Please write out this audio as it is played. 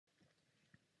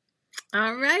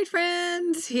All right,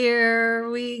 friends, here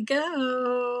we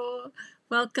go.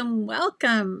 Welcome,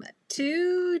 welcome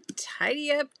to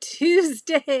Tidy Up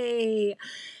Tuesday.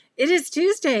 It is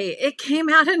Tuesday. It came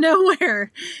out of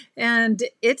nowhere, and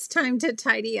it's time to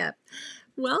tidy up.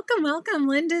 Welcome, welcome.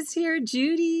 Linda's here.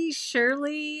 Judy,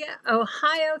 Shirley,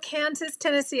 Ohio, Kansas,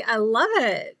 Tennessee. I love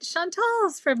it.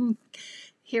 Chantal's from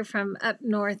here from up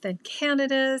north in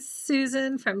Canada.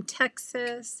 Susan from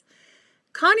Texas.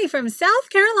 Connie from South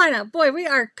Carolina. Boy, we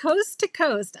are coast to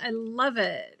coast. I love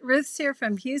it. Ruth's here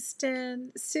from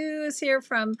Houston. Sue's here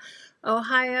from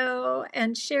Ohio.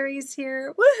 And Sherry's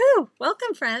here. Woohoo!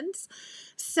 Welcome, friends.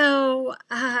 So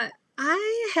I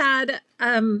had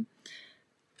a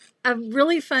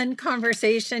really fun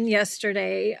conversation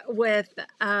yesterday with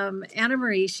Anna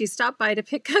Marie. She stopped by to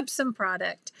pick up some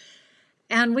product.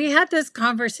 And we had this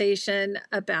conversation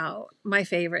about my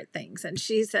favorite things. And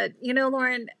she said,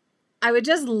 Lauren, I would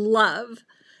just love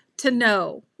to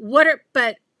know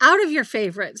but out of your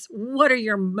favorites, what are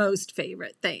your most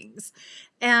favorite things?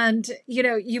 And,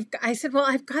 I said, well,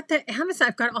 I've got the Amazon,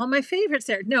 I've got all my favorites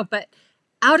there. No, but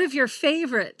out of your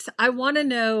favorites, I want to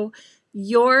know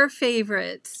your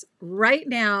favorites right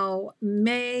now,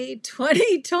 May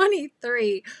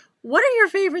 2023. What are your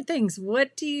favorite things?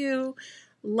 What do you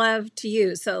love to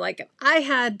use? So like if I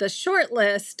had the short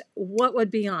list, what would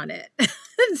be on it?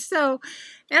 So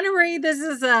Anna Marie, this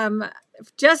is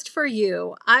just for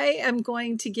you. I am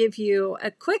going to give you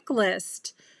a quick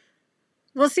list.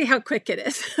 We'll see how quick it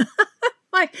is.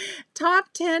 My top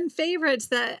 10 favorites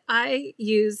that I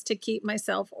use to keep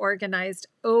myself organized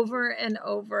over and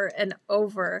over and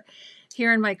over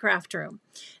here in my craft room.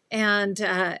 And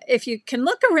if you can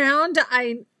look around,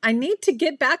 I need to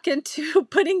get back into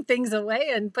putting things away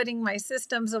and putting my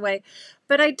systems away.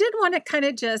 But I did want to kind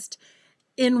of just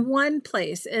in one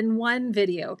place, in one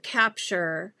video,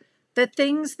 capture the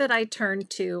things that I turn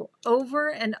to over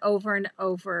and over and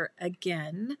over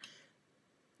again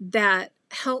that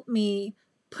help me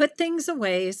put things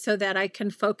away so that I can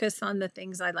focus on the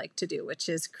things I like to do, which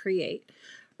is create,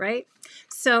 right?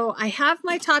 So I have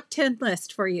my top 10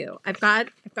 list for you. I've got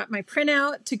my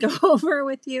printout to go over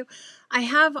with you. I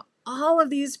have all of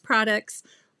these products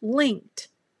linked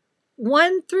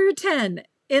 1 through 10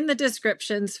 in the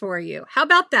descriptions for you. How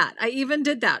about that? I even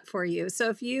did that for you.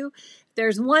 So if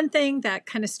there's one thing that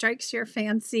kind of strikes your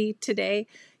fancy today,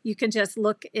 you can just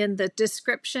look in the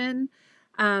description,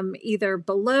 either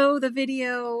below the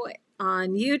video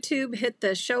on YouTube, hit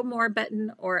the show more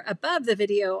button, or above the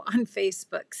video on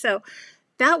Facebook. So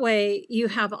that way you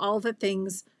have all the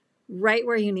things right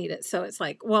where you need it. So it's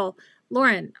like, well,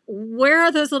 Lauren, where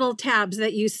are those little tabs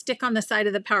that you stick on the side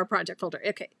of the Power Project folder?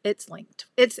 Okay, it's linked.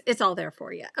 It's all there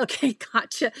for you. Okay,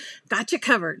 gotcha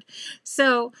covered.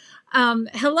 So,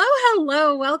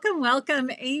 hello, welcome,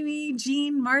 Amy,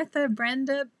 Jean, Martha,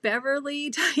 Brenda, Beverly,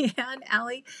 Diane,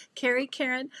 Allie, Carrie,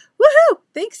 Karen. Woohoo!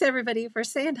 Thanks everybody for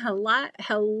saying hello.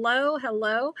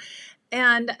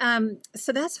 And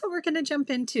so that's what we're going to jump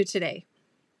into today.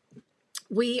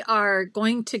 We are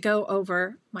going to go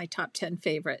over my top 10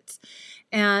 favorites.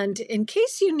 And in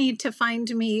case you need to find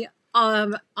me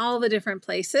all the different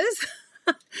places,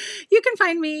 you can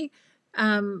find me,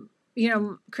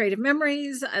 Creative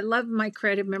Memories. I love my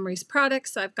Creative Memories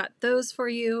products. So I've got those for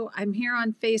you. I'm here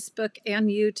on Facebook and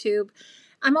YouTube.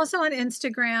 I'm also on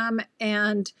Instagram.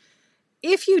 And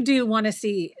if you do want to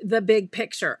see the big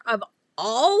picture of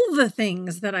all the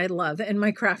things that I love in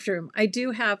my craft room, I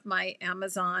do have my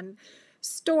Amazon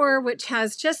store, which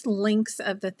has just links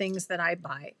of the things that I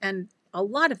buy. And a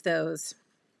lot of those,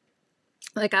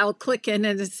 like I'll click in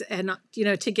and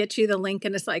to get you the link,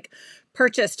 and it's like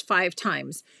purchased 5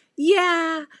 times.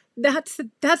 Yeah, that's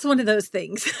one of those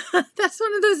things. That's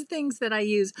one of those things that I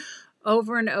use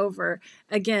over and over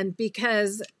again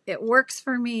because it works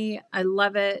for me. I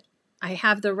love it. I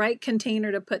have the right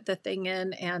container to put the thing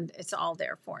in, and it's all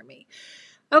there for me.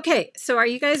 Okay, so are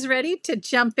you guys ready to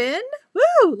jump in?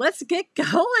 Woo, let's get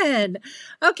going.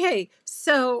 Okay,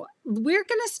 so we're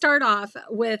going to start off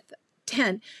with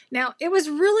 10. Now, it was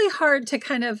really hard to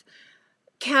kind of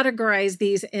categorize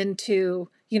these into,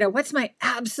 what's my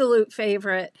absolute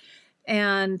favorite?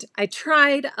 And I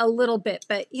tried a little bit,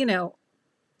 but,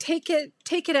 take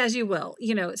it as you will.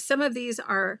 Some of these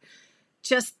are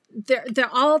just they're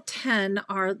all 10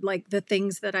 are like the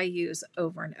things that I use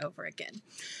over and over again.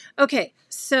 Okay,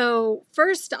 so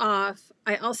first off,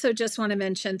 I also just want to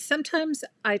mention sometimes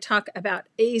I talk about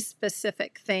a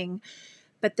specific thing,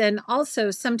 but then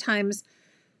also sometimes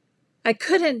I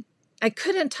couldn't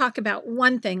talk about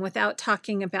one thing without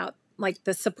talking about like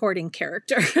the supporting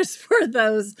characters for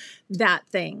that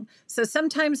thing. So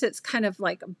sometimes it's kind of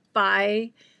like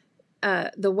by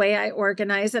the way I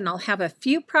organize, and I'll have a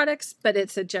few products, but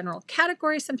it's a general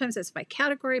category. Sometimes it's by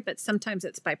category, but sometimes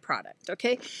it's by product.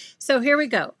 Okay, so here we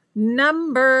go.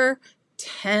 Number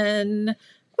 10.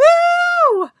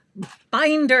 Woo!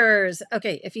 Binders.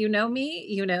 Okay, if you know me,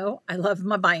 you know I love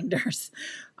my binders.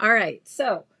 All right,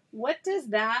 so what does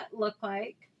that look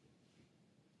like?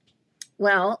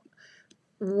 Well,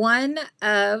 one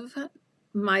of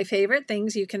my favorite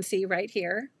things you can see right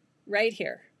here,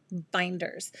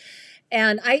 binders.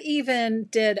 And I even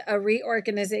did a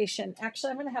reorganization.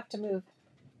 Actually, I'm going to have to move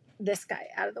this guy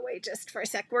out of the way just for a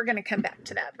sec. We're going to come back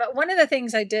to that. But one of the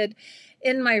things I did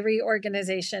in my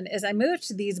reorganization is I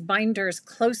moved these binders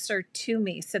closer to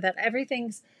me so that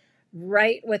everything's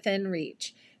right within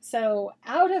reach. So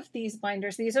out of these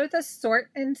binders, these are the sort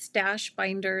and stash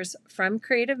binders from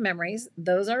Creative Memories.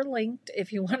 Those are linked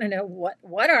if you want to know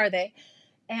what are they.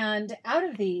 And out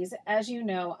of these, as you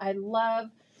know, I love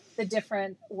the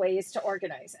different ways to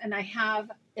organize. And I have,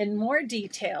 in more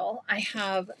detail, I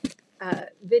have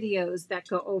videos that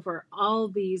go over all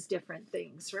these different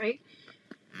things, right?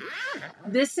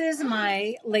 This is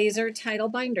my laser title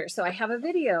binder. So I have a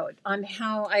video on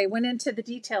how I went into the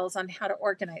details on how to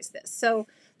organize this. So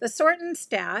the sort and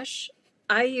stash,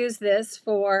 I use this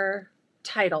for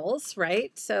titles,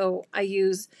 right? So I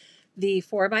use the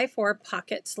 4x4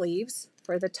 pocket sleeves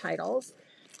for the titles.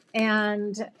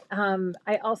 And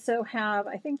I also have,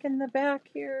 I think in the back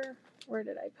here, where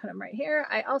did I put them? Right here.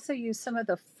 I also use some of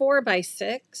the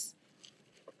 4x6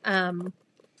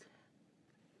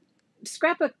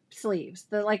 scrapbook sleeves,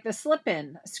 the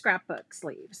slip-in scrapbook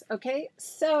sleeves. Okay,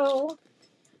 so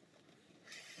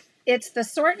it's the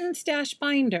sort and stash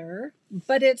binder,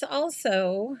 but it's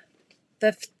also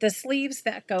the sleeves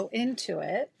that go into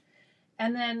it.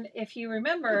 And then if you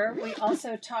remember, we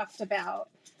also talked about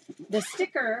the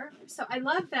sticker. So I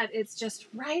love that it's just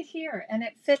right here and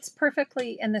it fits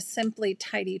perfectly in the Simply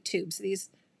Tidy tubes. These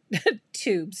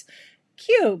cubes.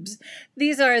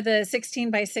 These are the 16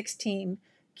 by 16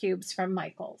 cubes from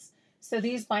Michaels. So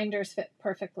these binders fit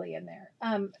perfectly in there.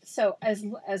 So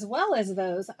as well as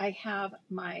those, I have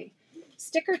my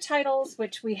sticker titles,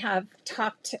 which we have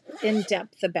talked in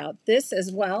depth about this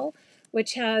as well,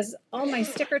 which has all my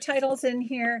sticker titles in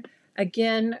here.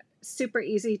 Again, super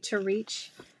easy to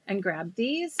reach and grab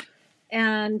these.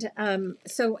 And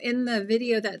so in the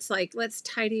video that's like, let's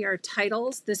tidy our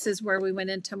titles, this is where we went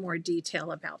into more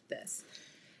detail about this.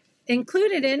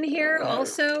 Included in here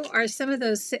also are some of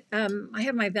those, I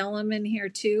have my vellum in here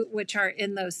too, which are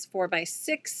in those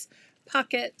 4x6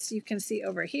 pockets you can see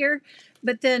over here.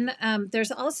 But then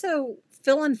there's also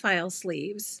fill and file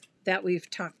sleeves that we've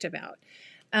talked about.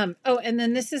 Oh, and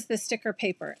then this is the sticker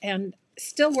paper, and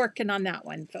still working on that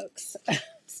one, folks.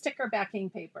 Sticker backing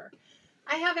paper.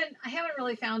 I haven't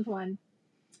really found one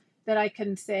that I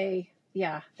can say,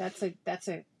 yeah, that's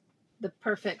the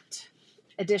perfect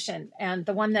edition. And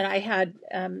the one that I had,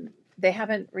 they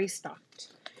haven't restocked.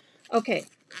 Okay,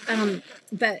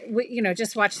 but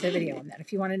just watch the video on that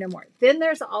if you want to know more. Then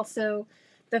there's also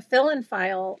the fill and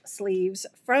file sleeves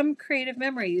from Creative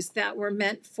Memories that were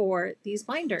meant for these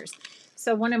binders.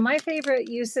 So one of my favorite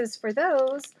uses for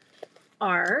those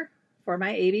are for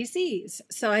my ABCs.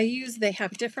 So they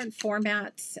have different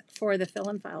formats for the fill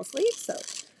and file sleeves. So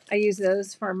I use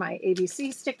those for my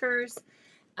ABC stickers.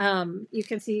 You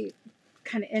can see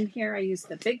kind of in here, I use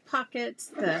the big pockets,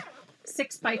 the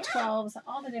 6x12s,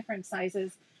 all the different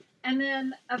sizes. And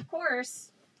then of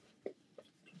course,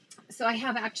 so I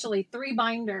have actually 3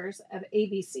 binders of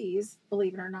ABCs,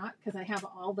 believe it or not, because I have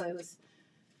all those.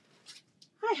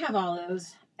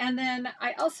 And then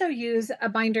I also use a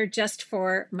binder just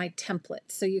for my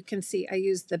templates. So you can see I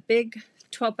use the big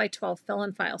 12x12 fill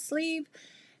and file sleeve,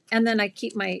 and then I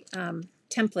keep my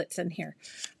templates in here.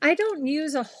 I don't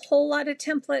use a whole lot of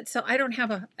templates, so I don't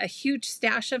have a huge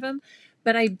stash of them,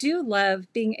 but I do love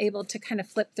being able to kind of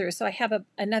flip through. So I have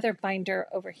another binder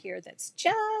over here that's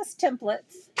just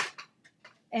templates.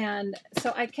 And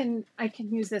so I can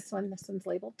use this one. This one's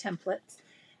labeled templates,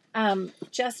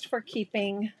 just for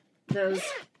keeping those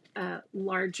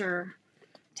larger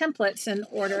templates in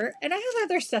order. And I have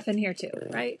other stuff in here too,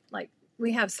 right? Like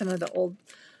we have some of the old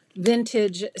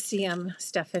vintage CM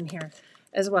stuff in here,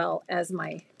 as well as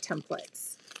my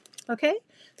templates. Okay,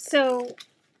 so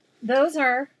those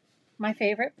are my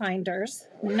favorite binders,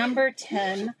 number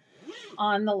 10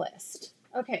 on the list.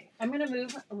 Okay, I'm going to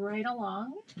move right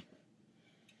along.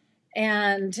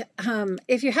 And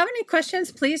if you have any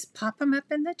questions, please pop them up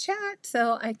in the chat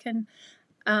so I can,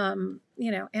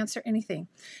 answer anything.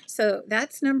 So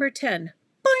that's number 10,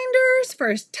 binders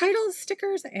for titles,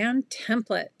 stickers, and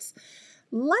templates.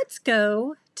 Let's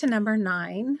go to number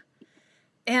 9.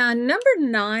 And number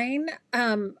 9,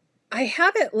 I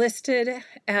have it listed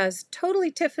as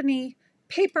Totally Tiffany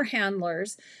paper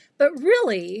handlers, but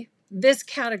really this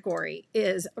category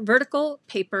is vertical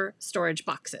paper storage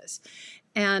boxes.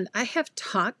 And I have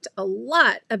talked a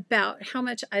lot about how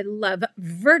much I love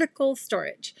vertical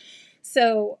storage.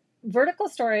 So vertical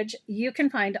storage you can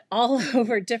find all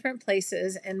over different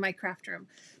places in my craft room,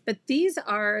 but these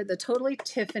are the Totally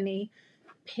Tiffany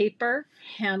paper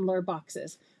handler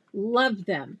boxes. Love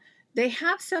them. They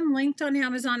have some linked on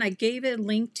Amazon. I gave a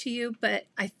link to you, but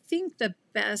I think the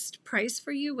best price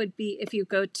for you would be if you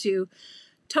go to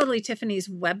Totally Tiffany's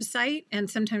website, and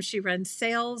sometimes she runs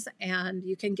sales and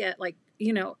you can get like,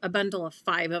 a bundle of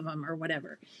 5 of them or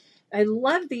whatever. I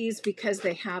love these because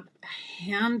they have a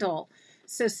handle.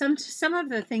 So some of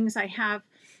the things I have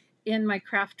in my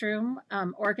craft room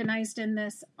organized in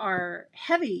this are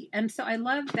heavy, and so I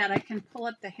love that I can pull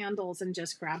up the handles and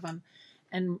just grab them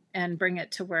and bring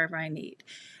it to wherever I need.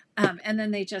 And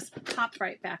then they just pop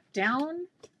right back down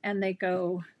and they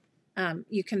go,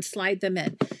 you can slide them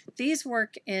in. These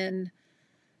work in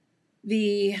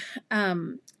the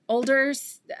older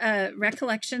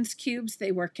Recollections cubes.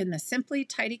 They work in the Simply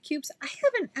Tidy cubes. I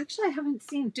haven't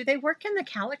seen, do they work in the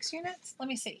Calyx units? Let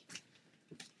me see.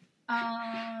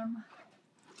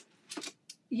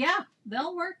 Yeah,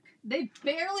 they'll work. They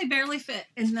barely fit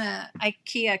in the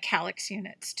IKEA Calyx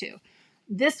units too.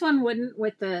 This one wouldn't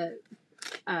with the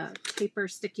paper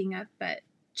sticking up, but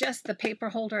just the paper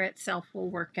holder itself will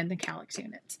work in the Calyx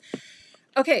units.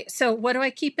 Okay, so what do I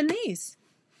keep in these?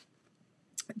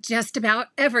 Just about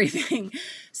everything.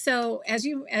 So as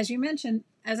I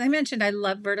mentioned, I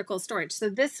love vertical storage. So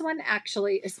this one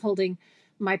actually is holding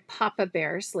my Papa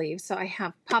Bear sleeve. So I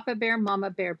have Papa Bear, Mama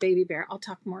Bear, Baby Bear. I'll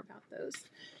talk more about those.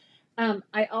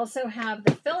 I also have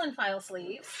the fill and file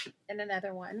sleeves in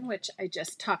another one, which I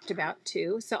just talked about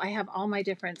too. So I have all my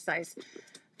different size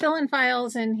fill and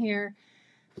files in here.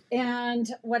 And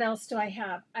what else do I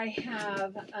have? I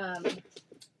have,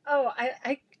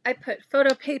 I put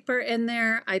photo paper in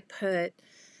there. I put,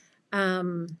 let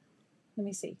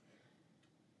me see,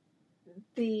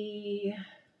 the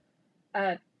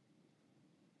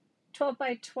 12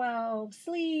 by 12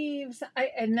 sleeves.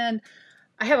 And then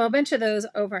I have a bunch of those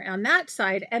over on that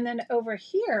side. And then over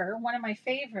here, one of my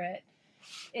favorite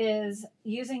is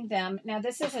using them. Now,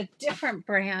 this is a different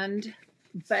brand,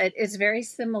 but it's very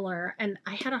similar. And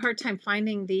I had a hard time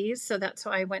finding these, so that's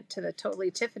why I went to the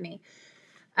Totally Tiffany.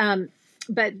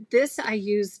 But this I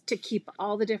use to keep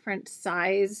all the different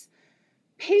size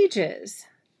pages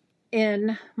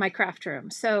in my craft room.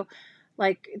 So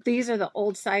like these are the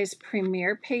old size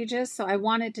Premier pages. So I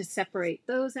wanted to separate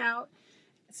those out.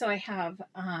 So I have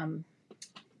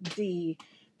the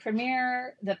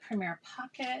Premier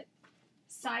Pocket,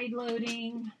 side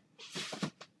loading,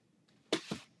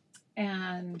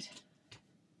 and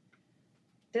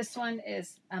this one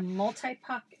is a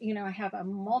multi-pocket. I have a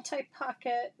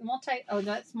multi-pocket,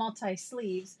 that's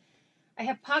multi-sleeves. I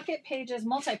have pocket pages,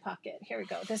 multi-pocket. Here we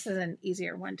go. This is an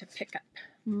easier one to pick up.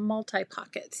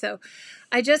 Multi-pocket. So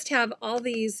I just have all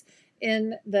these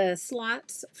in the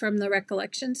slots from the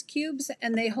Recollections cubes,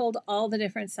 and they hold all the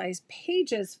different size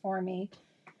pages for me.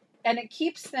 And it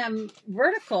keeps them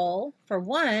vertical for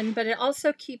one, but it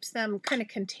also keeps them kind of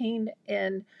contained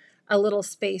in a little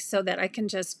space so that I can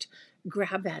just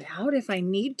grab that out if I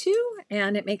need to,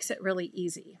 and it makes it really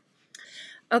easy.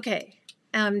 Okay,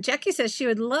 Jackie says she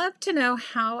would love to know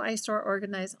how I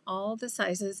organize all the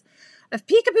sizes of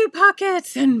peekaboo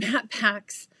pockets and map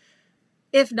packs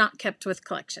if not kept with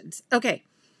collections. Okay,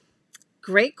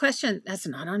 great question. That's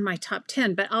not on my top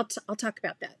 10, but I'll talk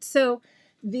about that. So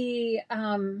the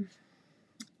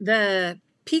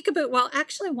peekaboo, well,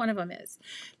 actually one of them is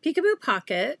peekaboo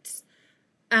pockets.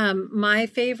 My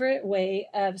favorite way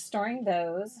of storing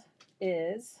those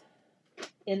is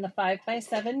in the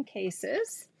 5x7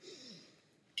 cases.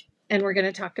 And we're going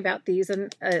to talk about these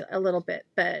in a little bit,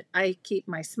 but I keep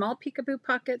my small peekaboo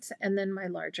pockets and then my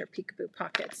larger peekaboo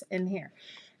pockets in here.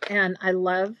 And I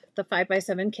love the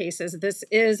 5x7 cases. This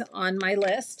is on my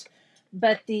list,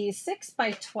 but the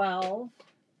 6x12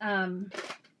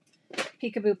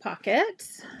 peekaboo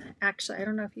pockets, actually, I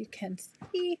don't know if you can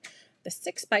see, the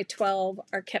 6x12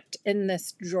 are kept in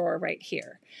this drawer right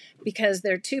here because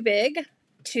they're too big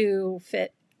to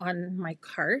fit on my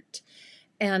cart.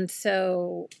 And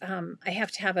so I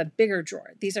have to have a bigger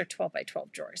drawer. These are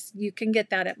 12x12 drawers. You can get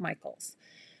that at Michael's.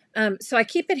 So I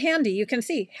keep it handy. You can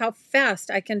see how fast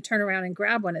I can turn around and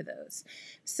grab one of those.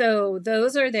 So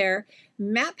those are there.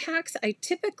 Map packs I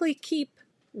typically keep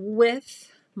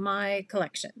with my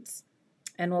collections.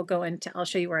 And we'll go into, I'll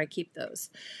show you where I keep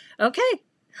those. Okay,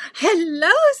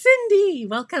 Hello, Cindy.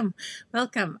 Welcome.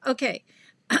 Welcome. Okay.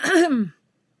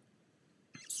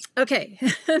 Okay.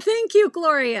 Thank you,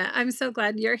 Gloria. I'm so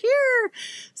glad you're here.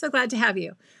 So glad to have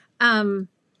you. And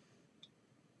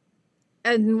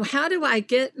how do I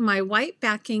get my white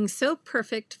backing so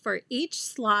perfect for each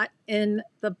slot in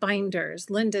the binders?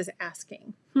 Linda's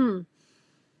asking. The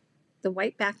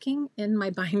white backing in my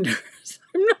binders.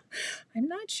 I'm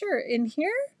not sure. In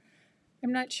here?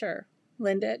 I'm not sure.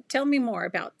 Linda, tell me more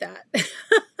about that.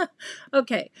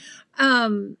 Okay.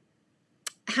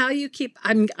 How you keep,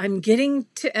 I'm getting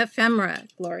to ephemera,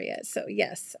 Gloria. So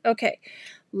yes. Okay.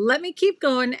 Let me keep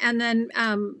going and then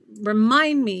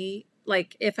remind me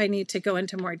like if I need to go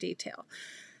into more detail.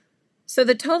 So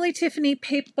the Totally Tiffany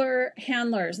paper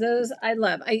handlers, those I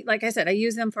love. Like I said, I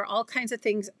use them for all kinds of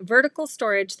things. Vertical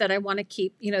storage that I want to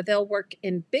keep, they'll work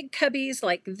in big cubbies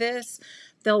like this.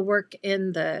 They'll work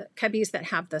in the cubbies that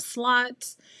have the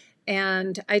slots.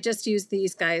 And I just use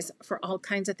these guys for all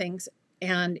kinds of things.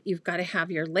 And you've got to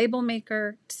have your label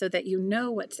maker so that you know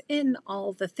what's in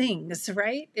all the things,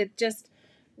 right? It just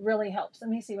really helps. Let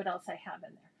me see what else I have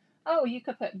in there. Oh, you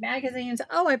could put magazines.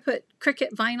 Oh, I put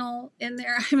Cricut vinyl in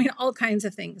there. I mean, all kinds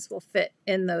of things will fit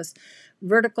in those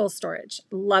vertical storage.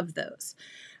 Love those.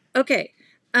 Okay.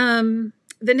 The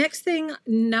next thing,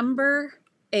 number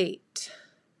 8.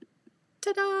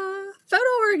 Ta-da! Photo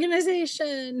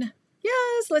organization.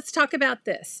 Yes, let's talk about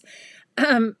this.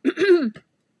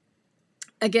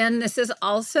 Again, this is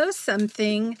also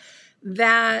something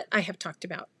that I have talked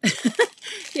about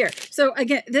here. So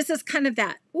again, this is kind of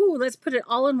that, ooh, let's put it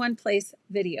all in one place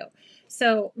video.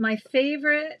 So my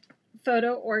favorite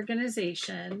photo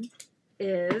organization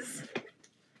is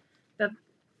the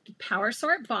Power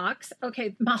Sort box.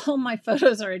 Okay, all my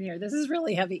photos are in here. This is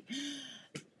really heavy.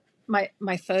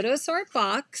 My Photo Sort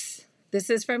box. This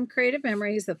is from Creative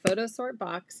Memories, the Photo Sort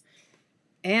box.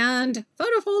 And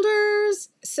photo folders.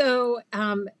 So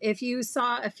if you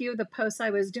saw a few of the posts I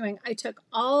was doing, I took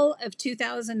all of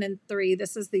 2003.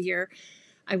 This is the year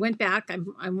I went back.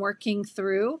 I'm working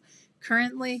through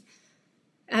currently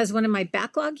as one of my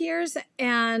backlog years.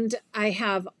 And I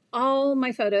have all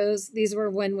my photos. These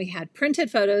were when we had printed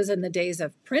photos in the days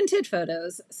of printed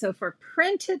photos. So for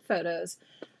printed photos,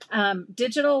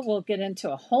 digital, we'll get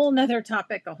into a whole nother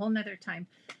topic, a whole nother time.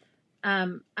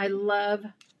 I love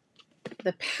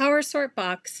the Power Sort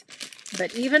box,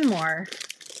 but even more,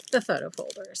 the photo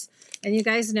folders. And you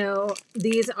guys know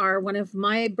these are one of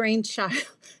my brainchild.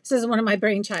 This is one of my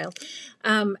brainchild.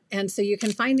 And so you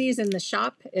can find these in the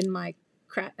shop, in my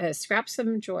Scrap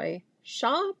Some Joy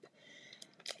shop.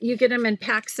 You get them in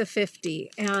packs of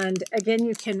 50. And again,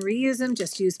 you can reuse them.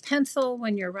 Just use pencil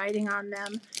when you're writing on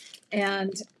them.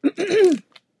 And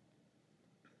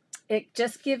it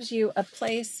just gives you a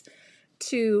place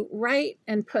to write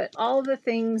and put all the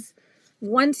things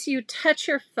once you touch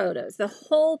your photos. The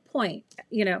whole point,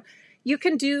 you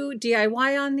can do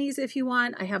DIY on these if you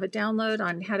want. I have a download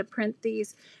on how to print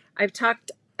these. I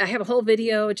have a whole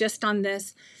video just on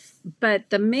this.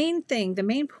 But the main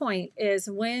point is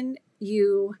when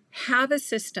you have a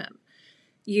system,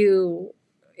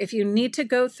 if you need to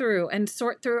go through and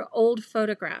sort through old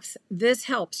photographs, this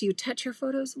helps. You touch your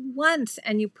photos once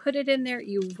and you put it in there,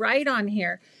 you write on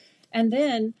here. And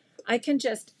then I can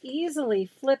just easily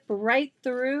flip right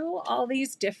through all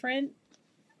these different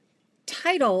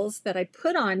titles that I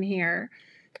put on here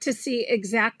to see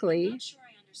exactly. I'm not sure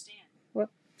I understand.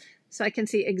 So I can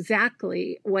see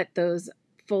exactly what those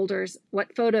folders,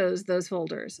 what photos those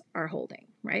folders are holding,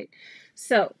 right?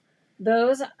 So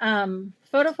those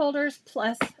photo folders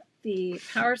plus the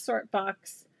Power Sort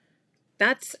box,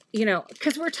 that's,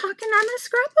 because we're talking on a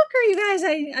scrapbooker, you guys.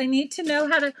 I need to know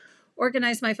how to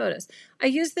organize my photos. I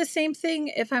use the same thing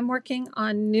if I'm working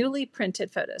on newly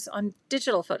printed photos, on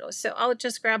digital photos. So I'll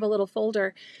just grab a little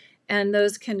folder and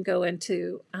those can go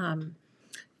into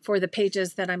for the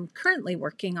pages that I'm currently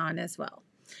working on as well.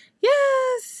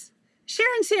 Yes!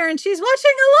 Sharon, she's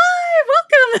watching live.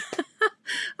 Welcome!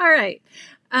 All right.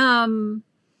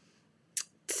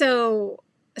 So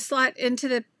slot into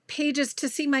the pages to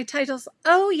see my titles.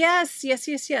 Oh, yes.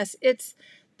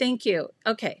 Thank you.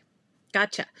 Okay.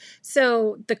 Gotcha.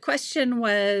 So the question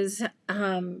was,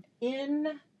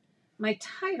 in my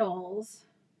titles,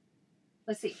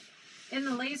 let's see, in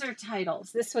the laser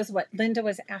titles, this was what Linda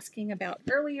was asking about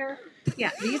earlier.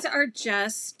 Yeah, these are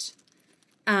just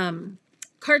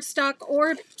cardstock,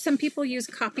 or some people use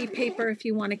copy paper if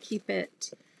you want to keep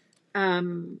it a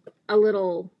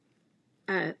little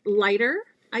lighter.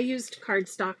 I used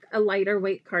cardstock, a lighter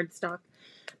weight cardstock.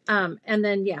 And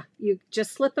then, yeah, you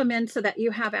just slip them in so that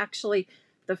you have actually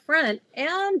the front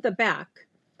and the back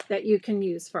that you can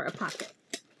use for a pocket.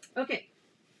 Okay.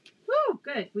 Woo,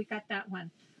 good. We got that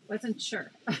one. Wasn't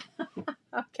sure.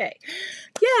 Okay.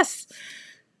 Yes.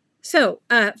 So,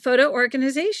 photo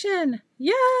organization.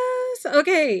 Yes.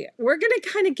 Okay. We're going to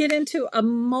kind of get into a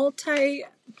multi-part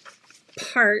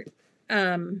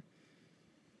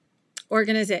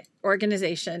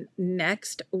organization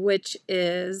next, which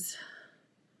is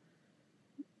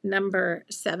number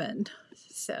 7.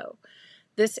 So,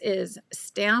 this is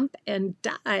stamp and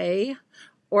die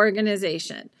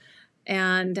organization.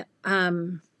 And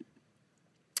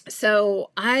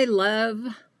so I love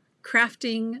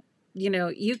crafting. You know,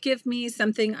 you give me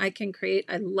something I can create.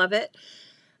 I love it.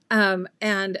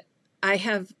 And I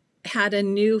have had a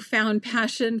newfound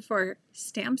passion for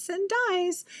stamps and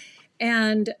dies.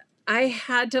 And I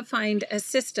had to find a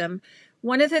system.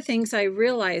 One of the things I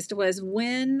realized was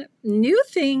when new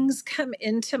things come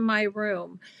into my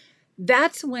room,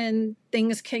 that's when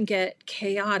things can get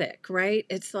chaotic, right?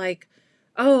 It's like,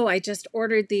 oh, I just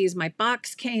ordered these. My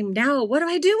box came. Now, what do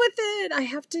I do with it? I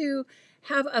have to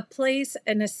have a place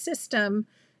and a system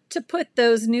to put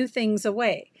those new things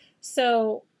away.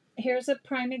 So here's a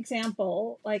prime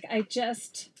example. Like I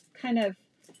just kind of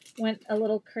went a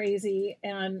little crazy,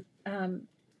 and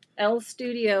L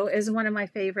Studio is one of my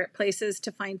favorite places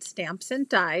to find stamps and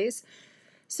dies.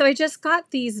 So I just got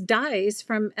these dies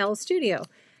from L Studio,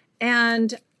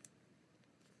 and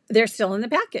they're still in the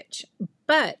package,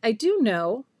 but I do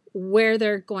know where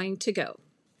they're going to go.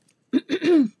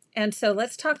 And so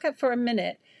let's talk for a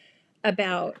minute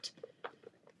about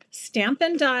stamp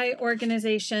and die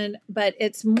organization, but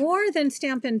it's more than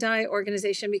stamp and die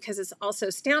organization because it's also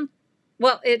it's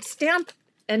stamp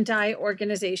and die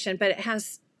organization, but it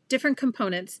has different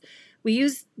components. We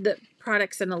use the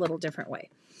products in a little different way.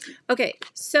 Okay,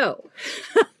 so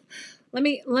let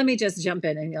me just jump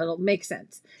in and it'll make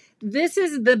sense. This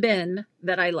is the bin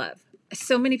that I love.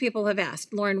 So many people have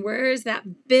asked, Lauren, where is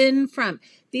that bin from?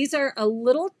 These are a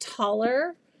little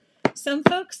taller. Some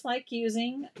folks like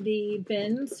using the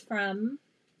bins from,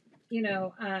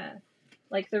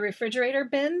 like the refrigerator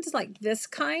bins, like this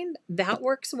kind. That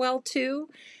works well too.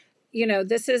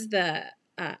 This is the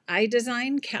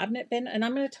iDesign cabinet bin, and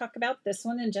I'm going to talk about this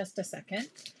one in just a second.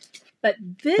 But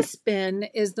this bin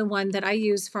is the one that I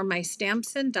use for my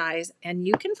stamps and dies, and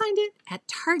you can find it at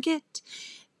Target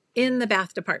in the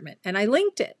bath department. And I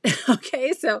linked it.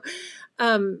 Okay, so,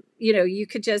 you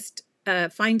could just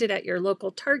find it at your local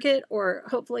Target, or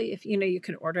hopefully if, you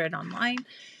can order it online.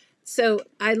 So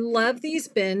I love these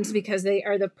bins because they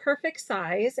are the perfect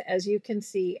size, as you can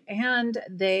see, and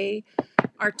they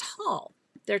are tall.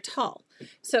 They're tall.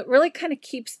 So it really kind of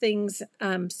keeps things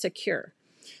secure.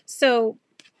 So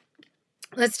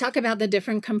let's talk about the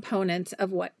different components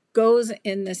of what goes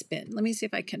in this bin. Let me see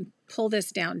if I can pull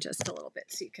this down just a little bit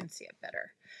so you can see it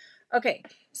better. Okay,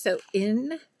 so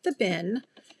in the bin,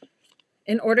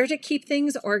 in order to keep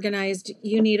things organized,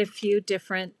 you need a few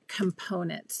different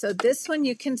components. So this one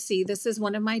you can see, this is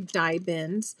one of my die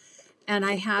bins. And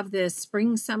I have this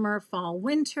spring, summer, fall,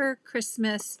 winter,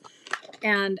 Christmas.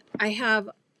 And I have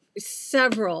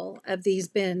several of these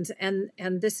bins. And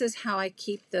this is how I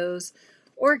keep those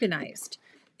organized,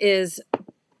 is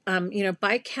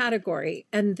by category.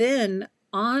 And then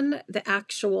on the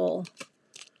actual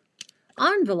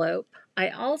envelope, I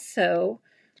also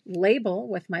label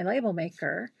with my label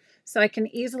maker, so I can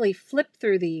easily flip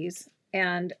through these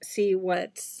and see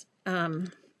what's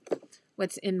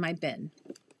in my bin.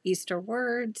 Easter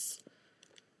words,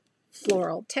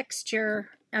 floral texture.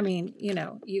 I mean, you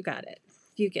got it.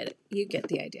 You get it. You get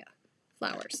the idea.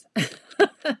 Flowers.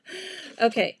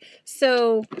 Okay,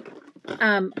 so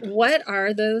what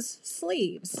are those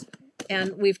sleeves?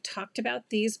 And we've talked about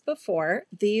these before.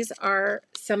 These are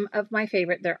some of my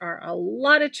favorite. There are a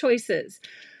lot of choices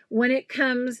when it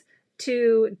comes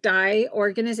to die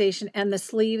organization and the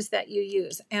sleeves that you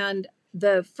use. And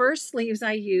the first sleeves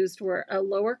I used were a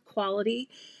lower quality,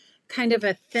 kind of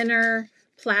a thinner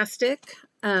plastic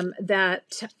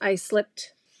that I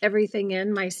slipped everything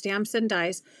in, my stamps and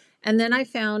dies. And then I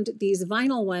found these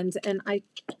vinyl ones, and I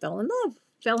fell in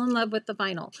love with the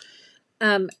vinyl.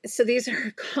 So these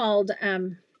are called,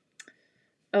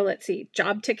 let's see,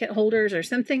 job ticket holders or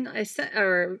something.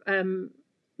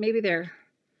 Maybe they're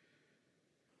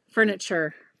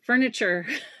furniture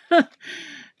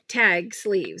tag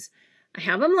sleeves. I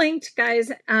have them linked,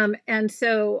 guys. And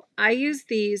so I use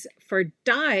these for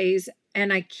dies,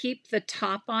 and I keep the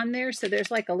top on there. So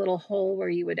there's like a little hole where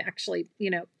you would actually,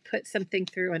 put something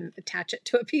through and attach it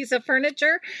to a piece of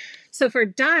furniture. So for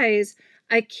dies,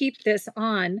 I keep this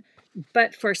on,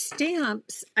 but for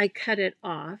stamps, I cut it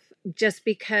off just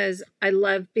because I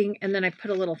love and then I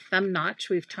put a little thumb notch.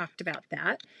 We've talked about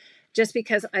that. just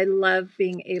because I love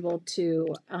being able to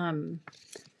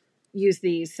use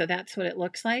these. So that's what it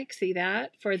looks like. See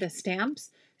that for the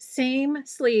stamps? Same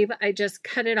sleeve. I just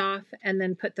cut it off and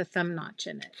then put the thumb notch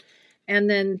in it. And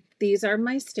then these are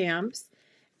my stamps.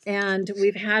 And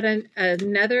we've had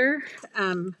another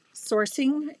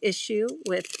sourcing issue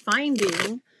with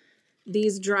finding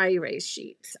these dry erase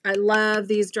sheets. I love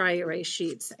these dry erase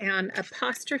sheets. And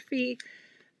Apostrophe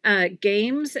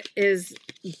Games is,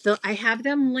 I have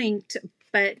them linked,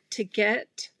 but to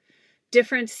get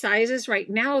different sizes right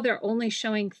now, they're only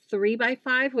showing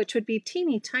 3x5, which would be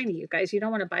teeny tiny, you guys. You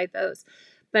don't want to buy those.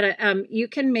 But you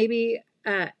can maybe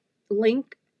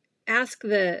ask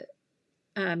the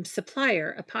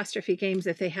supplier, Apostrophe Games,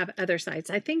 if they have other sites.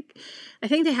 I think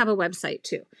they have a website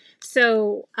too.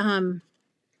 So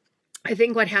I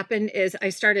think what happened is I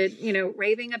started,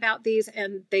 raving about these,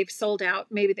 and they've sold out.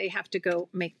 Maybe they have to go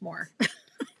make more.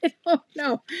 I don't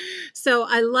know. So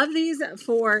I love these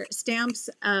for stamps.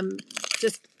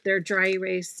 Just they're dry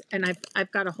erase, and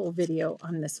I've got a whole video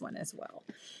on this one as well,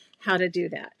 how to do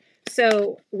that.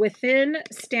 So within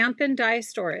stamp and die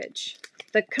storage,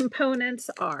 the components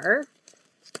are,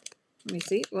 let me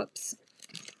see, whoops,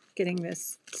 getting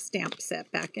this stamp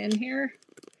set back in here.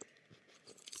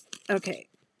 Okay,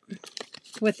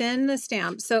 within the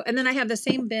stamp. So, and then I have the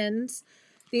same bins.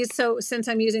 These, so since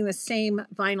I'm using the same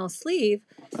vinyl sleeve,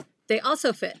 they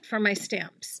also fit for my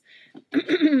stamps.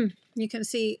 You can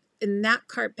see in that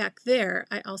cart back there,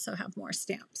 I also have more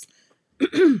stamps.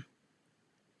 I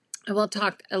will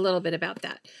talk a little bit about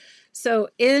that. So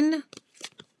in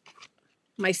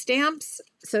my stamps,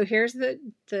 so here's the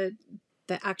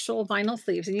actual vinyl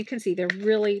sleeves, and you can see they're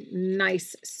really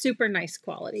nice, super nice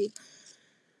quality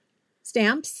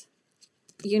stamps.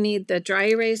 You need the dry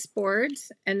erase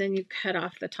boards, and then you cut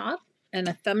off the top and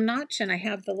a thumb notch, and I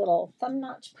have the little thumb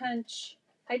notch punch.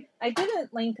 I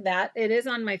didn't link that. It is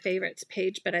on my favorites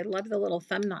page, but I love the little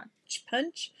thumb notch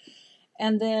punch.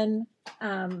 And then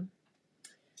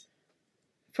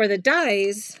for the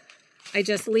dies, I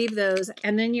just leave those.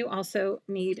 And then you also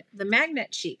need the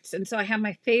magnet sheets. And so I have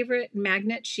my favorite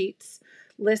magnet sheets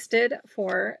listed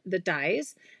for the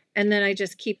dies. And then I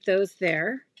just keep those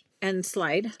there and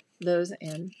slide those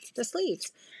in the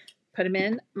sleeves. Put them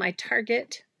in my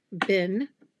Target bin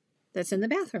that's in the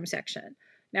bathroom section.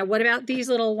 Now, what about these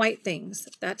little white things?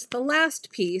 That's the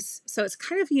last piece. So it's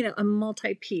kind of, a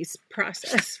multi-piece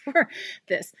process for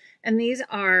this. And these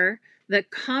are the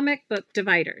comic book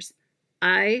dividers.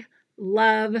 I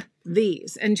love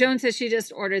these. And Joan says she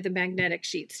just ordered the magnetic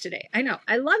sheets today. I know.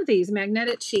 I love these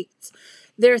magnetic sheets.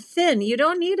 They're thin. You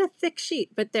don't need a thick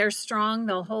sheet, but they're strong.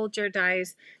 They'll hold your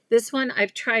dies. This one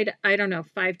I've tried,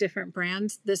 5 different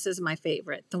brands. This is my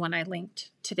favorite, the one I linked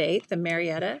today, the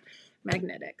Marietta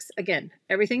Magnetics. Again,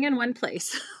 everything in one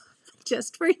place,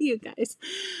 just for you guys.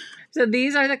 So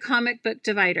these are the comic book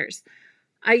dividers.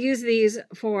 I use these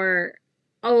for,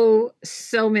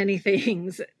 so many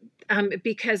things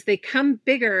because they come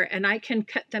bigger and I can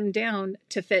cut them down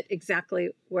to fit exactly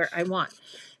where I want.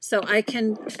 So I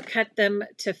can cut them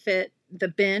to fit the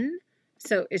bin.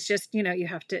 So it's just,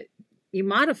 you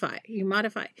modify,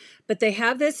 but they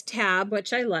have this tab,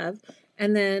 which I love.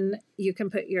 And then you can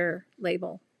put your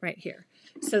label right here.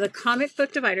 So the comic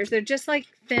book dividers, they're just like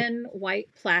thin white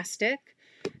plastic.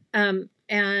 And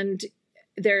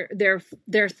they're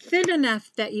thin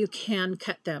enough that you can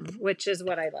cut them, which is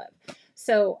what I love.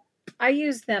 So I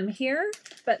use them here,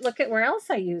 but look at where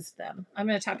else I used them. I'm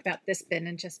going to talk about this bin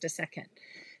in just a second.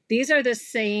 These are the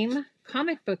same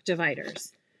comic book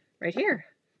dividers right here.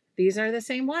 These are the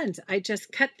same ones. I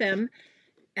just cut them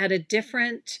at a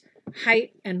different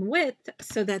height and width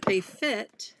so that they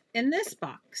fit in this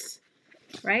box,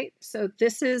 right? So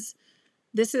this is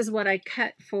what I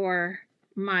cut for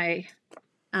my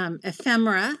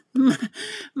ephemera,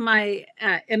 my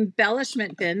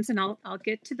embellishment bins, and I'll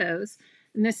get to those.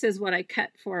 And this is what I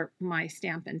cut for my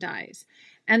stamp and dies.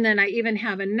 And then I even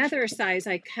have another size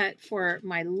I cut for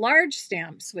my large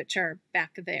stamps, which are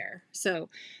back there. So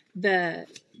the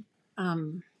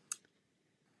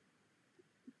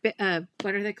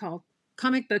what are they called?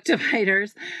 Comic book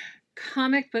dividers.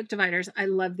 Comic book dividers. I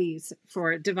love these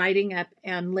for dividing up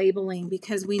and labeling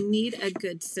because we need a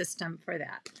good system for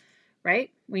that, right?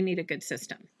 We need a good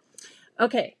system.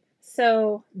 Okay,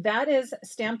 so that is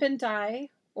stamp and die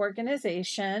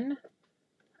organization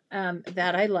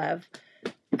that I love.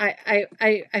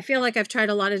 I feel like I've tried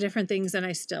a lot of different things and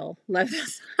I still love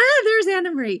this. There's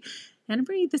Anna Marie. Anna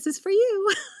Marie, this is for you.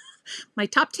 My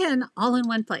top 10 all in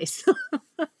one place.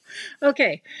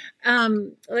 Okay.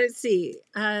 Let's see.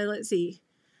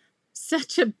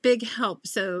 Such a big help.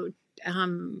 So,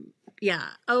 yeah.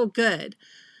 Oh, good.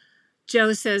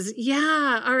 Joe says,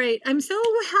 yeah, all right. I'm so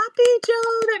happy,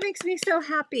 Joe. That makes me so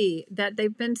happy that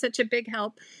they've been such a big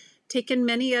help. Taken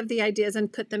many of the ideas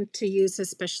and put them to use,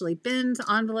 especially bins,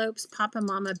 envelopes, Papa,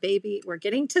 Mama, Baby. We're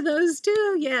getting to those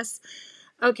too. Yes.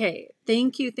 Okay.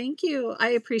 Thank you. Thank you.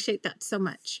 I appreciate that so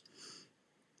much.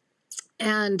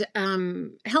 And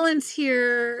Helen's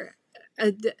here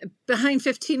behind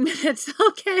 15 minutes.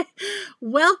 Okay.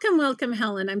 Welcome,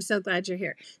 Helen. I'm so glad you're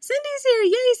here. Cindy's here.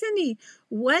 Yay, Cindy.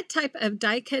 What type of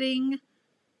die cutting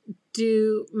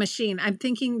machine? I'm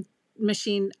thinking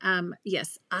machine.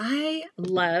 Yes, I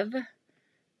love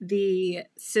the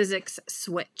Sizzix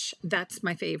Switch. That's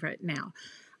my favorite now.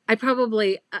 I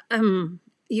probably,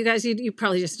 you guys, you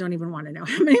probably just don't even want to know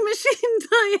how many machines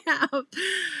I have.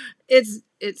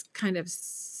 It's kind of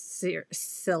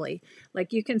silly.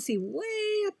 Like you can see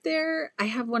way up there, I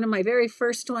have one of my very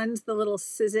first ones, the little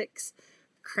Sizzix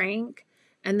crank.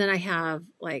 And then I have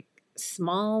like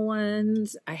small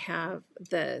ones. I have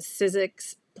the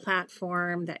Sizzix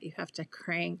platform that you have to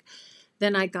crank.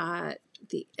 Then I got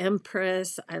the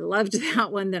Empress. I loved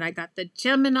that one. Then I got the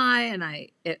Gemini, and I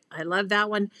love that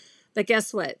one. But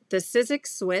guess what? The Sizzix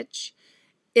Switch,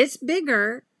 it's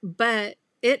bigger, but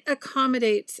it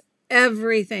accommodates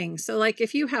everything. So like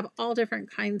if you have all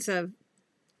different kinds of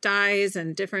dies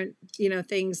and different,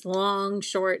 things, long,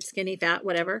 short, skinny, fat,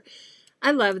 whatever.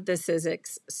 I love the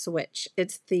Sizzix Switch.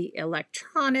 It's the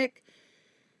electronic.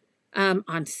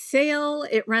 On sale,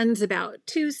 it runs about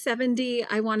 $270.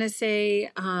 I want to say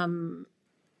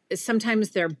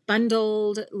sometimes they're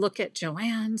bundled. Look at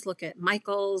Joann's, look at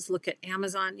Michael's, look at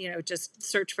Amazon. Just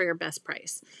search for your best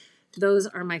price. Those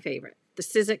are my favorite. The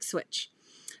Sizzix Switch.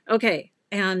 Okay,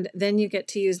 and then you get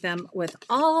to use them with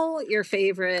all your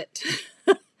favorite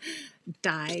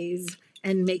dies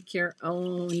and make your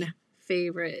own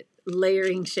favorite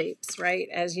layering shapes, right?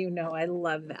 As you know, I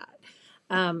love that.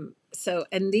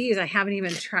 And these I haven't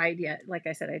even tried yet. Like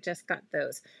I said, I just got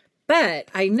those. But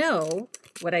I know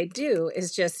what I do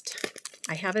is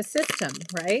I have a system,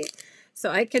 right?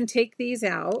 So I can take these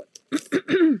out.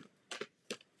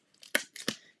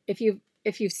 If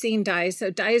you've seen dies,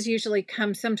 so dies usually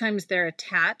come, sometimes they're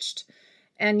attached,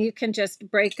 and you can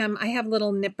just break them. I have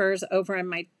little nippers over in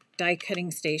my die cutting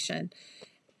station,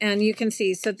 and you can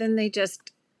see, so then they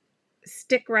just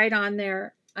stick right on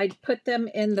there. I put them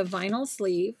in the vinyl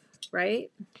sleeve, right?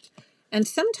 And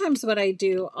sometimes what I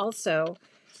do also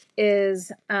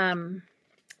is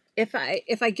if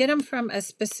I get them from a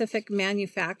specific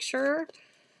manufacturer,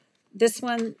 this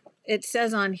one, it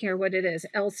says on here what it is,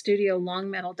 L Studio long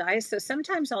metal dies. So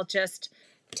sometimes I'll just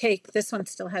take, this one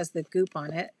still has the goop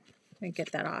on it. Let me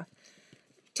get that off.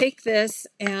 Take this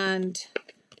and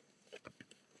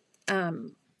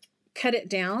cut it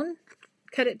down,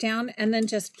 and then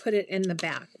just put it in the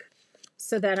back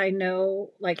so that I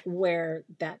know like where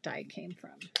that die came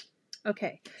from.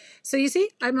 Okay, so you see,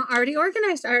 I'm already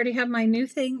organized. I already have my new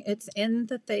thing. It's in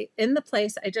the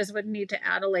place. I just would need to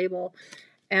add a label,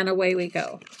 and away we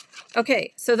go.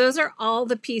 Okay, so those are all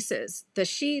the pieces: the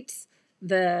sheets,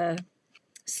 the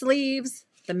sleeves,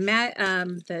 the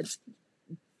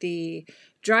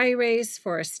dry erase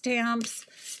for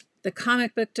stamps, the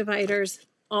comic book dividers,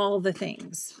 all the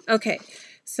things. Okay,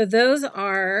 so those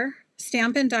are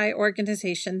Stamp and Die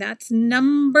Organization. That's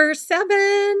number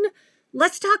 7.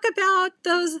 Let's talk about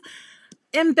those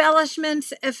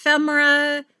embellishments,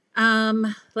 ephemera.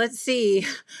 Let's see.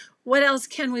 What else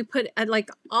can we put? Like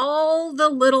all the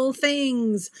little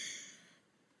things.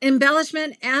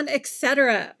 Embellishment and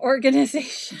etc.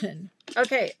 organization.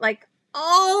 Okay, like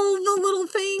all the little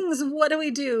things. What do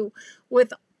we do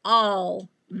with all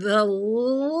the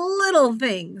little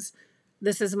things?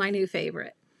 This is my new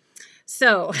favorite.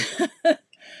 So,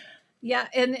 yeah,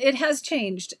 and it has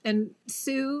changed. And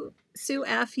Sue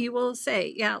F., you will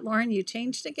say, yeah, Lauren, you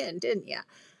changed again, didn't you?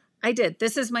 I did.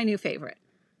 This is my new favorite.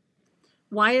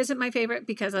 Why is it my favorite?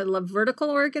 Because I love vertical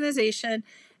organization,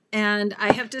 and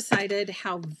I have decided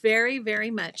how very,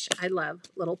 very much I love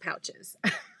little pouches.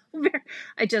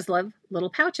 I just love little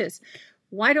pouches.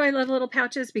 Why do I love little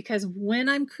pouches? Because when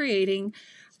I'm creating,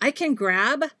 I can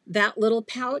grab that little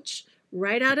pouch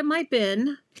right out of my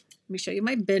bin. Let me show you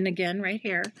my bin again right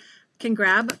here. Can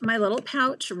grab my little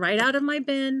pouch right out of my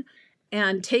bin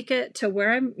and take it to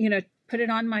where I'm, put it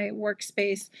on my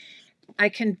workspace. I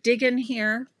can dig in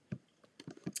here.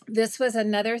 This was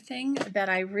another thing that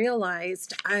I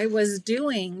realized I was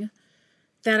doing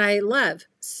that I love.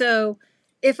 So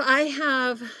if I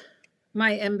have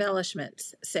my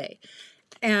embellishments, say,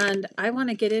 and I want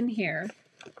to get in here,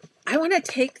 I want to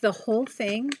take the whole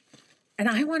thing and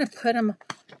I want to put them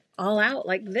all out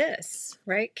like this,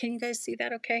 right? Can you guys see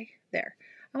that okay? There.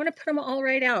 I want to put them all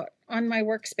right out on my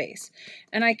workspace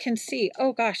and I can see,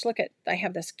 oh gosh, look at, I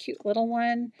have this cute little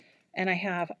one and I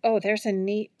have, oh, there's a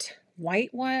neat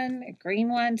white one, a green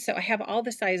one. So I have all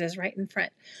the sizes right in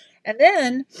front. And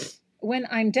then when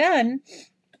I'm done,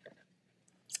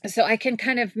 so I can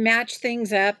kind of match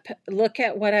things up, look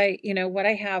at what I, what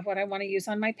I have, what I want to use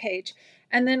on my page.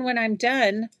 And then when I'm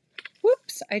done,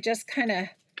 whoops, I just kind of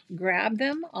grab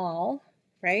them all,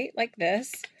 right, like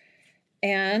this,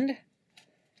 and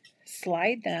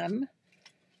slide them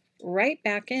right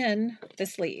back in the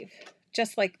sleeve,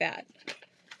 just like that.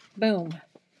 Boom.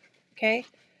 Okay.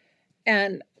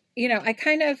 And, I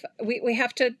kind of, we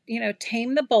have to,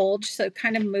 tame the bulge. So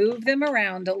kind of move them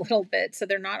around a little bit so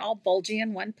they're not all bulgy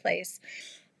in one place.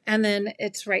 And then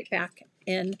it's right back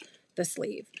in the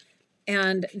sleeve.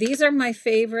 And these are my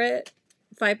favorite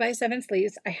 5x7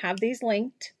 sleeves. I have these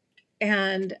linked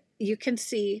and you can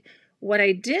see what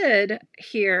I did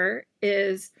here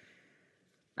is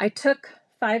I took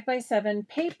 5x7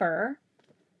 paper.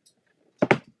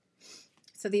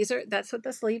 So that's what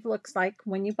the sleeve looks like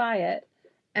when you buy it.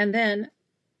 And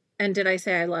did I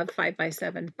say I love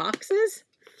 5x7 boxes?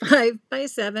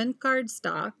 5x7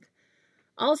 cardstock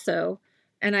also.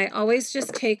 And I always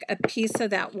just take a piece of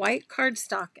that white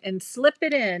cardstock and slip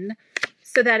it in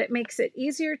so that it makes it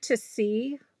easier to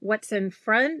see what's in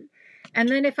front. And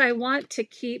then if I want to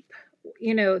keep,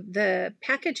 the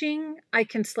packaging, I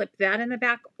can slip that in the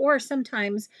back. Or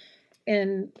sometimes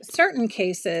in certain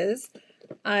cases,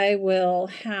 I will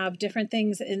have different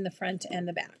things in the front and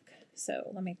the back.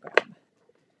 So let me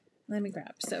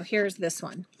grab. So here's this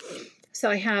one.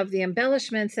 So I have the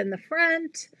embellishments in the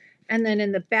front, and then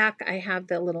in the back, I have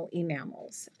the little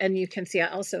enamels. And you can see I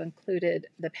also included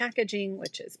the packaging,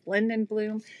 which is Blend and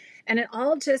Bloom. And it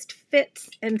all just fits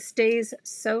and stays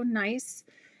so nice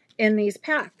in these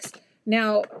packs.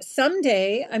 Now,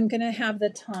 someday I'm going to have the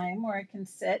time where I can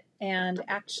sit and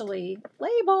actually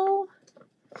label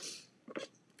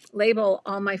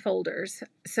all my folders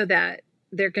so that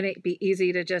they're going to be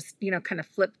easy to just, kind of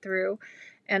flip through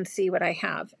and see what I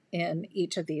have in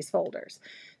each of these folders.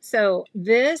 So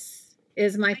this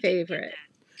is my favorite.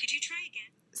 Could you try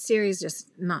again? Siri's just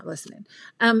not listening.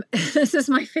 This is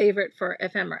my favorite for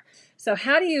ephemera. So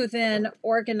how do you then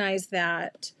organize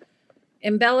that?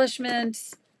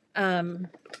 Embellishments,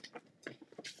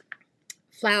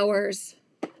 flowers.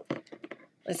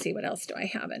 Let's see, what else do I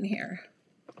have in here?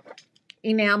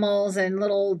 Enamels and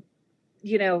little,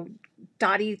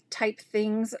 dotty type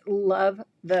things. Love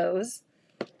those.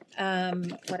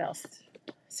 What else?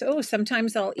 So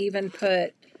sometimes I'll even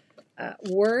put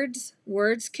words.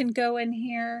 Words can go in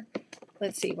here.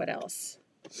 Let's see what else.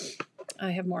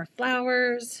 I have more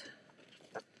flowers.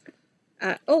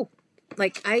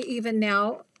 Like I even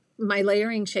now, my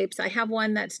layering shapes, I have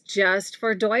one that's just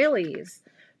for doilies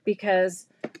because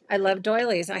I love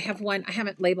doilies. I have one, I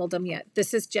haven't labeled them yet.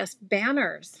 This is just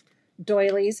banners,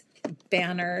 doilies,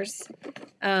 banners,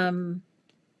 and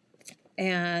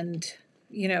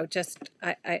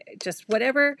just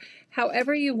whatever,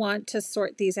 however you want to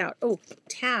sort these out. Oh,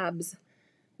 tabs,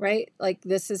 right? Like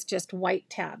this is just white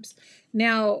tabs.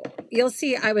 Now you'll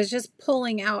see I was just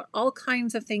pulling out all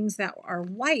kinds of things that are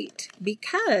white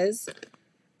because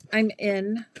I'm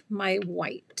in my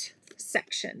white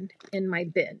section in my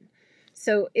bin.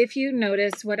 So if you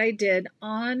notice what I did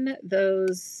on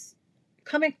those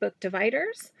comic book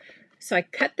dividers, so I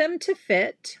cut them to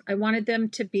fit. I wanted them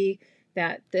to be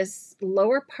that this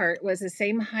lower part was the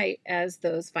same height as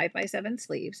those 5x7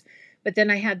 sleeves, but then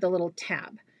I had the little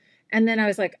tab. And then I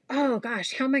was like, oh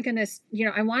gosh, how am I going to,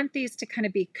 I want these to kind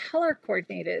of be color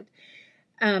coordinated,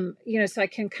 so I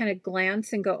can kind of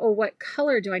glance and go, oh, what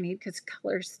color do I need? Because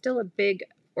color is still a big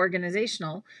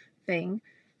organizational thing.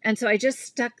 And so I just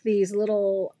stuck these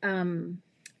little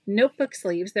notebook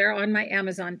sleeves. They're on my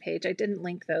Amazon page. I didn't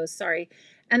link those, sorry.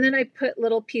 And then I put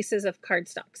little pieces of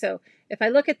cardstock. So if I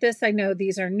look at this, I know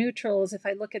these are neutrals. If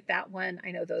I look at that one,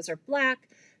 I know those are black.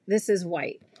 This is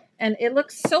white. And it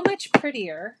looks so much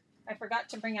prettier. I forgot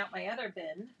to bring out my other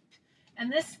bin.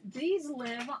 And these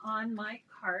live on my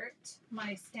cart,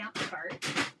 my stamp cart.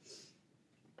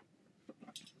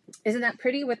 Isn't that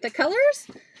pretty with the colors?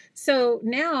 So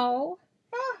now,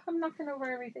 I'm knocking over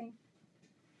everything.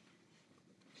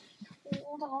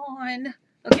 Hold on.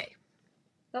 Okay.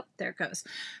 Oh, there it goes.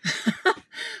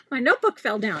 My notebook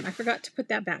fell down. I forgot to put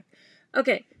that back.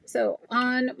 Okay, so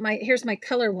here's my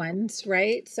color ones,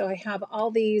 right? So I have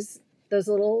all those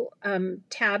little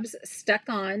tabs stuck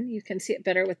on. You can see it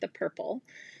better with the purple.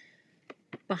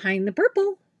 Behind the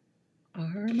purple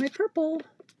are my purple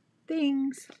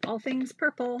things, all things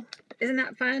purple. Isn't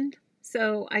that fun?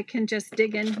 So I can just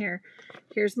dig in here.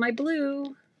 Here's my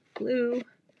blue,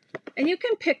 And you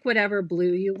can pick whatever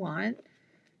blue you want,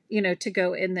 you know, to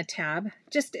go in the tab.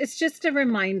 It's just a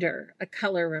reminder, a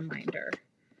color reminder.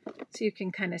 So you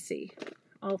can kind of see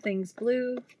all things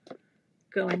blue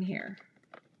go in here.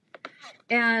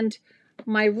 And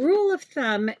my rule of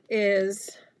thumb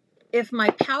is if my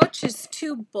pouch is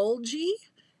too bulgy,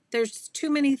 there's too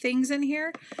many things in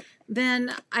here,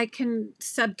 then I can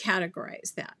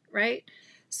subcategorize that, right?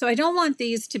 So I don't want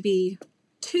these to be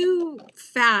too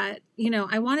fat. You know,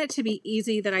 I want it to be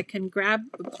easy that I can grab,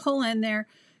 pull in there,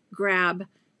 grab,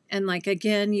 and like,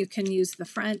 again, you can use the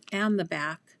front and the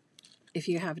back if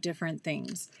you have different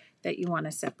things that you want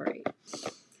to separate.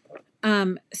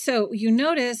 So you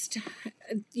noticed,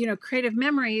 you know, Creative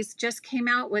Memories just came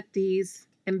out with these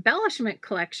embellishment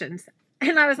collections.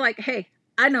 And I was like, hey,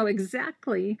 I know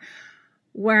exactly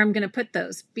where I'm going to put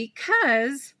those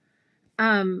because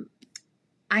I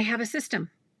have a system.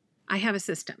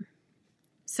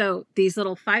 So these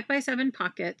little 5x7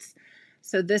 pockets.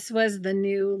 So this was the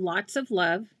new Lots of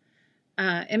Love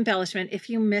embellishment. If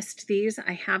you missed these,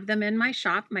 I have them in my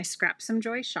shop, my Scrap Some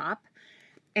Joy shop.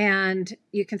 And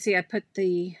you can see I put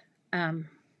the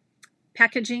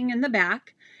packaging in the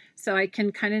back so I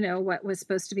can kind of know what was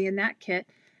supposed to be in that kit.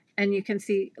 And you can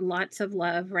see Lots of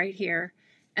Love right here.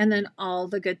 And then all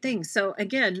the good things. So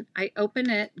again, I open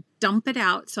it, dump it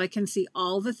out so I can see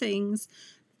all the things,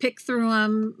 pick through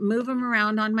them, move them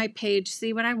around on my page,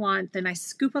 see what I want. Then I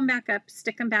scoop them back up,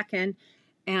 stick them back in,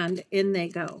 and in they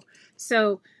go.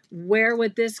 So where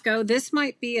would this go? This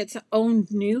might be its own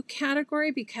new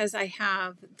category because I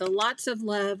have the Lots of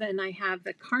Love and I have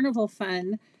the Carnival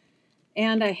Fun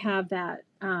and I have that,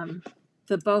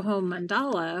 the Boho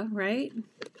Mandala, right?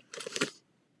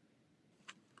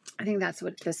 I think that's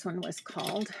what this one was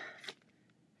called.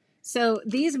 So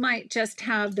these might just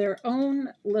have their own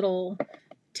little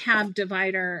tab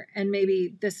divider, and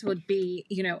maybe this would be,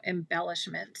 you know,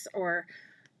 embellishments or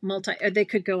they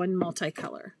could go in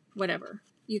multicolor, whatever.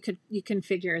 You can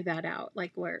figure that out,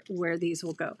 like where these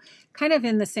will go. Kind of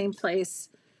in the same place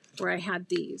where I had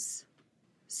these.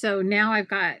 So now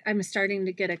I'm starting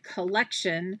to get a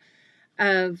collection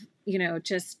of, you know,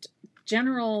 just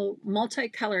general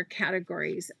multicolor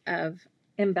categories of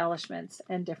embellishments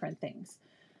and different things.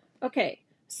 Okay,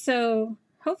 so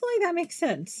hopefully that makes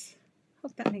sense.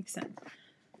 Hope that makes sense.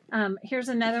 Here's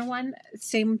another one.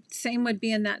 Same would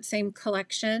be in that same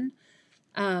collection.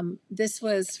 This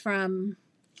was from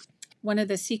one of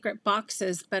the secret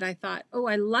boxes, but I thought, oh,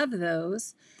 I love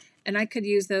those. And I could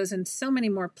use those in so many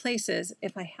more places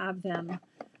if I have them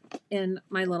in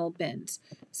my little bins.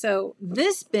 So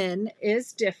this bin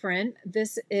is different.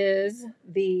 This is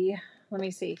the, let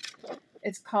me see,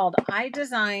 it's called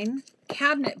iDesign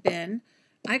Cabinet Bin.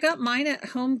 I got mine at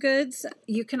Home Goods.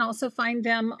 You can also find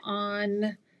them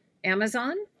on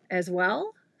Amazon as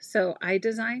well. So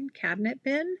iDesign Cabinet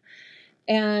Bin.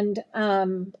 And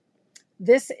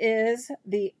this is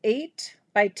the 8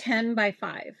 by 10 by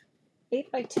 5.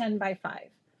 8 by 10 by 5.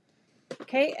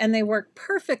 Okay, and they work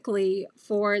perfectly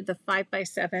for the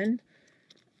 5x7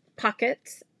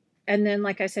 pockets. And then,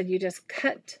 like I said, you just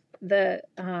cut the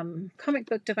comic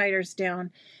book dividers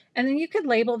down. And then you could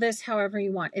label this however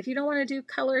you want. If you don't want to do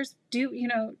colors,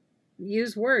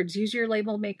 use words. Use your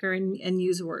label maker and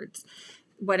use words.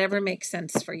 Whatever makes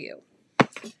sense for you.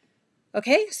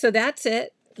 Okay, so that's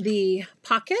it. The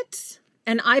pockets.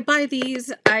 And I buy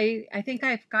these, I think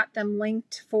I've got them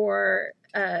linked for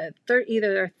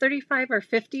either a 35 or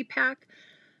 50 pack.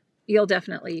 You'll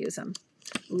definitely use them.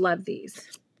 Love these.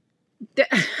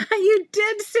 You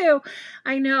did, Sue.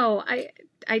 I know.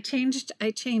 I changed,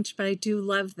 but I do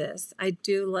love this. I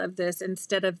do love this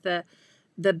instead of the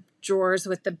drawers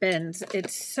with the bins.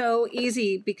 It's so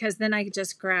easy because then I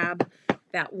just grab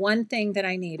that one thing that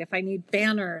I need. If I need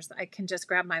banners, I can just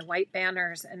grab my white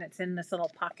banners and it's in this little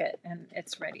pocket and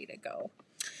it's ready to go.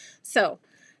 So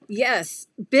yes,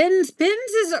 bins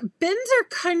are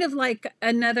kind of like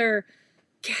another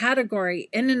category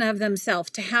in and of themselves.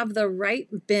 To have the right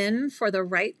bin for the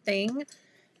right thing.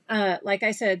 Like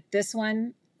I said, this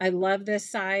one, I love this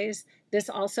size. This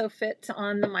also fits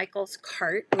on the Michaels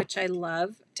cart, which I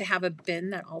love to have a bin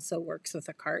that also works with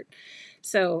a cart.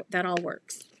 So that all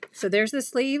works. So there's the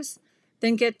sleeves.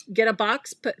 Then get a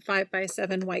box, put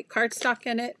 5x7 white cardstock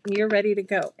in it, and you're ready to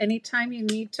go. Anytime you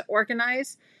need to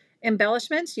organize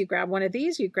embellishments, you grab one of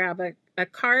these, you grab a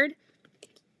card,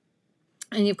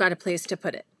 and you've got a place to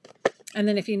put it. And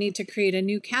then if you need to create a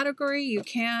new category, you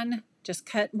can just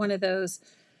cut one of those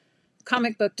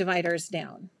comic book dividers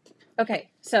down. Okay,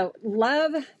 so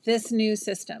love this new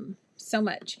system so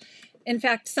much. In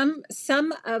fact,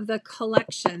 some of the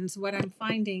collections, what I'm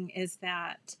finding is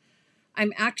that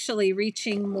I'm actually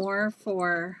reaching more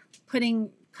for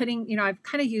putting, I've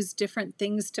kind of used different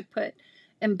things to put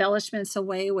embellishments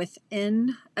away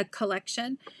within a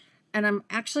collection. And I'm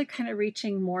actually kind of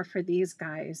reaching more for these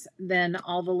guys than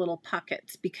all the little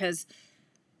pockets because,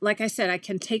 like I said, I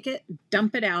can take it,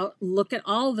 dump it out, look at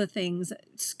all the things,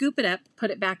 scoop it up,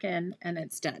 put it back in, and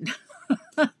it's done.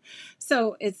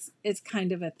 So it's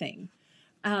kind of a thing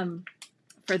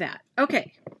for that.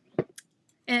 Okay.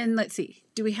 And let's see.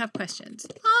 Do we have questions?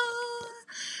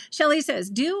 Shelly says,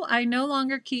 do I no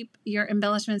longer keep your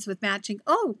embellishments with matching?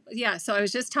 Oh, yeah. So I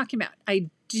was just talking about, I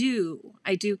do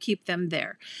keep them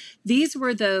there. These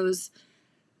were those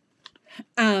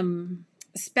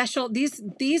special,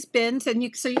 these bins,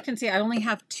 and so you can see I only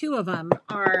have 2 of them,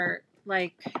 are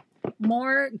like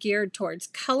more geared towards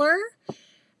color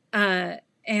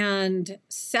and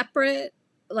separate.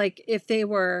 Like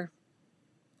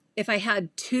if I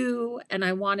had 2 and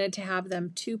I wanted to have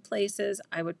them 2 places,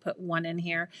 I would put 1 in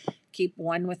here, keep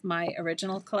 1 with my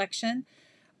original collection.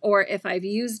 Or if I've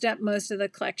used up most of the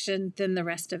collection, then the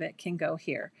rest of it can go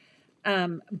here.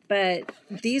 But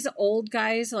these old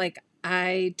guys, like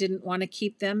I didn't want to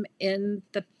keep them in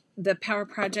the Power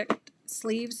Project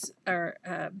sleeves or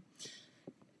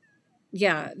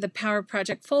the Power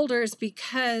Project folders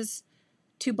because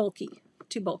too bulky.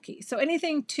 So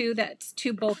anything that's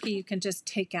too bulky, you can just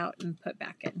take out and put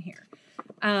back in here.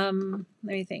 Let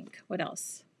me think. What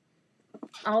else?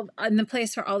 In the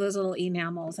place for all those little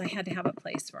enamels, I had to have a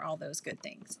place for all those good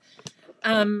things.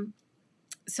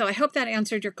 So I hope that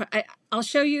answered your question. I'll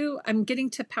show you. I'm getting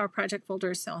to Power Project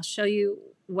folders, so I'll show you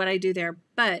what I do there.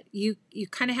 But you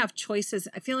kind of have choices.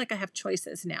 I feel like I have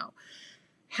choices now.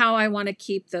 How I want to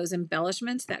keep those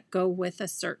embellishments that go with a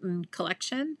certain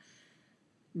collection,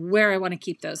 where I want to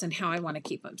keep those and how I want to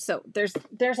keep them. So there's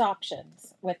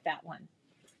options with that one.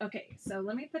 Okay, so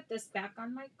let me put this back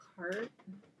on my cart.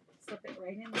 Slip it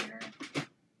right in there.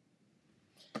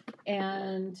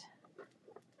 And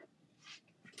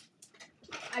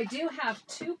I do have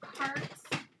 2 carts,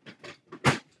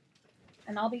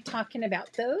 and I'll be talking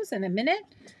about those in a minute.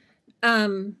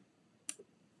 2.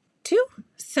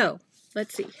 So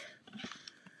let's see.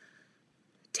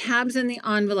 Tabs in the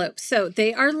envelope. So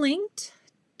they are linked.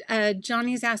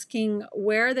 Johnny's asking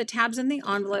where are the tabs in the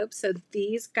envelope. So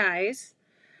these guys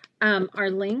are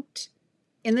linked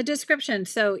in the description.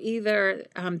 So either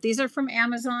these are from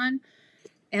Amazon,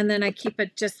 and then I keep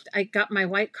it I got my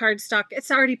white cardstock.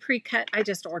 It's already pre-cut. I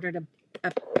just ordered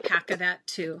a pack of that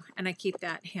too, and I keep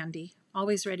that handy,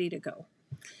 always ready to go.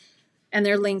 And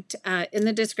they're linked in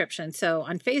the description. So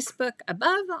on Facebook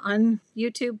above, on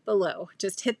YouTube below.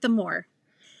 Just hit the more.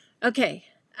 Okay.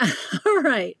 All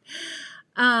right.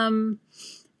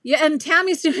 Yeah, and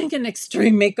Tammy's doing an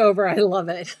extreme makeover. I love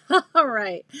it. All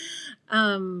right.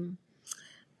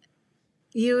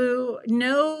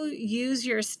 Use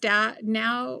your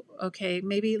now. Okay,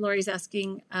 maybe Lori's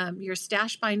asking your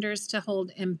stash binders to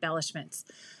hold embellishments.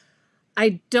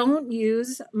 I don't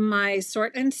use my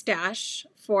sort and stash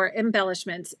for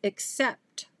embellishments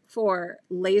except for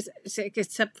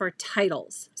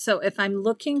titles. So if I'm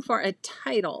looking for a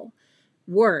title,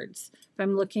 words, if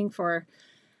I'm looking for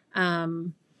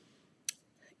the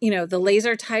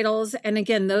laser titles. And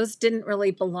again, those didn't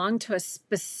really belong to a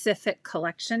specific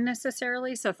collection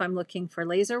necessarily. So if I'm looking for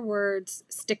laser words,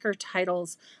 sticker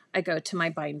titles, I go to my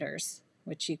binders,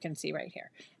 which you can see right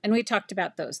here. And we talked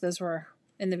about those. Those were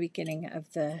in the beginning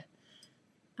of the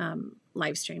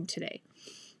live stream today.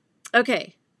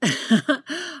 Okay.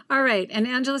 All right. And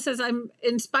Angela says, I'm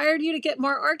inspired you to get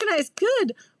more organized.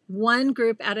 Good. One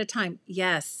group at a time.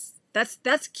 Yes,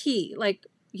 that's key. Like,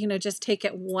 just take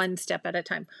it one step at a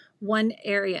time, one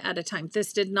area at a time.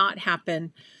 This did not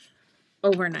happen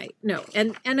overnight. No.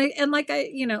 And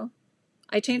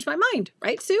I changed my mind,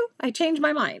 right, Sue? I changed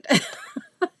my mind.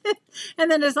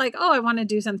 And then it's like, oh, I want to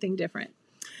do something different.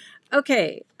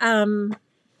 Okay.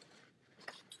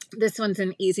 This one's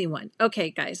an easy one.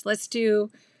 Okay, guys, let's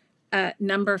do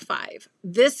number 5.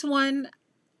 This one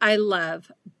I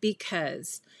love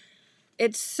because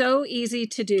it's so easy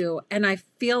to do, and I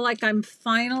feel like I'm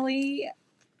finally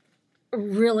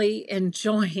really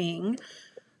enjoying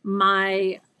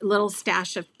my little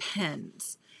stash of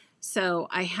pens. So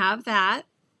I have that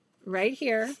right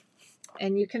here,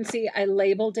 and you can see I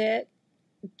labeled it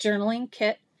journaling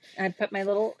kit. I put my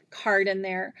little card in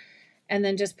there and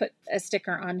then just put a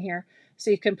sticker on here. So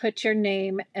you can put your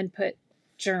name and put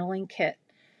journaling kit.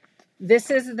 This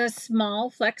is the small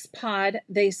flex pod.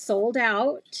 They sold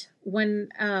out when,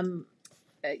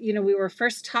 we were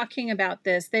first talking about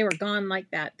this. They were gone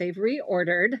like that. They've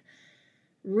reordered,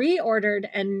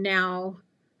 and now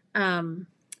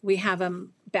we have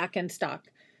them back in stock.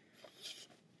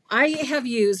 I have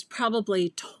used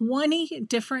probably 20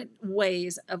 different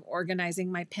ways of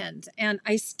organizing my pens, and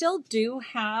I still do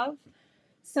have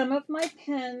some of my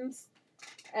pens.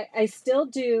 I still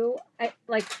do.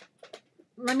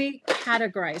 Let me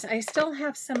categorize. I still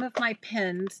have some of my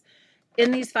pens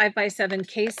in these 5x7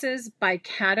 cases by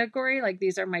category. Like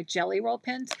these are my jelly roll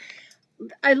pens.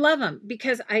 I love them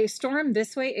because I store them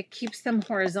this way. It keeps them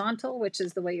horizontal, which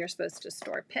is the way you're supposed to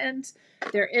store pens.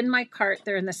 They're in my cart.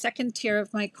 They're in the second tier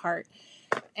of my cart,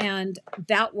 and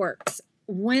that works.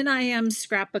 When I am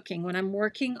scrapbooking, when I'm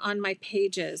working on my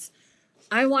pages,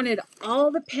 I wanted all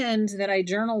the pens that I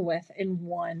journal with in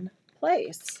one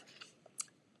place.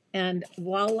 And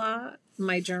voila,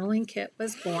 my journaling kit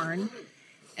was born.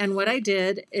 And what I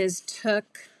did is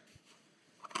took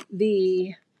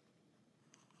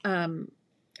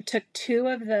two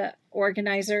of the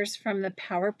organizers from the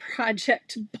Power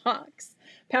Project box,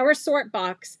 Power Sort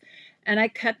box, and I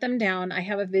cut them down. I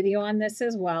have a video on this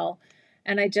as well.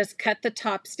 And I just cut the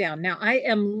tops down. Now I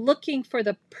am looking for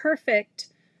the perfect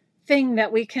thing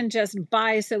that we can just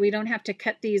buy so we don't have to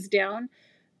cut these down.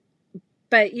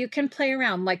 But you can play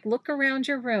around, like look around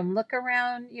your room, look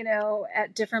around,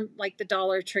 at different, like the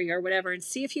Dollar Tree or whatever, and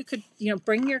see if you could,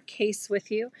 bring your case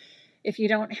with you if you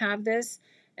don't have this,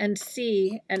 and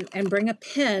see, and bring a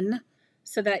pin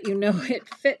so that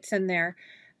it fits in there,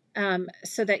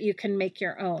 so that you can make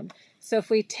your own. So if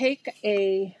we take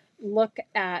a look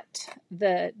at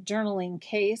the journaling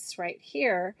case right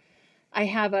here, I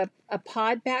have a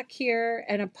pod back here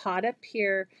and a pod up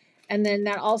here. And then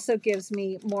that also gives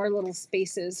me more little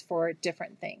spaces for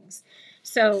different things.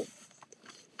 So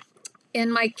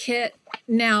in my kit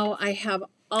now, I have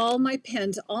all my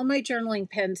pens, all my journaling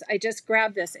pens. I just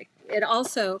grabbed this. It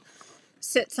also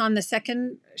sits on the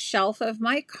second shelf of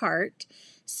my cart.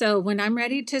 So when I'm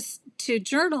ready to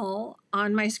journal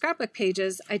on my scrapbook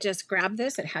pages, I just grab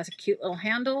this. It has a cute little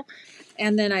handle.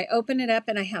 And then I open it up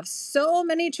and I have so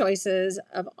many choices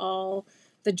of all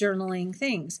the journaling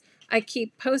things. I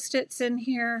keep Post-its in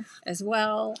here as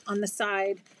well on the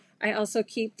side. I also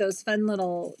keep those fun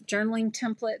little journaling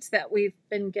templates that we've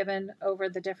been given over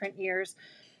the different years.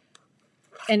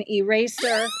 An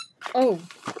eraser. Oh,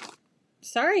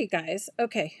 sorry, guys.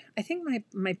 Okay, I think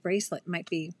my bracelet might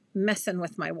be messing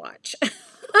with my watch.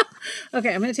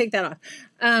 Okay, I'm going to take that off.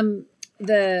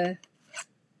 The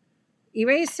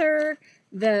eraser,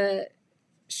 the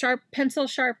pencil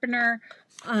sharpener.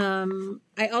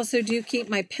 I also do keep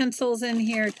my pencils in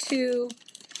here too.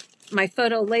 My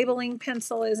photo labeling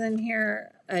pencil is in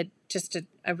here, just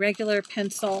a regular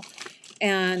pencil.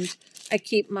 And I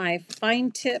keep my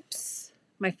fine tips.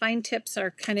 My fine tips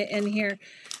are kind of in here.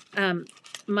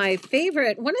 My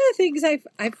favorite, one of the things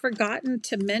I've forgotten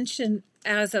to mention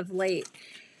as of late,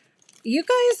 you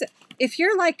guys, if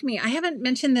you're like me, I haven't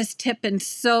mentioned this tip in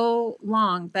so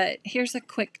long, but here's a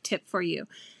quick tip for you.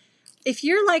 If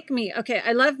you're like me, okay,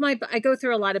 I go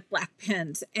through a lot of black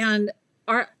pens, and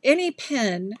any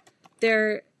pen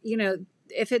there,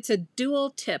 if it's a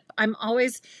dual tip, I'm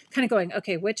always kind of going,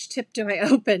 okay, which tip do I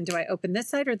open? Do I open this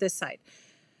side or this side?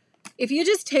 If you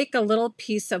just take a little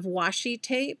piece of washi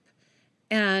tape,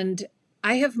 and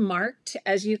I have marked,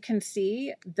 as you can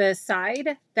see, the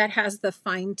side that has the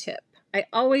fine tip. I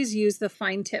always use the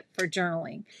fine tip for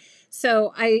journaling.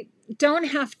 So I don't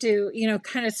have to,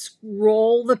 kind of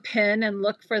scroll the pen and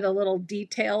look for the little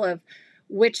detail of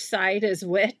which side is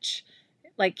which.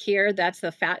 Like here, that's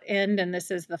the fat end and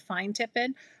this is the fine tip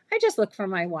end. I just look for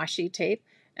my washi tape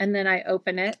and then I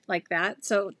open it like that.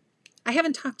 So I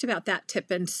haven't talked about that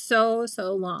tip in so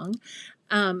long.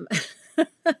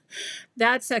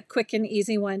 That's a quick and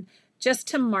easy one, just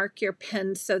to mark your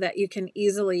pen so that you can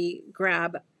easily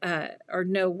grab or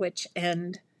know which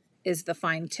end is the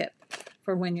fine tip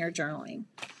for when you're journaling.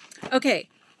 Okay,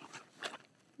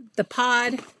 the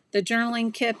pod, the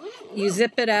journaling kit, you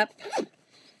zip it up,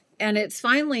 and it's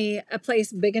finally a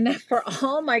place big enough for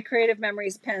all my Creative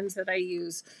Memories pens that I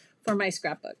use for my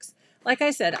scrapbooks. Like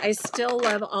I said, I still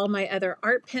love all my other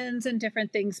art pens and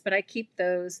different things, but I keep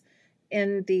those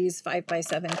in these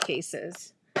 5x7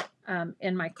 cases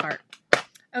in my cart.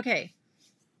 Okay.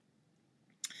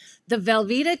 The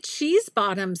Velveeta cheese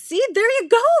bottom. See, there you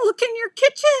go. Look in your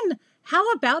kitchen.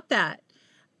 How about that?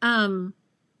 The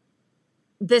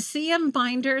CM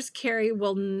binders, Carrie,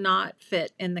 will not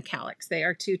fit in the Calyx. They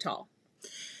are too tall.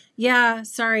 Yeah,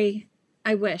 sorry.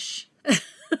 I wish.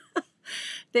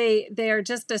 They are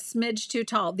just a smidge too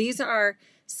tall. These are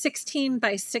 16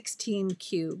 by 16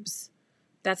 cubes.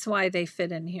 That's why they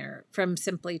fit in here from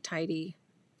Simply Tidy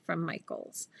from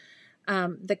Michaels.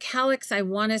 The Calyx, I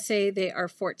want to say they are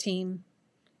 14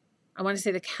 I want to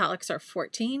say the calics are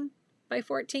 14 by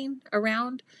 14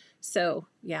 around. So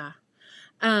yeah.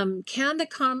 Can the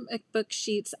comic book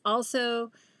sheets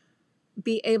also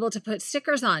be able to put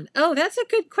stickers on? Oh, that's a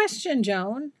good question,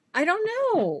 Joan. I don't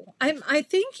know. I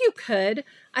think you could.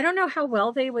 I don't know how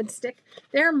well they would stick.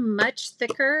 They're much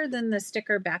thicker than the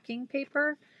sticker backing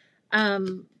paper.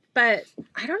 But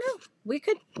I don't know. We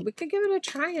could give it a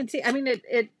try and see. I mean,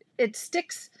 it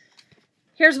sticks.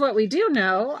 Here's what we do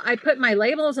know. I put my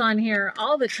labels on here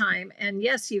all the time, and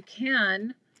yes, you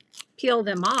can peel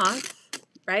them off,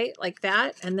 right? Like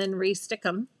that, and then re-stick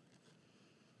them.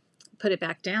 Put it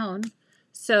back down.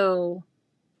 So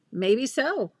maybe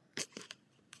so.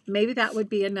 Maybe that would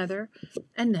be another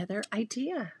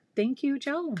idea. Thank you,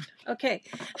 Joan. Okay.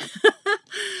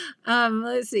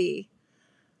 Let's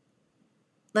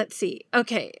see.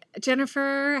 Okay.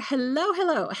 Jennifer,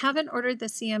 hello. Haven't ordered the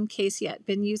CM case yet.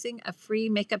 Been using a free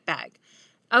makeup bag.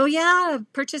 Oh yeah,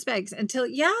 purchase bags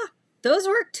those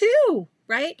work too,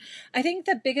 right? I think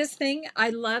the biggest thing I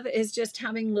love is just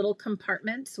having little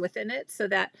compartments within it so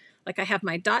that like I have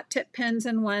my dot tip pens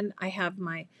in one, I have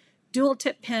my dual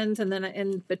tip pens, and then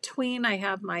in between I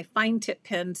have my fine tip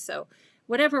pens. So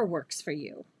whatever works for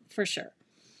you, for sure.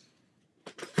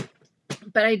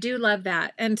 But I do love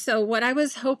that. And so what I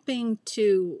was hoping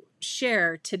to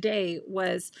share today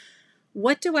was,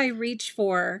 what do I reach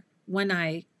for when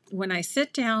I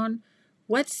sit down?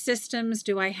 What systems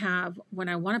do I have when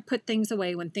I want to put things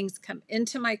away, when things come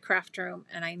into my craft room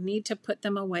and I need to put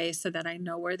them away so that I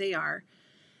know where they are?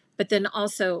 But then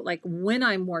also, like when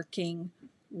I'm working,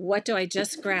 what do I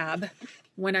just grab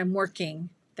when I'm working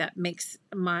that makes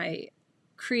my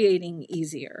creating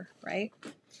easier, right?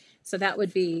 So that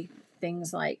would be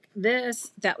things like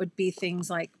this. That would be things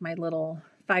like my little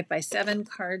 5x7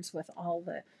 cards with all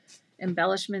the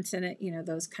embellishments in it,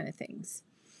 those kind of things.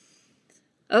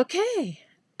 Okay.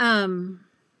 Do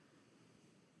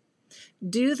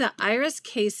the iris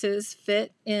cases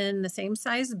fit in the same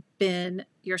size bin,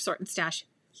 your sort and stash?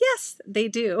 Yes, they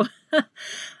do.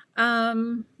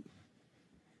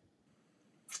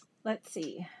 Let's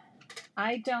see.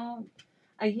 I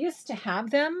used to have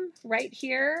them right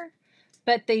here,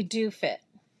 but they do fit.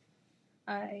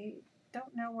 I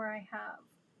don't know where I have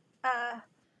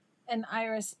an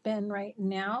iris bin right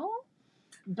now,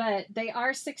 but they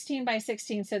are 16 by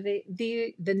 16. So the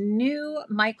new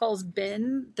Michaels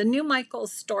bin, the new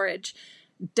Michaels storage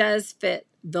does fit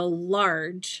the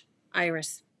large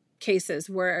iris cases,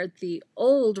 where the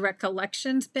old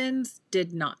Recollections bins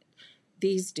did not.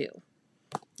 These do.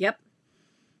 Yep.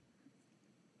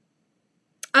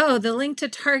 Oh, the link to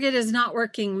Target is not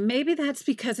working. Maybe that's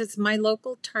because it's my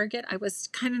local Target. I was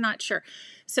kind of not sure.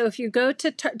 So if you go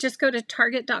to just go to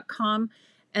target.com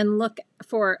and look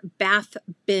for bath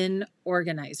bin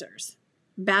organizers.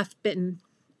 Bath bin.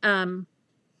 And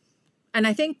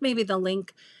I think maybe the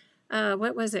link,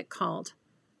 what was it called?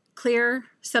 Clear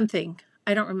something.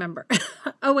 I don't remember.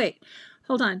 Oh, wait.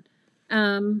 Hold on.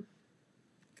 I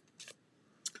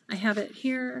have it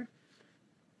here.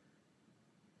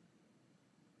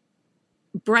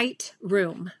 Bright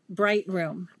Room.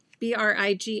 BrightRoom.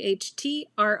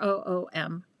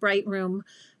 BrightRoom. BrightRoom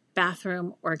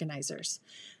bathroom organizers.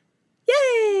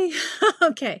 Yay!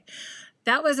 Okay.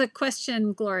 That was a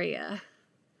question, Gloria.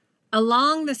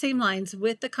 Along the same lines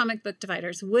with the comic book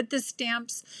dividers, would the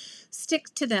stamps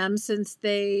stick to them since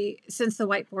the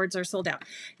whiteboards are sold out?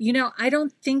 I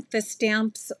don't think the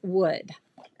stamps would.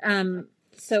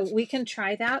 So we can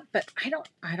try that, but I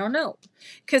don't know,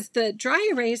 because the dry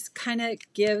erase kind of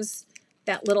gives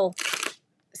that little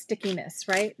stickiness,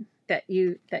 right? That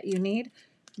you need.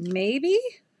 Maybe.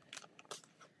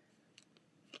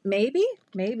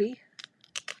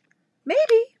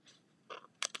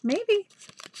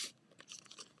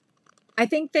 I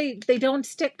think they don't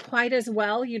stick quite as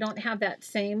well. You don't have that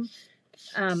same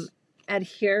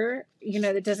adhere,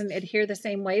 that doesn't adhere the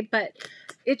same way, but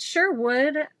it sure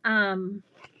would.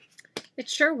 It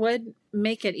sure would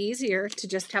make it easier to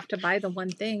just have to buy the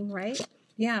one thing, right?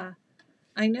 Yeah,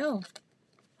 I know.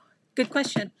 Good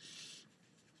question.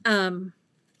 I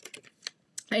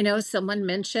know someone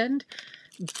mentioned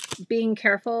being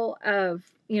careful of,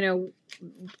 the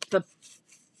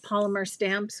polymer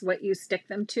stamps, what you stick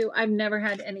them to. I've never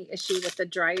had any issue with the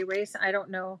dry erase. I don't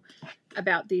know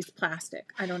about these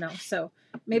plastic. I don't know. So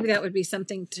maybe that would be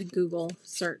something to Google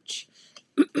search.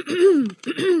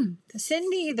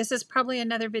 Cindy, this is probably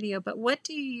another video, but what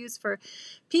do you use for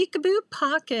peekaboo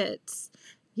pockets?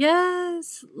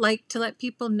 Yes, like to let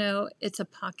people know it's a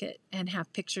pocket and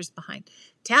have pictures behind.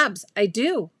 Tabs, I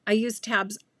do. I use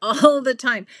tabs all the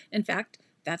time. In fact,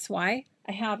 that's why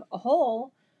I have a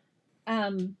whole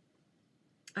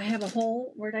I have a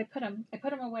whole, where'd I put them? I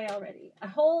put them away already. A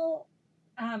whole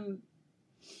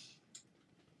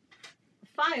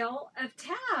file of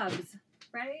tabs,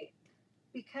 right?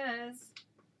 Because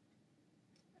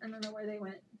I don't know where they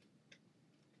went.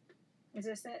 Is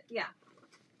this it? Yeah.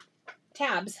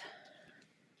 Tabs.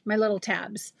 My little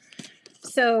tabs.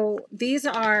 So these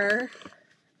are,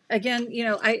 again, you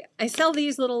know, I sell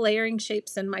these little layering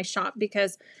shapes in my shop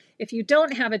because if you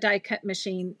don't have a die cut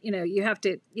machine, you know, you have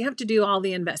to do all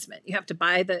the investment. You have to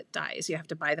buy the dies, you have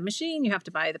to buy the machine, you have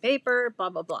to buy the paper, blah,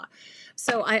 blah, blah.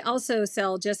 So I also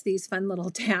sell just these fun little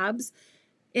tabs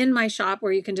in my shop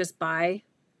where you can just buy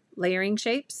layering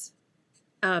shapes.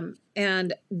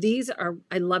 And these are,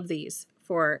 I love these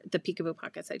for the peekaboo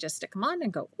pockets. I just stick them on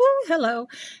and go, woo, hello,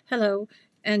 hello.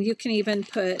 And you can even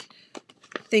put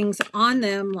things on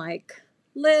them like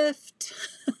lift,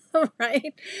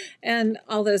 right? And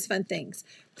all those fun things.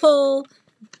 Pull,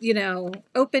 you know,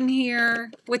 open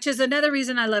here, which is another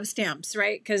reason I love stamps,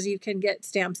 right? Because you can get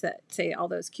stamps that say all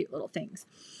those cute little things.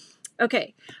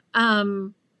 Okay.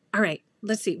 All right.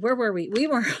 Let's see. Where were we? We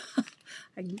were,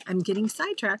 I'm getting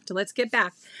sidetracked. Let's get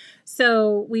back.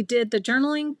 So we did the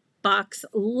journaling box.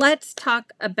 Let's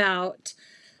talk about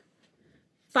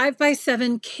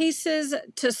 5x7 cases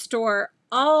to store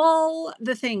all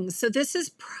the things. So this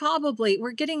is probably,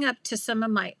 we're getting up to some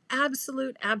of my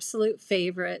absolute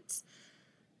favorites.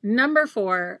 Number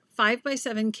 4,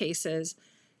 5x7 cases.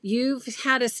 You've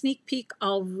had a sneak peek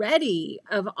already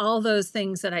of all those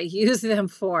things that I use them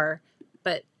for,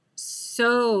 but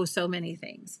so many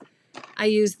things. I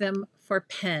use them for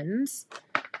pens.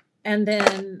 And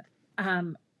then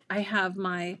I have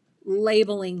my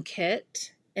labeling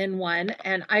kit in one,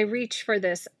 and I reach for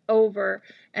this over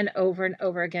and over and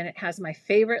over again. It has my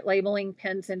favorite labeling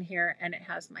pens in here, and it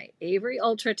has my Avery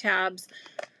Ultra tabs.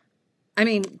 I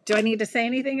mean, do I need to say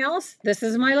anything else? This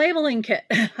is my labeling kit.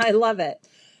 I love it.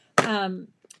 And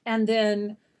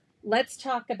then let's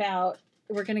talk about,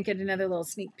 we're going to get another little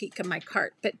sneak peek of my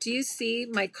cart. But do you see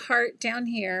my cart down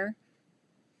here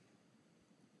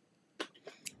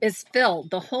is filled?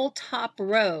 The whole top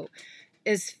row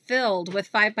is filled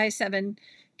with 5x7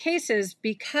 cases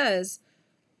because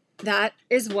that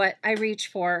is what I reach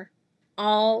for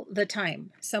all the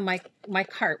time. So my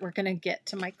cart, we're going to get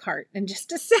to my cart in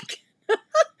just a second.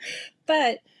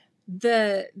 But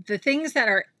the things that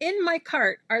are in my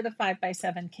cart are the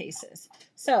 5x7 cases.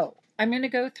 So I'm going to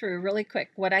go through really quick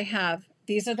what I have.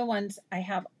 These are the ones I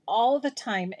have all the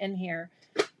time in here,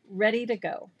 ready to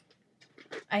go.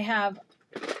 I have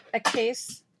a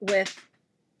case with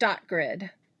dot grid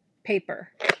paper.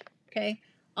 Okay.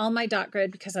 All my dot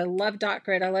grid, because I love dot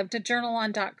grid. I love to journal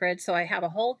on dot grid. So I have a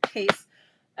whole case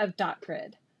of dot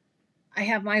grid. I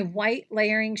have my white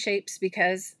layering shapes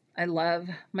because I love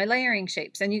my layering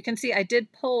shapes. And you can see I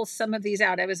did pull some of these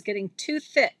out. I was getting too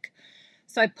thick.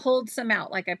 So I pulled some out.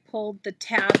 Like I pulled the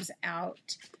tabs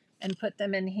out and put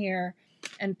them in here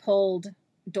and pulled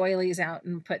doilies out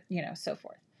and put, you know, so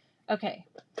forth. Okay.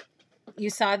 You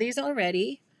saw these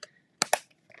already.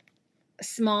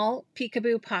 Small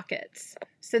peekaboo pockets.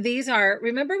 So these are,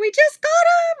 remember we just got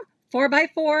them,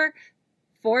 4x4,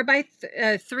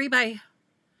 3x4,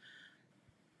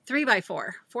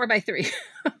 4x3.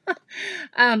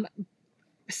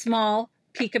 Small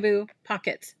peekaboo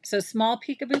pockets. So small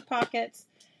peekaboo pockets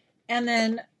and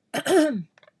then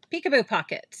peekaboo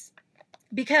pockets,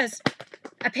 because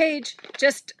a page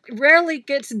just rarely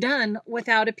gets done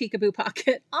without a peekaboo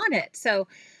pocket on it. So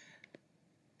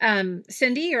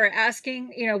Cindy, you're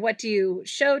asking, you know, what do you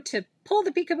show to pull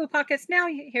the peekaboo pockets? Now,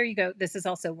 here you go. This is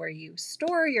also where you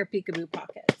store your peekaboo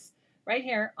pockets, right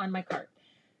here on my cart.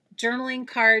 Journaling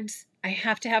cards. I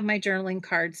have to have my journaling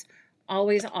cards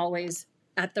always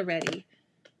at the ready.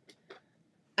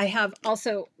 I have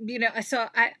also, you know, so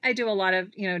I do a lot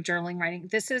of, you know, journaling writing.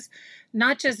 This is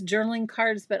not just journaling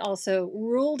cards, but also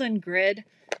ruled and grid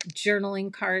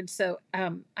journaling cards. So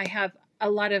I have a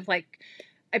lot of like,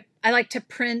 I like to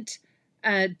print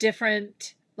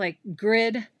different like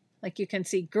grid, like you can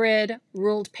see grid,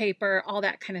 ruled paper, all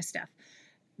that kind of stuff.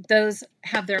 Those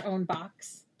have their own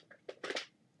box.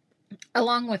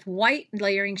 Along with white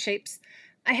layering shapes,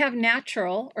 I have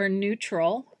natural or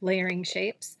neutral layering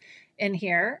shapes in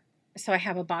here. So I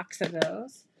have a box of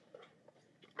those.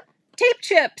 Tape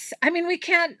chips. I mean, we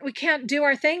can't do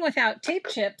our thing without tape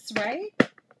chips, right?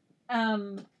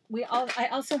 I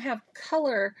also have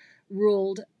color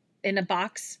ruled in a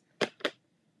box.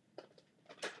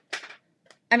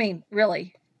 I mean,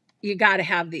 really, you got to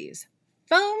have these.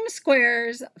 Foam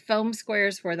squares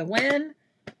for the win.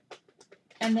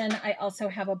 And then I also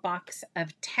have a box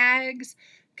of tags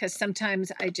because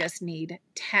sometimes I just need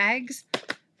tags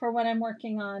for what I'm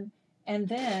working on. And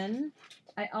then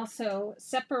I also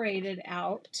separated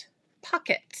out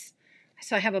pockets.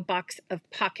 So I have a box of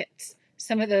pockets.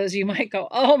 Some of those you might go,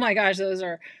 oh my gosh, those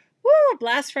are woo,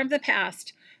 blast from the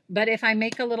past. But if I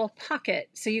make a little pocket,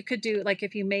 so you could do like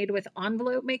if you made with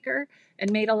envelope maker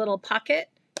and made a little pocket,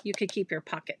 you could keep your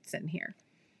pockets in here.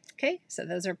 Okay, so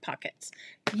those are pockets.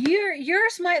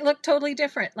 Yours might look totally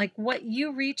different. Like what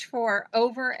you reach for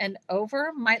over and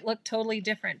over might look totally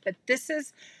different. But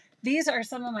these are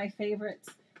some of my favorites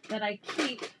that I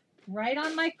keep right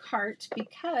on my cart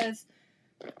because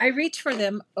I reach for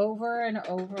them over and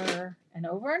over and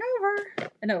over and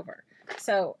over and over.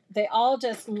 So they all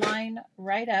just line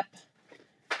right up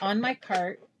on my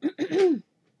cart.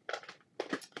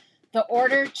 The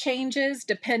order changes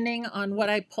depending on what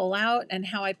I pull out and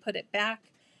how I put it back,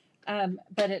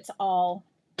 but it's all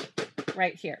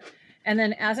right here. And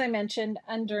then as I mentioned,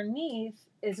 underneath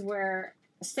is where,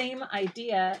 same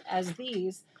idea as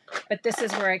these, but this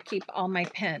is where I keep all my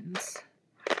pens.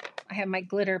 I have my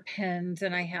glitter pens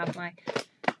and I have my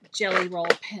jelly roll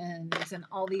pens and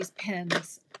all these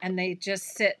pens, and they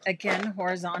just sit again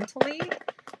horizontally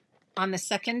on the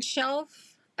second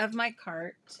shelf of my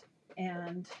cart.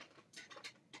 And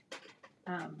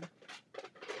I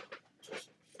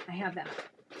have that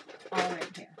all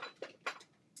right here.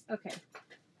 Okay,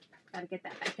 gotta get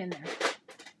that back in there.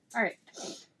 All right,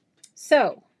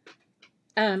 so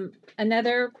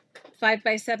another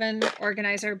 5x7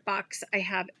 organizer box I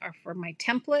have are for my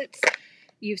templates.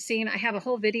 You've seen I have a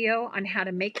whole video on how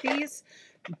to make these,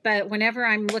 but whenever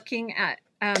I'm looking at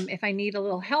if I need a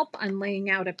little help on laying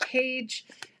out a page,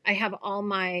 I have all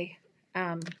my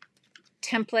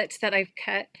templates that I've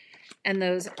cut, and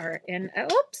those are in a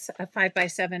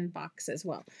 5x7 box as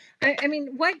well. I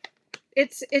mean,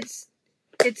 it's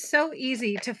so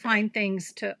easy to find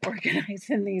things to organize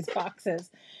in these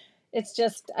boxes. It's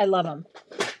just, I love them.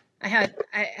 I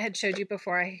had showed you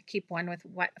before, I keep one with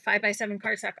 5x7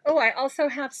 cardstock. Oh, I also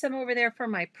have some over there for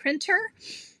my printer.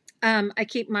 I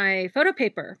keep my photo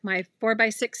paper, my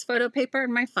 4x6 photo paper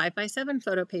and my 5x7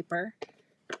 photo paper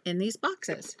in these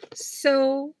boxes.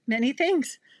 So many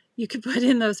things you could put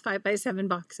in those 5x7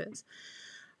 boxes.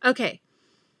 Okay.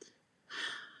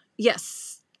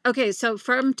 Yes. Okay. So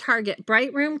from Target,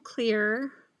 Bright Room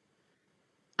Clear.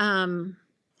 Hi,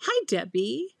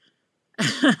 Debbie.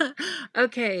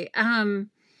 Okay.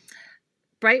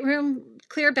 Bright Room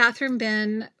Clear bathroom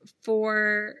bin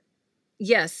for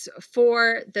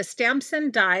the stamps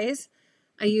and dies.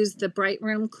 I use the Bright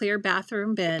Room Clear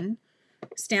bathroom bin.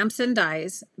 Stamps and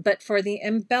dies, but for the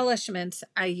embellishments,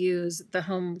 I use the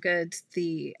Home Goods,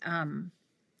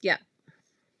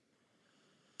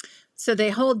 So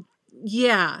they hold,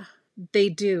 they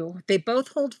do. They both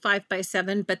hold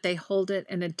 5x7, but they hold it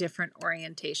in a different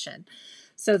orientation.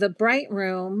 So the Bright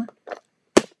Room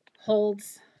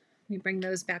holds, let me bring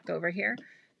those back over here.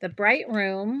 The Bright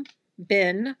Room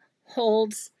bin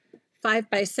holds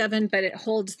 5x7, but it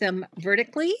holds them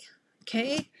vertically,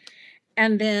 okay?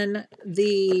 And then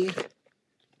the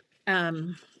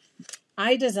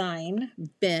iDesign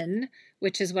bin,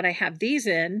 which is what I have these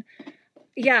in.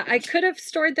 Yeah, I could have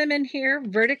stored them in here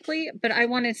vertically, but I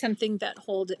wanted something that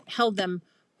held them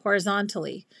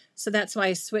horizontally. So that's why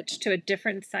I switched to a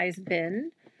different size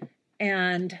bin.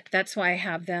 And that's why I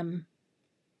have them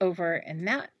over in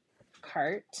that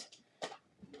cart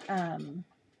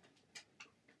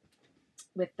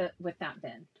with that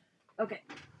bin. Okay.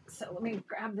 So let me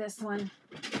grab this one.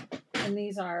 And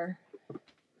these are,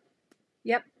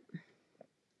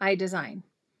 iDesign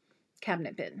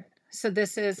cabinet bin. So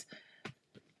this is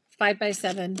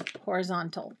 5x7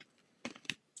 horizontal.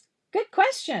 Good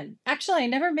question. Actually, I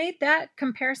never made that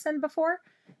comparison before,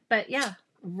 but yeah,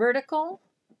 vertical,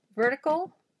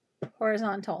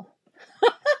 horizontal.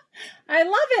 I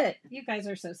love it. You guys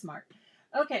are so smart.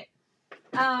 Okay.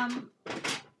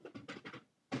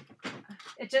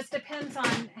 It just depends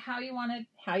on how you want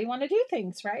to do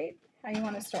things, right? How you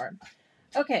want to store them.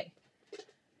 Okay.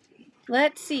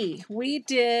 Let's see. We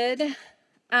did,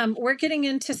 we're getting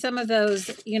into some of those,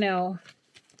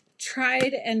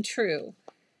 tried and true.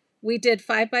 We did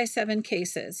 5x7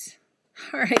 cases.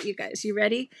 All right, you guys, you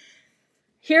ready?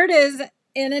 Here it is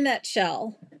in a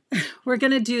nutshell. We're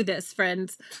going to do this,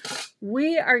 friends.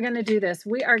 We are going to do this.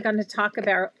 We are going to talk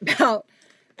about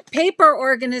paper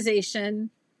organization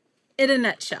in a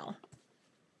nutshell.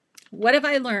 What have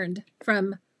I learned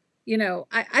from,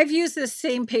 I've used this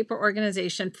same paper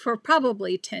organization for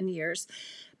probably 10 years,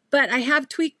 but I have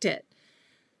tweaked it.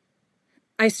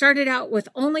 I started out with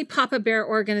only Papa Bear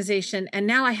organization, and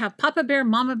now I have Papa Bear,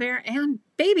 Mama Bear, and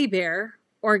Baby Bear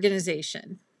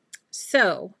organization.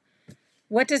 So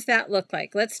what does that look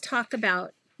like? Let's talk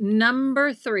about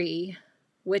number 3,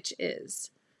 which is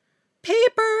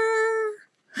paper.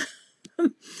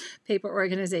 Paper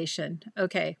organization.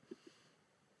 Okay.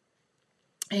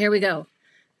 Here we go.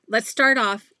 Let's start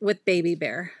off with Baby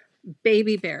Bear.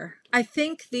 Baby Bear. I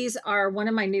think these are one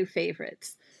of my new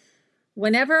favorites.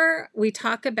 Whenever we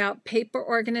talk about paper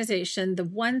organization, the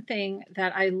one thing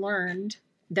that I learned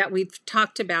that we've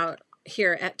talked about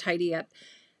here at Tidy Up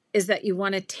is that you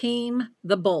want to tame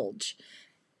the bulge.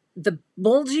 The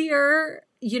bulgier,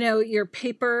 your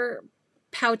paper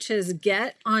pouches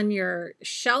get on your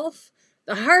shelf,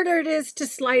 the harder it is to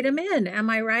slide them in. Am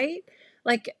I right?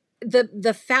 Like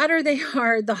the fatter they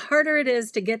are, the harder it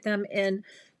is to get them in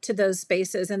to those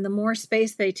spaces, and the more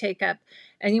space they take up.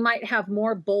 And you might have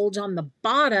more bulge on the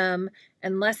bottom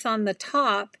and less on the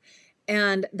top.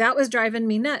 And that was driving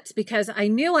me nuts because I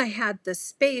knew I had the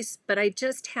space, but I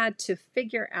just had to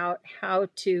figure out how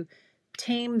to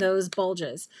tame those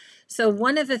bulges. So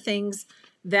one of the things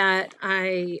that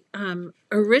I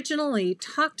originally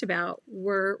talked about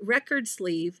were record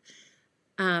sleeve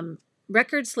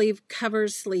cover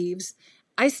sleeves.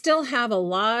 I still have a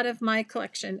lot of my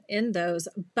collection in those,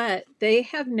 but they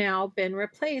have now been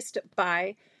replaced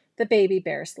by the Baby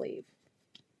Bear sleeve.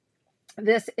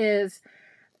 This is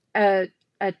a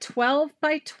 12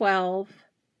 by 12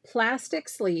 plastic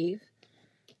sleeve,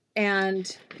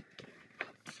 and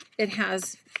it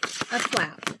has a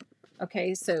flap.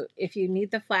 Okay, so if you need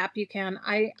the flap, you can.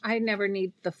 I never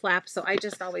need the flap, so I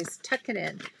just always tuck it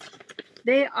in.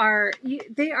 They are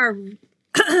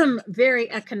very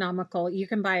economical. You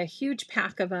can buy a huge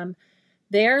pack of them.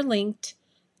 They are linked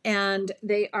and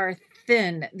they are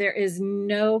thin. There is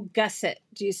no gusset.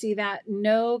 Do you see that?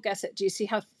 No gusset. Do you see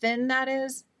how thin that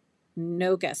is?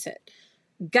 No gusset.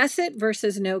 Gusset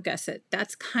versus no gusset.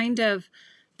 That's kind of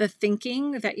the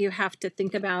thinking that you have to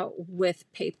think about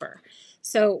with paper.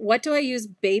 So what do I use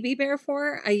Baby Bear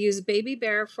for? I use Baby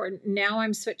Bear for, now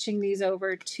I'm switching these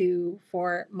over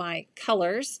for my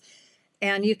colors.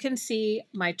 And you can see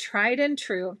my tried and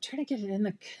true, I'm trying to get it in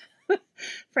the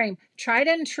frame, tried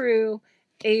and true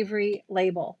Avery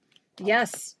label.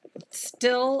 Yes,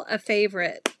 still a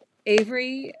favorite.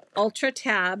 Avery Ultra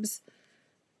Tabs.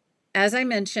 As I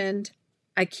mentioned,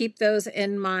 I keep those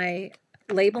in my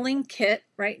labeling kit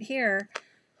right here.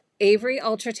 Avery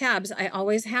Ultra Tabs. I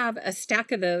always have a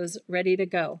stack of those ready to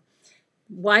go.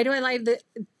 Why do I like the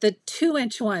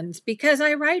 2-inch ones? Because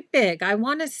I write big. I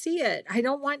want to see it. I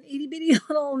don't want itty bitty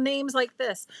little names like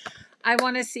this. I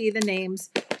want to see the names.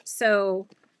 So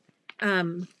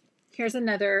here's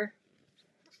another.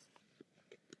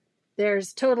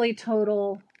 There's Totally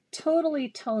Tonal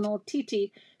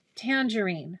TT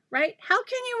Tangerine, right? How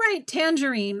can you write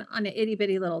tangerine on an itty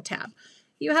bitty little tab?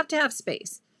 You have to have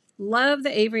space. Love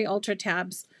the Avery Ultra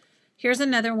Tabs. Here's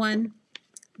another one,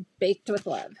 Baked with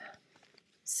Love.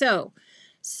 So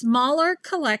smaller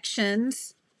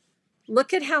collections,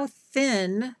 look at how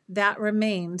thin that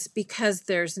remains because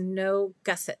there's no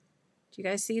gusset. Do you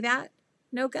guys see that?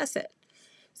 No gusset.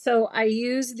 So I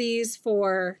use these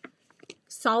for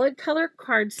solid color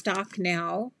cardstock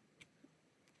now.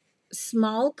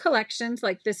 Small collections,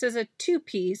 like this is a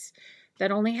 2-piece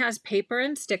that only has paper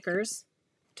and stickers,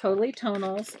 Totally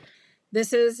Tonals.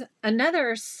 This is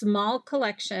another small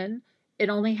collection. It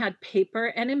only had paper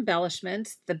and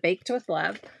embellishments, the Baked with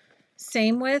Love.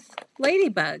 Same with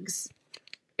Ladybugs.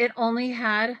 It only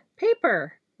had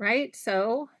paper, right?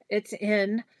 So it's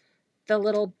in the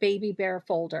little Baby Bear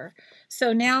folder.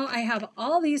 So now I have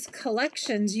all these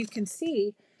collections you can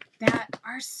see that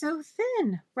are so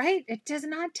thin, right? It does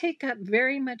not take up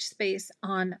very much space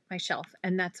on my shelf,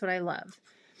 and that's what I love.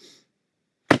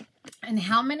 And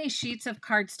how many sheets of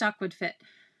cardstock would fit?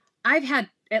 I've had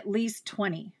at least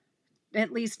 20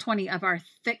 of our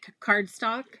thick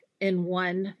cardstock in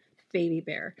one Baby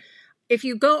Bear. If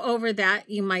you go over that,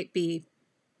 you might be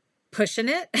pushing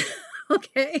it.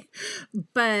 Okay.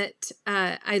 But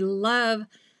I love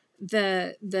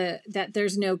that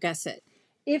there's no gusset.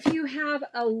 If you have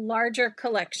a larger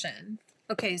collection,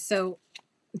 okay, so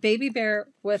Baby Bear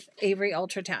with Avery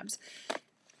Ultra Tabs.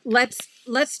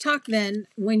 Let's talk then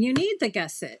when you need the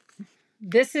gusset.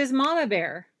 This is Mama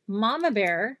Bear. Mama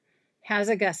Bear has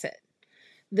a gusset.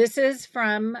 This is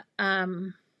from,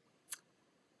 I'm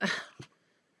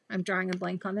drawing a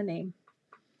blank on the name.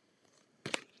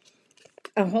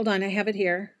 Oh, hold on. I have it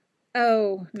here.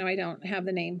 Oh, no, I don't have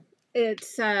the name.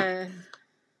 It's, oh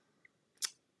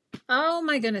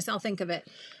my goodness, I'll think of it.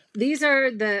 These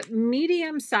are the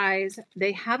medium size.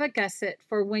 They have a gusset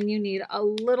for when you need a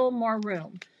little more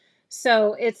room.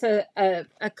 So it's a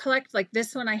collect, like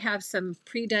this one, I have some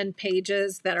pre-done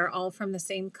pages that are all from the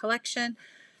same collection.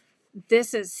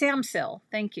 This is Samsil.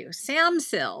 Thank you.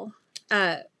 Samsil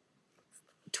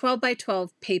 12 by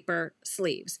 12 paper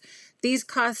sleeves. These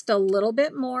cost a little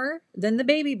bit more than the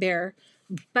Baby Bear,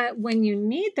 but when you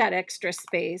need that extra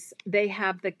space, they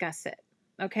have the gusset.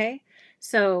 Okay.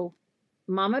 So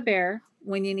Mama Bear,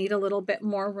 when you need a little bit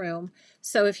more room.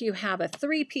 So if you have a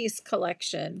 3-piece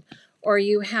collection, or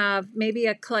you have maybe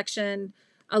a collection,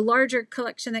 a larger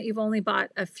collection that you've only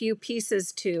bought a few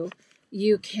pieces to,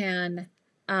 you can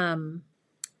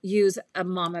use a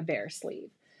Mama Bear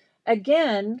sleeve.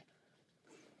 Again,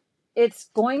 it's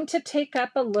going to take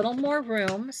up a little more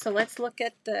room. So let's look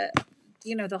at the,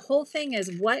 the whole thing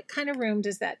is, what kind of room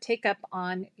does that take up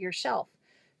on your shelf?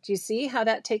 Do you see how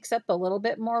that takes up a little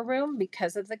bit more room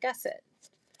because of the gusset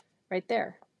right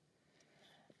there?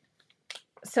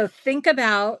 So think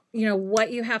about,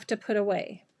 what you have to put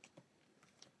away.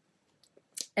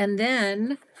 And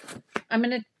then I'm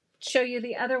going to show you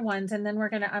the other ones, and then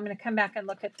I'm going to come back and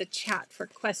look at the chat for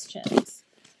questions.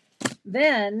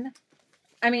 Then,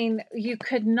 I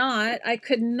could not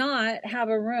have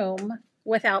a room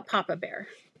without Papa Bear.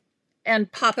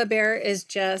 And Papa Bear is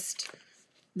just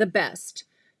the best.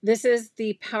 This is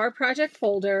the Power Project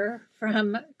folder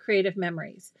from Creative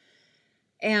Memories.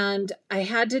 And I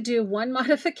had to do one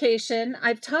modification.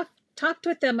 I've talked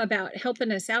with them about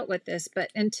helping us out with this,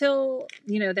 but until,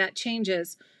 that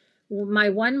changes, my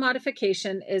one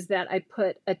modification is that I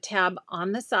put a tab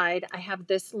on the side. I have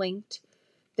this linked.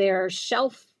 They're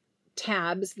shelf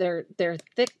tabs. They're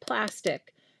thick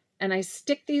plastic. And I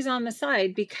stick these on the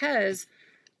side because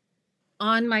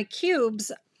on my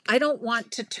cubes, I don't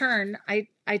want to turn. I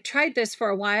tried this for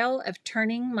a while of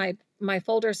turning my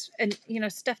folders, and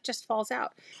stuff just falls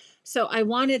out. So I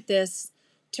wanted this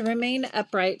to remain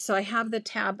upright. So I have the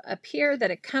tab up here that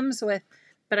it comes with,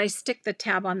 but I stick the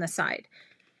tab on the side.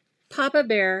 Papa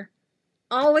Bear,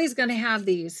 always going to have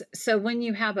these. So when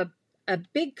you have a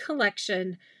big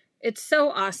collection, it's so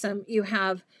awesome. You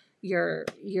have your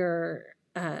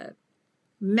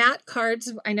mat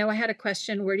cards. I know I had a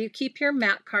question. Where do you keep your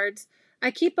mat cards? I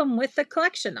keep them with the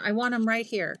collection. I want them right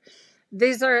here.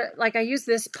 These are, like, I use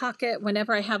this pocket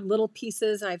whenever I have little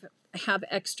pieces I have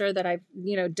extra that I've,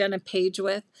 done a page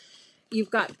with. You've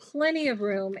got plenty of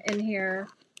room in here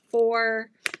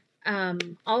for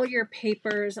all your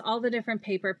papers, all the different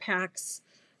paper packs.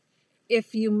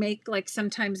 If you make, like,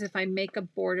 sometimes if I make a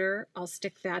border, I'll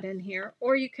stick that in here.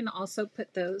 Or you can also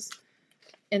put those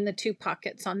in the 2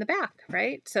 pockets on the back,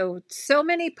 right? So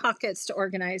many pockets to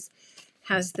organize.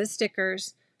 Has the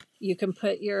stickers. You can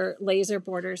put your laser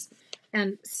borders.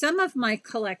 And some of my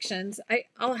collections,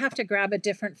 I'll have to grab a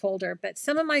different folder, but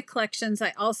some of my collections,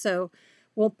 I also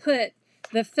will put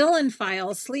the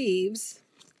fill-and-file sleeves.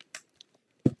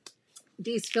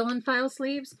 These fill-and-file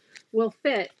sleeves will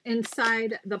fit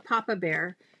inside the Papa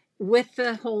Bear with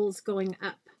the holes going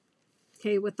up.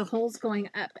 Okay, with the holes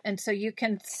going up. And so you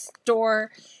can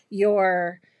store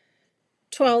your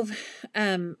 12,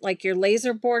 like your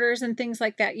laser borders and things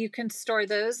like that. You can store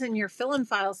those in your fill and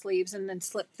file sleeves and then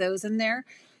slip those in there.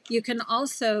 You can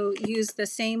also use the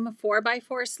same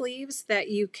 4x4 sleeves that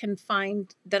you can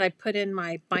find that I put in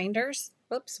my binders.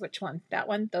 Oops, which one? That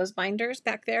one, those binders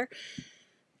back there.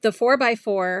 The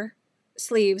 4x4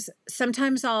 sleeves,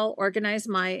 sometimes I'll organize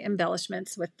my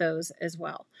embellishments with those as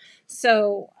well.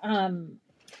 So,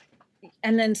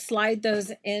 and then slide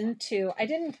those into, I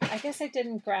guess I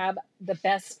didn't grab the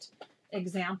best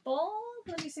example.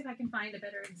 Let me see if I can find a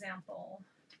better example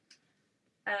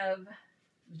of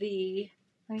the,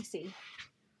 let me see,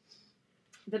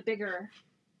 the bigger,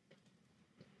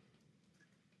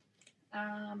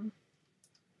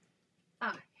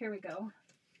 here we go.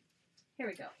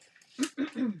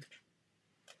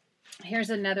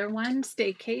 Here's another one,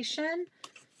 Staycation.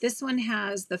 This one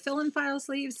has the fill and file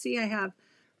sleeves. See, I have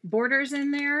borders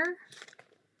in there.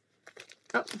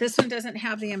 Oh, this one doesn't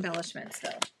have the embellishments though.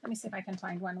 Let me see if I can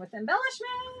find one with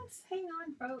embellishments. Hang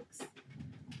on, folks.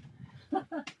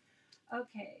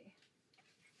 Okay.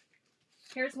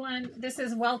 Here's one. This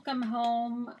is Welcome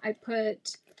Home. I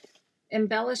put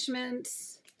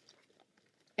embellishments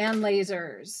and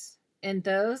lasers and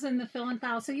those in the fill and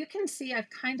file. So you can see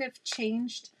I've kind of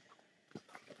changed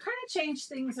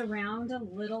things around a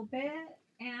little bit.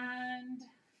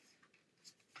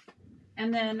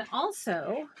 And then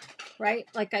also, right,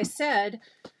 like I said,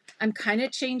 I'm kind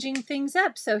of changing things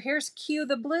up. So here's Q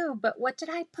the Blue, but what did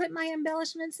I put my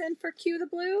embellishments in for Q the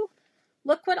Blue?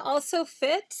 Look what also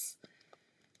fits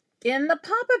in the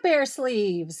Papa Bear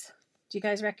sleeves. Do you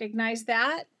guys recognize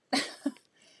that?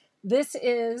 This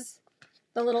is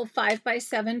the little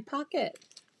 5x7 pocket,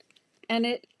 and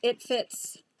it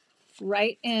fits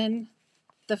right in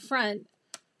the front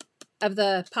of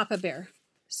the Papa Bear.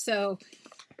 So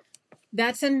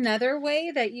that's another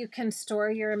way that you can store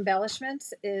your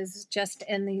embellishments, is just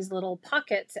in these little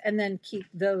pockets, and then keep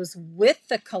those with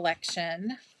the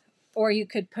collection, or you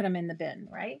could put them in the bin,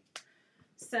 right?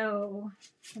 So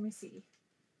let me see.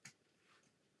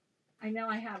 I know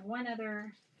I have one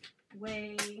other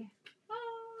way.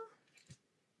 Oh,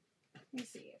 let me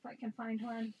see if I can find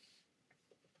one.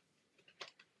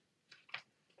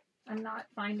 I'm not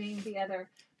finding the other,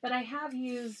 but I have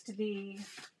used the,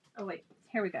 oh wait,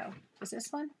 here we go. Is this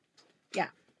one? Yeah.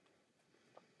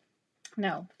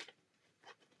 No.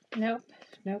 Nope.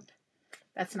 Nope.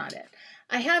 That's not it.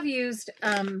 I have used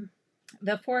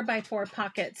the 4x4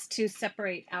 pockets to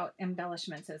separate out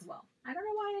embellishments as well. I don't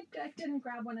know why I didn't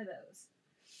grab one of those.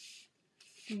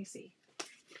 Let me see.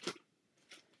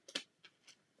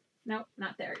 Nope,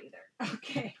 not there either.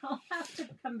 Okay, I'll have to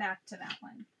come back to that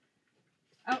one.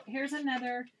 Oh, here's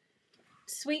another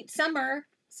Sweet Summer.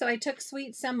 So I took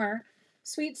Sweet Summer.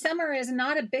 Sweet Summer is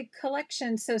not a big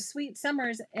collection, so Sweet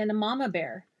Summer's in a Mama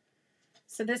Bear.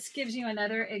 So this gives you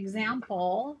another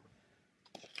example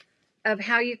of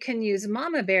how you can use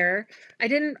Mama Bear. I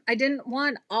didn't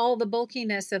want all the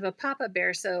bulkiness of a Papa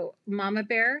Bear, so Mama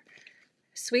Bear,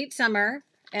 Sweet Summer,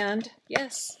 and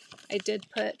yes, I did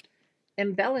put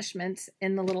embellishments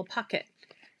in the little pocket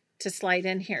to slide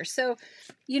in here. So,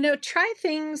 try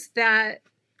things that,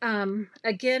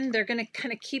 again, they're going to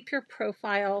kind of keep your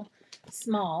profile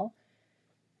small.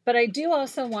 But I do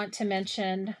also want to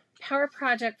mention Power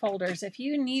Project folders. If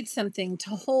you need something to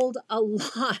hold a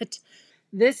lot,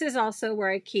 this is also where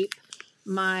I keep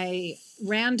my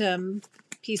random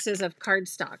pieces of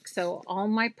cardstock. So all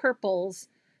my purples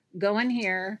go in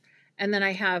here. And then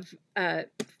I have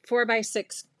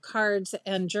 4x6 cards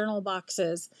and journal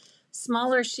boxes,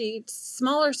 smaller sheets,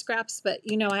 smaller scraps. But,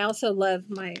 I also love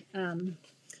my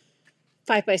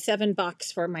 5x7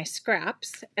 box for my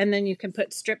scraps. And then you can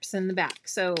put strips in the back.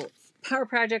 So Power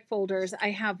Project folders,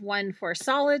 I have one for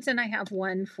solids and I have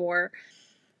one for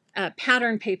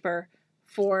pattern paper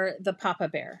for the Papa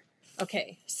Bear.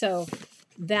 Okay, so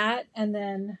that, and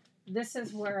then this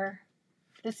is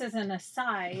an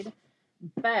aside,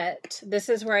 but this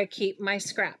is where I keep my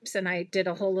scraps, and I did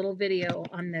a whole little video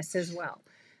on this as well.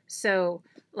 So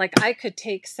like I could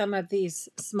take some of these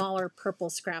smaller purple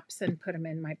scraps and put them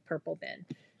in my purple bin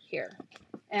here.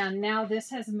 And now this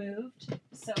has moved,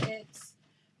 so it's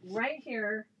right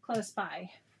here close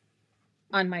by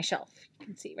on my shelf. You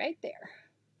can see right there,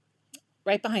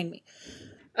 right behind me.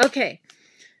 Okay.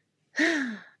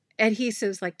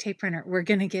 Adhesives like tape runner. We're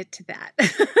going to get to that.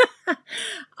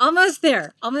 Almost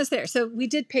there. So we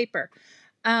did paper.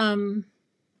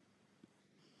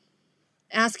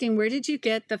 Asking, where did you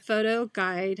get the photo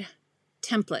guide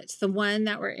templates? The one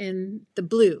that were in the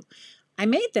blue. I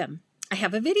made them. I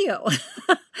have a video.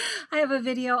 I have a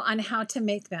video on how to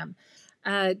make them.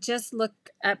 Just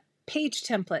look at page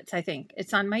templates, I think.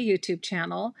 It's on my YouTube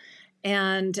channel.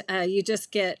 And you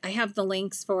just get, I have the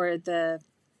links for the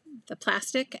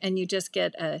plastic, and you just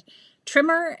get a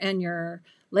trimmer and your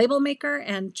label maker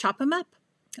and chop them up.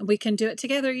 We can do it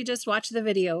together. You just watch the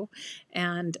video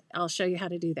and I'll show you how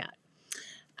to do that.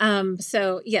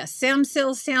 So yes,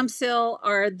 Samsil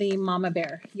are the Mama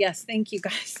Bear. Yes, thank you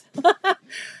guys.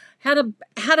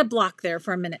 had a block there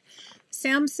for a minute.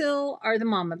 Samsil are the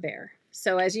Mama Bear.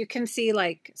 So as you can see,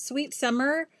 like Sweet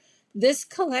Summer, this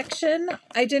collection,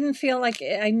 I didn't feel like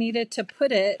I needed to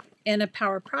put it in a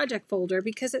Power Project folder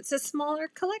because it's a smaller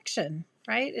collection,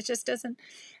 right? It just doesn't,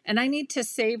 and I need to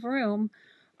save room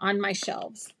on my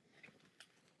shelves.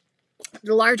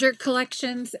 The larger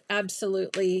collections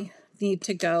absolutely need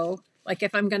to go. Like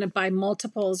if I'm going to buy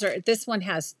multiples, or this one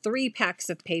has 3 packs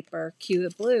of paper, cue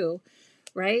the blue,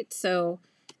 right? So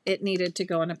it needed to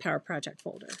go in a Power Project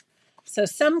folder. So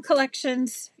some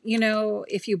collections,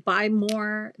 if you buy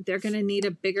more, they're going to need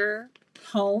a bigger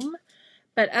home.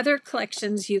 But other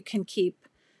collections you can keep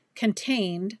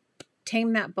contained,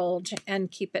 tame that bulge, and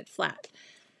keep it flat.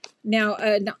 Now,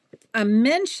 a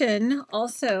mention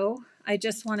also, I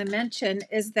just want to mention,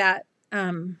 is that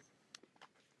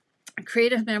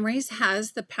Creative Memories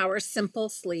has the Power Simple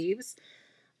sleeves.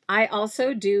 I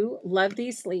also do love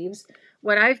these sleeves.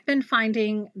 What I've been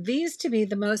finding these to be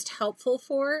the most helpful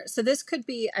for, so this could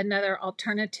be another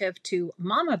alternative to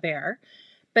Mama Bear,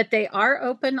 but they are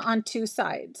open on 2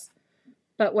 sides.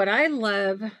 But what I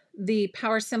love the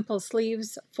Power Simple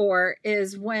sleeves for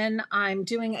is when I'm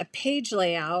doing a page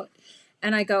layout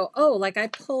and I go, oh, like I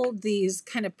pulled these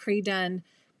kind of pre-done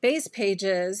base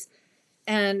pages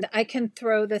and I can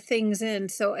throw the things in.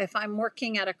 So if I'm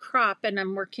working at a crop and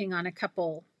I'm working on a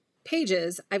couple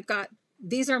pages,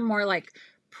 these are more like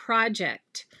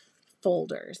project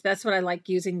folders. That's what I like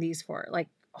using these for, like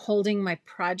holding my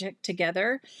project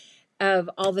together of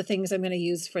all the things I'm going to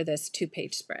use for this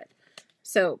 2-page spread.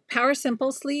 So Power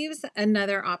Simple sleeves,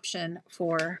 another option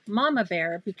for Mama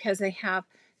Bear, because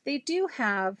they do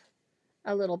have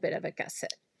a little bit of a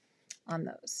gusset on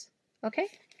those. Okay.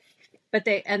 But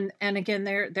and again,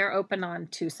 they're open on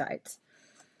 2 sides.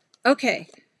 Okay.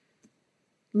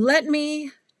 Let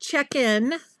me check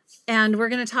in, and we're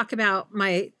going to talk about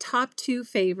my top 2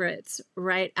 favorites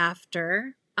right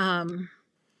after.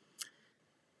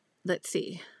 Let's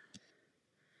see.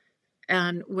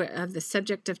 And the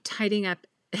subject of tidying up,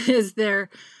 is there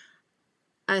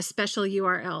a special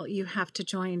URL you have to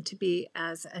join to be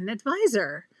as an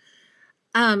advisor?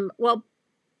 Well,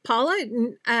 Paula,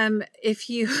 if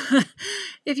you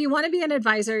if you want to be an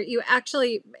advisor,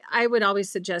 I would always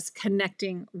suggest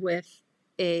connecting with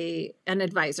an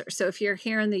advisor. So if you're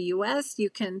here in the US, you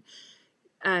can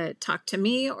talk to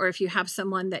me, or if you have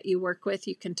someone that you work with,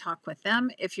 you can talk with them.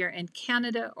 If you're in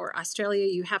Canada or Australia,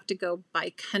 you have to go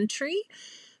by country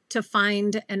to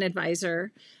find an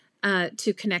advisor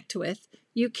to connect with.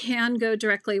 You can go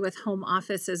directly with home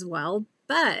office as well,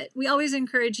 but we always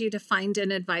encourage you to find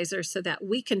an advisor so that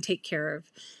we can take care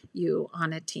of you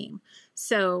on a team.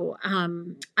 So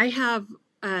I have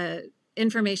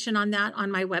information on that on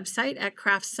my website at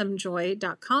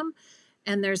craftsomejoy.com.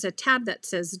 And there's a tab that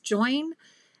says join,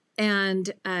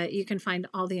 and you can find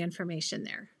all the information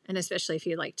there. And especially if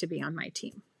you'd like to be on my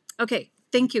team. Okay.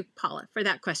 Thank you, Paula, for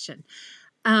that question.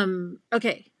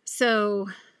 Okay. So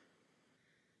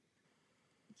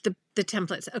the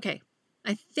templates. Okay.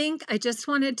 I think I just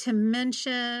wanted to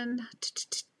mention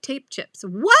tape chips.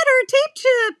 What are tape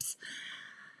chips?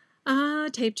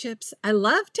 Tape chips. I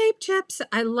love tape chips.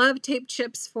 I love tape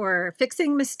chips for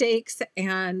fixing mistakes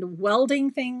and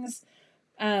welding things.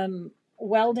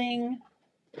 Welding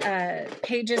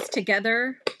pages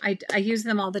together. I use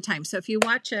them all the time. So if you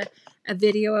watch a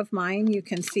video of mine, you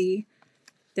can see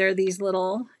there are these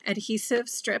little adhesive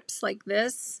strips like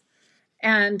this.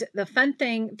 And the fun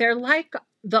thing, they're like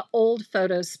the old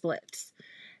photo splits.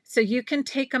 So you can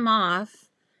take them off,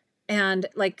 and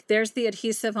like there's the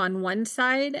adhesive on one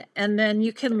side, and then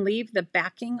you can leave the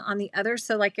backing on the other.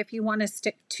 So like if you want to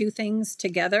stick 2 things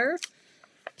together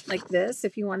like this,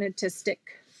 if you wanted to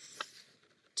stick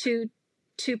two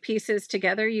pieces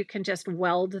together, you can just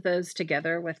weld those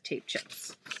together with tape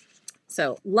chips.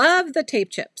 So love the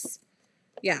tape chips.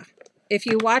 Yeah. If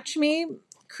you watch me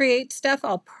create stuff,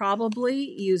 I'll probably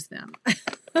use them.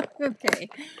 Okay.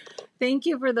 Thank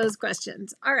you for those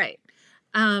questions. All right.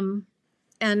 And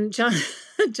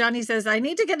Johnny says, I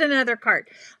need to get another cart.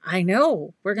 I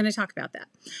know. We're going to talk about that.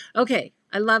 Okay.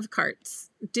 I love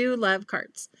carts. Do love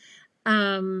carts.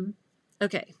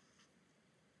 Okay.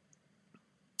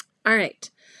 All right.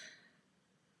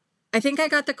 I think I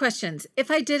got the questions.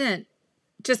 If I didn't,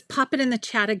 just pop it in the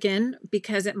chat again,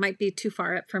 because it might be too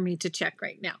far up for me to check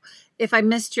right now. If I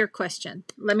missed your question,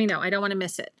 let me know. I don't want to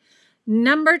miss it.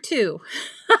 Number 2.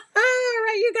 All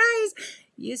right, you guys.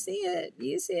 You see it.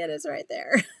 You see it. It's right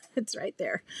there. It's right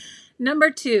there. Number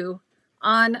 2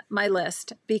 on my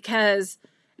list, because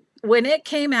when it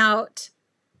came out,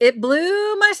 it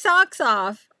blew my socks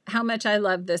off how much I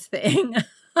love this thing.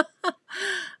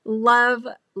 Love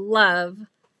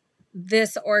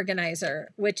this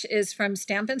organizer, which is from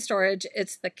Stamp and Storage.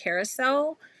 It's the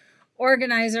Carousel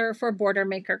organizer for Border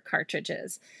Maker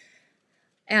cartridges.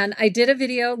 And I did a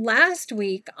video last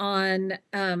week on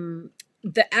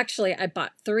actually I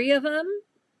bought 3 of them,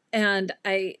 and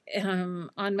I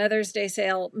on Mother's Day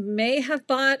sale may have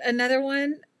bought another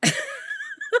one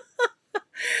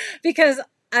because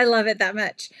I love it that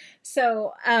much.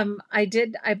 So I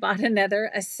bought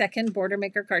a second Border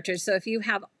Maker cartridge. So if you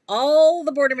have all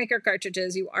the Border Maker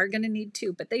cartridges, you are going to need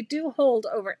 2, but they do hold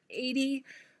over 80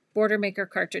 Border Maker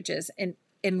cartridges in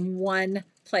one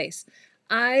place.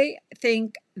 I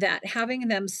think that having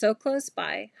them so close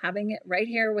by, having it right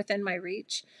here within my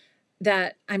reach,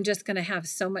 that I'm just going to have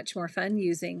so much more fun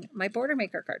using my Border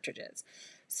Maker cartridges.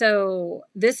 So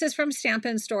this is from Stamp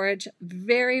and Storage.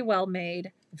 Very well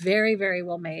made, very, very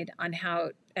well made on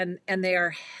how, and they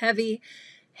are heavy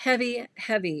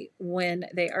when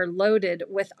they are loaded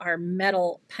with our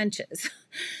metal punches.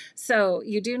 So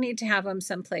you do need to have them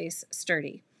someplace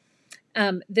sturdy.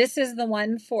 This is the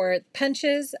one for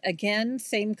punches. Again,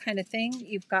 same kind of thing.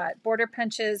 You've got border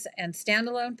punches and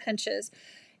standalone punches.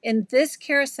 In this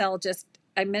carousel,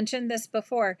 I mentioned this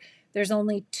before, there's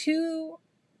only 2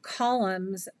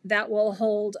 columns that will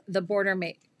hold the border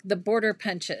the border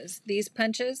punches, these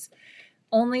punches,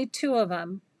 only 2 of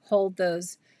them hold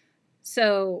those.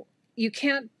 So you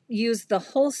can't use the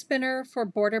whole spinner for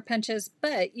border punches,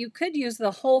 but you could use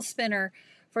the whole spinner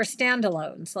for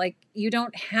standalones. Like, you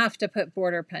don't have to put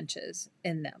border punches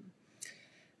in them,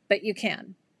 but you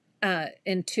can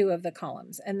in 2 of the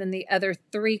columns. And then the other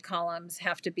 3 columns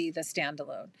have to be the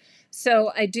standalone.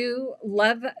 So I do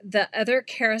love the other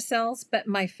carousels, but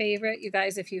my favorite, you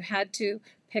guys, if you had to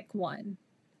pick one,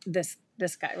 this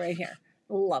guy right here.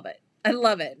 Love it. I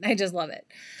love it. I just love it.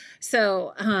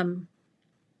 So,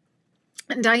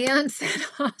 Diane said,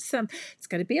 awesome. It's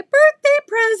going to be a birthday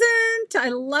present. I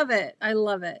love it. I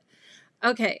love it.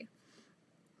 Okay.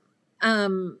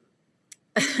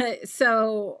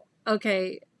 So,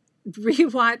 okay.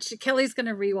 Rewatch. Kelly's going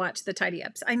to rewatch the Tidy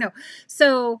Ups. I know.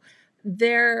 So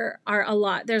there's a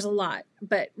lot,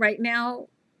 but right now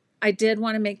I did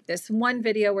want to make this one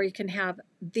video where you can have,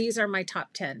 these are my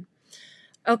top 10.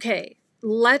 Okay.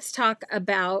 Let's talk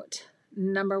about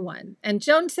number 1. And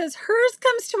Joan says hers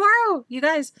comes tomorrow. You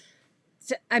guys,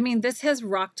 I mean, this has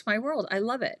rocked my world. I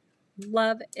love it.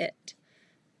 Love it.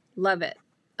 Love it.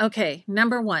 Okay.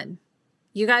 Number 1.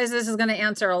 You guys, this is going to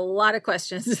answer a lot of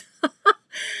questions.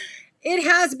 It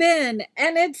has been,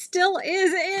 and it still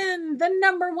is in the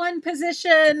number 1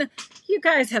 position. You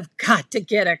guys have got to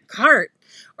get a cart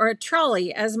or a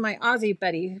trolley, as my Aussie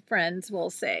buddy friends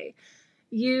will say.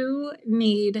 You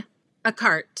need a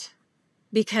cart,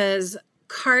 because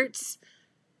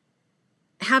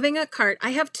having a cart,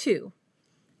 I have 2,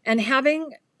 and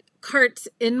having carts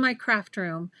in my craft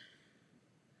room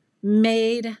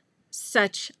made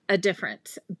such a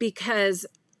difference, because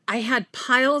I had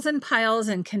piles and piles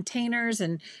and containers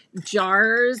and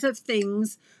jars of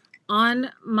things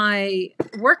on my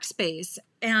workspace.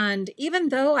 And even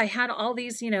though I had all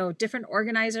these, different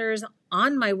organizers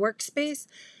on my workspace,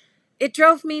 it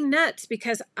drove me nuts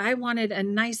because I wanted a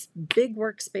nice big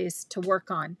workspace to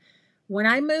work on. When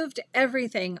I moved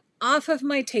everything off of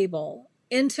my table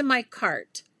into my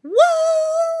cart,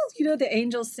 whoa, the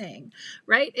angels sing,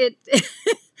 right?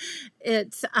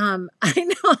 It's, I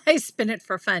know I spin it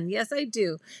for fun. Yes, I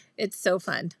do. It's so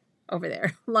fun over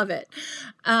there. Love it.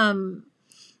 And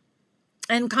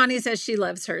Connie says she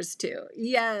loves hers too.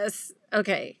 Yes.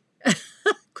 Okay.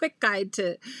 Quick guide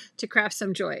to craft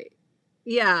some joy.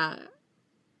 Yeah.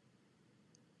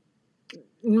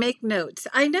 Make notes.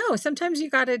 I know. Sometimes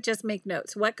you got to just make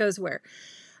notes. What goes where?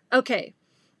 Okay.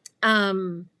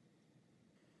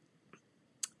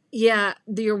 Yeah,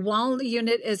 your wall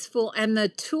unit is full, and the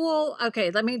tool.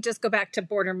 Okay, let me just go back to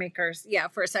border makers. Yeah,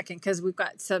 for a second, because we've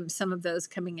got some of those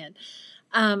coming in.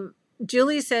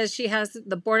 Julie says she has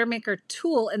the border maker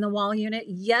tool in the wall unit.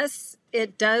 Yes,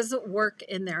 it does work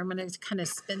in there. I'm going to kind of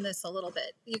spin this a little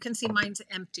bit. You can see mine's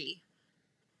empty.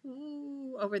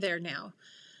 Ooh, over there now.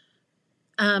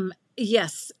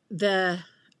 Yes, the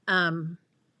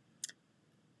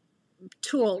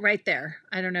tool right there.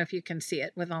 I don't know if you can see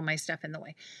it with all my stuff in the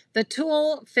way. The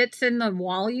tool fits in the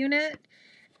wall unit,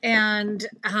 and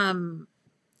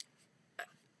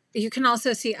you can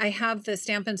also see I have the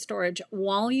Stampin' Storage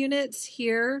wall units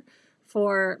here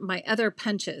for my other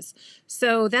punches.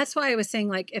 So that's why I was saying,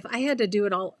 like, if I had to do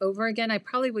it all over again, I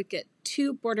probably would get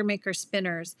 2 border maker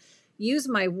spinners, use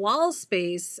my wall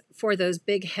space for those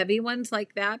big heavy ones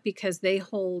like that, because they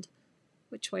hold,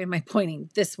 which way am I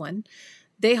pointing? This one.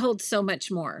 They hold so much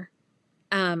more.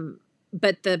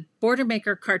 But the border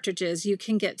maker cartridges, you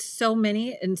can get so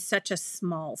many in such a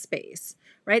small space,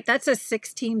 right? That's a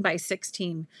 16 by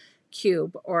 16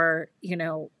 cube, or,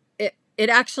 it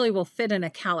actually will fit in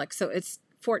a calyx. So it's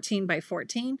 14 by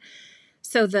 14.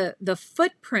 So the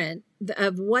footprint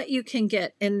of what you can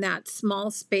get in that small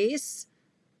space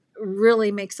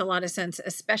really makes a lot of sense,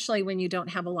 especially when you don't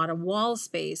have a lot of wall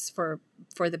space for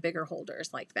the bigger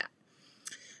holders like that.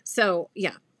 So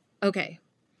yeah. Okay.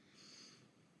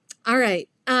 All right.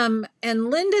 And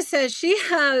Linda says she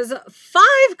has 5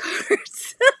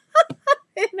 cards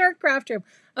in her craft room.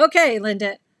 Okay,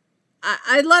 Linda,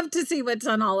 I'd love to see what's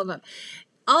on all of them.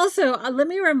 Also, let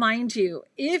me remind you,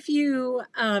 if you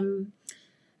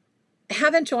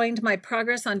haven't joined my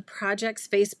Progress on Projects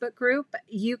Facebook group,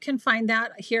 you can find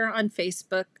that here on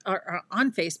Facebook, or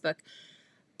on Facebook.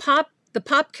 The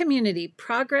Pop Community,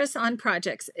 Progress on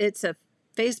Projects. It's a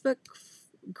Facebook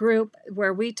group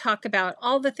where we talk about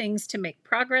all the things to make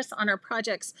progress on our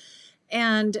projects,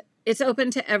 and it's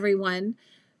open to everyone.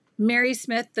 Mary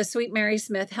Smith, the sweet Mary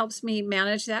Smith, helps me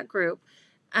manage that group.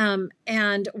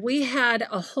 And we had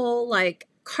a whole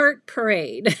cart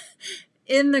parade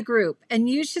in the group, and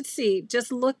you should see,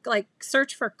 just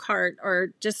search for cart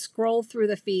or just scroll through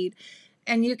the feed.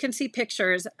 and you can see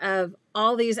pictures of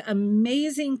all these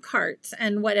amazing carts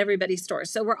and what everybody stores.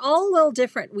 So we're all a little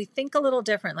different. We think a little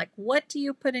different. Like, what do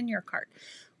you put in your cart?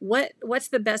 What's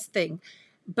the best thing?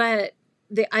 But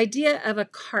the idea of a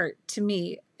cart to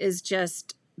me is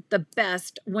just the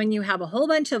best when you have a whole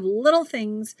bunch of little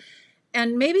things,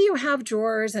 and maybe you have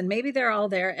drawers and maybe they're all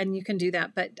there and you can do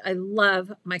that. But I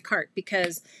love my cart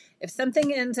because if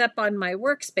something ends up on my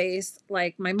workspace,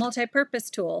 like my multi-purpose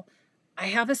tool, I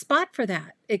have a spot for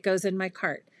that. It goes in my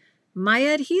cart. My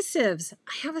adhesives,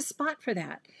 I have a spot for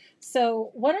that.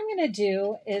 So what I'm going to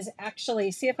do is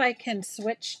actually see if I can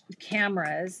switch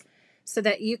cameras so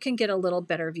that you can get a little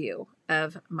better view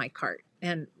of my cart.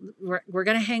 And we're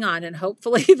going to hang on and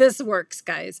hopefully this works,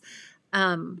 guys,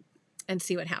 and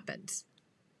see what happens.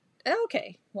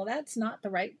 Okay, well, that's not the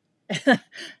right,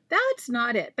 that's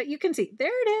not it. But you can see,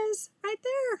 there it is, right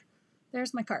there.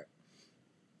 There's my cart.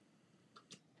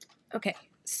 Okay,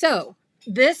 so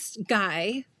this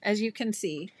guy, as you can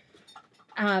see,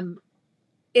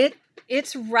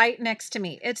 it's right next to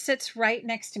me. It sits right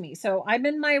next to me. So I'm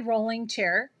in my rolling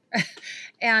chair,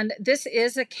 and this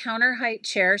is a counter height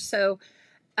chair. So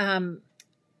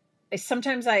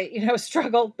sometimes I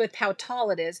struggle with how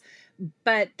tall it is,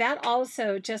 but that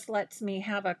also just lets me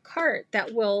have a cart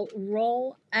that will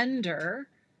roll under.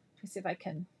 Let me see if I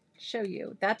can show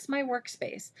you. That's my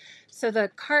workspace. So the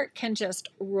cart can just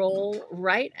roll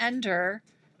right under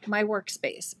my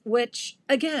workspace, which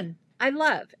again, I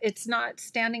love. It's not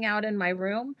standing out in my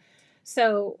room.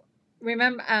 So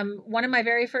remember, one of my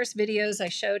very first videos, I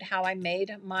showed how I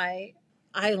made my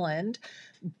island,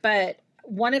 but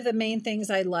one of the main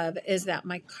things I love is that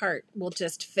my cart will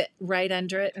just fit right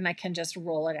under it and I can just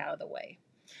roll it out of the way.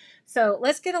 So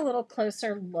let's get a little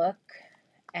closer look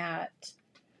at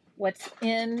what's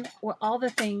in all the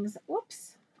things,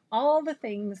 all the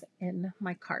things in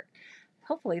my cart.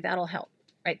 Hopefully that'll help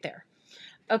right there.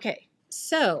 Okay,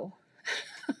 so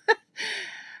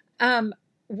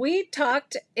we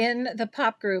talked in the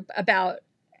pop group about,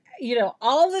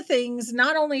 all the things,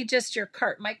 not only just your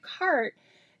cart. My cart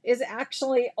is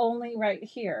actually only right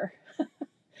here.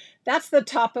 That's the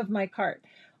top of my cart.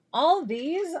 All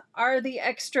these are the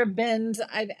extra bins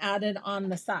I've added on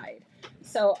the side.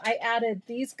 So I added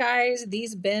these guys,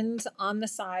 these bins on the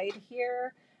side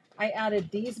here. I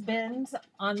added these bins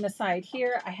on the side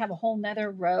here. I have a whole nother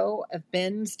row of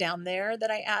bins down there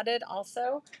that I added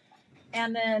also.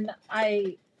 And then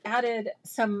I added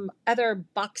some other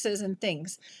boxes and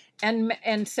things.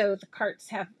 And so the carts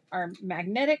are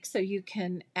magnetic, so you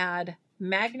can add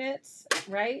magnets,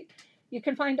 right? You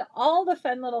can find all the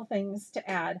fun little things to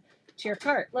add to your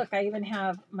cart. Look, I even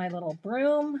have my little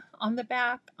broom on the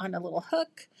back on a little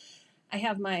hook. I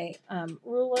have my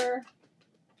ruler.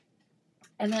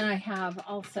 And then I have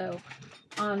also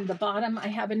on the bottom, I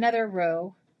have another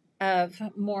row of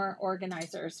more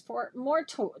organizers for more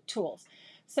tools.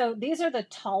 So these are the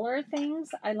taller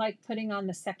things I like putting on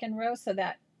the second row so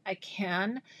that I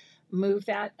can move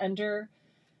that under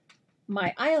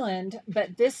my island.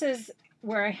 But this is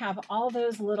where I have all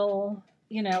those little,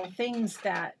 things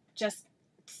that just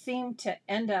seem to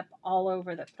end up all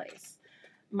over the place.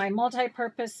 My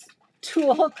multi-purpose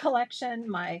tool collection,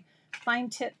 my fine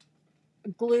tip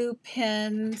glue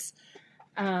pens.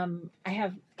 I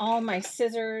have all my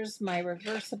scissors, my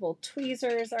reversible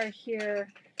tweezers are here.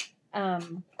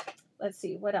 Let's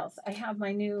see, what else? I have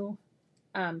my new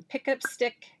pickup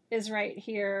stick is right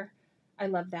here. I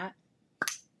love that.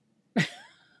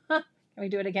 Can we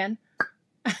do it again?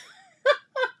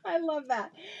 I love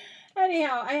that.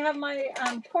 Anyhow, I have my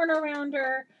corner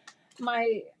rounder.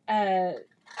 My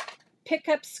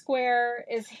pickup square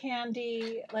is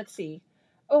handy. Let's see.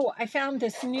 Oh, I found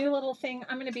this new little thing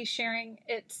I'm going to be sharing.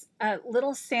 It's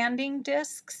little sanding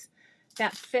discs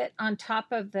that fit on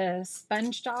top of the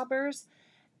sponge daubers.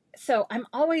 So I'm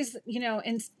always,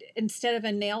 instead of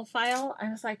a nail file, I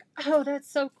was like, oh, that's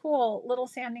so cool. Little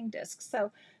sanding discs.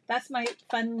 So that's my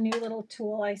fun new little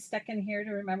tool I stuck in here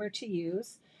to remember to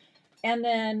use. And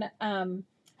then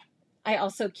I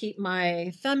also keep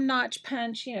my thumb notch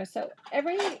punch, so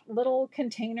every little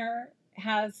container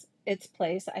has its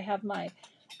place. I have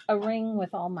a ring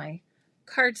with all my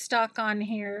cardstock on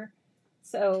here.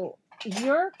 So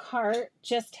your cart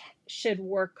just should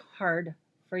work hard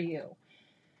for you.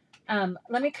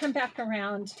 Let me come back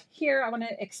around here. I want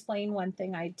to explain one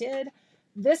thing I did.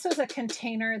 This was a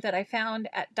container that I found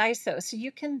at Daiso. So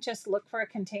you can just look for a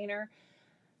container,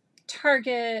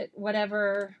 Target,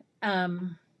 whatever,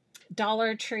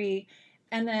 Dollar Tree,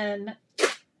 and then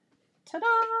ta-da,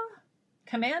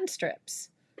 command strips.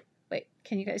 Wait,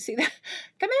 can you guys see that?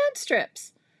 Command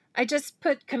strips. I just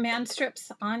put command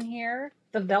strips on here,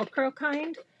 the Velcro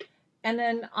kind, and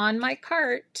then on my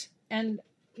cart, and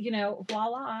you know,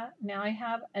 voila, now I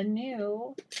have a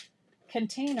new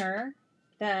container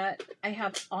that I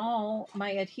have all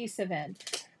my adhesive in.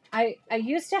 I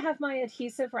used to have my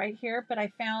adhesive right here, but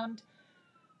I found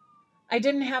I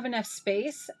didn't have enough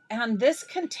space, and this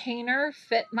container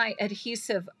fit my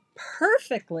adhesive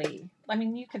perfectly. I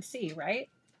mean, you could see, right?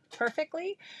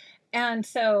 Perfectly. And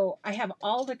so I have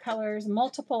all the colors,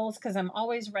 multiples, because I'm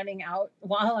always running out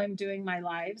while I'm doing my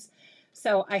lives.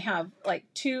 So I have like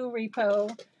 2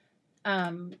 repo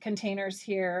containers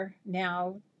here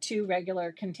now, 2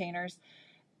 regular containers.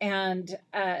 And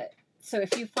so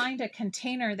if you find a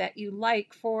container that you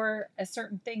like for a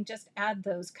certain thing, just add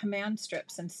those command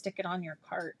strips and stick it on your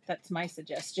cart. That's my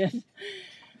suggestion.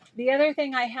 The other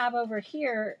thing I have over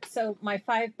here, so my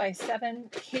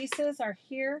 5x7 cases are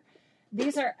here.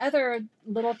 These are other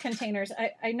little containers.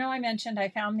 I know I mentioned I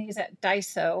found these at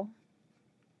Daiso.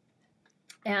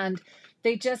 And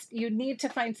they just, you need to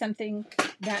find something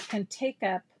that can take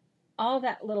up all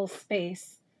that little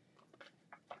space,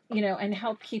 you know, and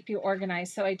help keep you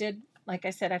organized. So I did, like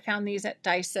I said, I found these at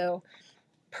Daiso.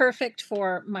 Perfect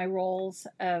for my rolls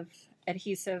of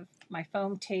adhesive, my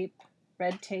foam tape,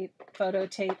 red tape, photo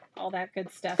tape, all that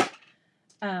good stuff.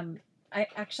 I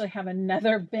actually have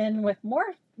another bin with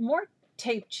more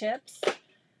tape chips,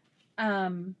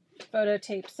 photo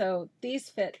tape. So these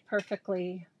fit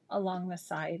perfectly along the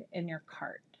side in your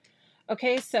cart.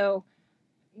 Okay, so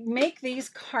make these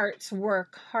carts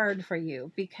work hard for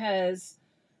you, because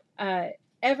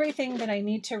everything that I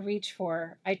need to reach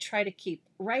for, I try to keep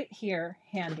right here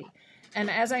handy. And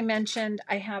as I mentioned,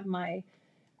 I have my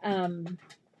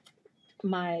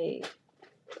my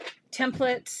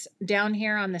templates down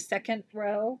here on the second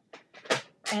row.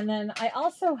 And then I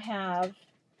also have,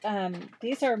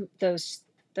 these are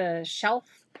the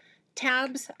shelf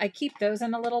tabs. I keep those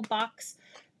in a little box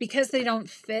because they don't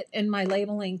fit in my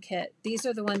labeling kit. These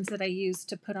are the ones that I use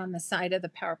to put on the side of the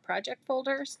Power Project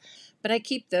folders, but I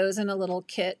keep those in a little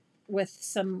kit with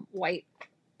some white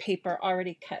paper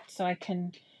already cut, so I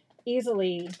can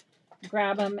easily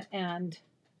grab them and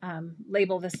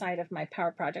label the side of my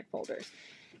Power Project folders.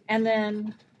 And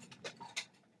then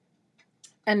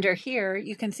under here,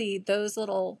 you can see those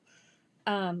little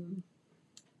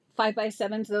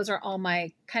 5x7s. Those are all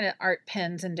my kind of art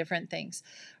pens and different things.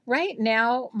 Right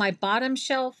now, my bottom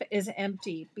shelf is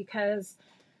empty because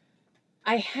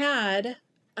I had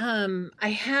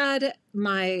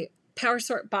my Power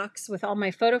Sort box with all my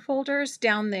photo folders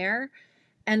down there.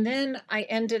 And then I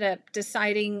ended up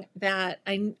deciding that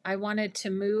I wanted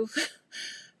to move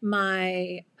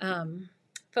my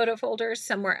photo folders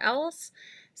somewhere else.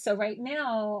 So right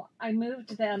now I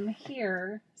moved them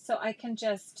here so I can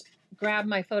just grab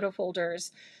my photo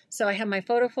folders. So I have my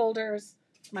photo folders,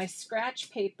 my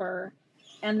scratch paper,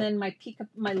 and then my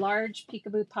large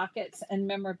peekaboo pockets and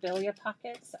memorabilia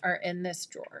pockets are in this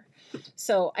drawer.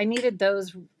 So I needed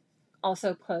those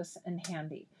also close and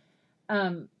handy.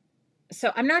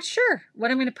 So I'm not sure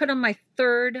what I'm going to put on my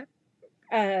third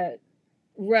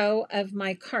row of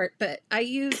my cart, but I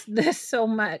use this so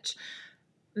much.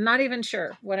 Not even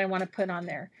sure what I want to put on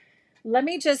there. Let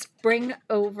me just bring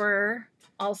over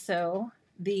also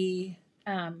the,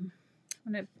 I'm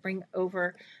going to bring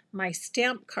over my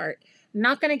stamp cart. I'm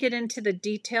not going to get into the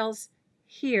details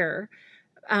here.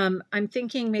 I'm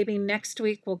thinking maybe next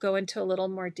week we'll go into a little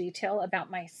more detail about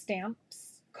my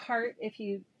stamps cart if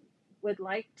you would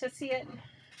like to see it.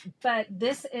 But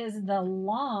this is the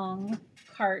long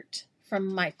cart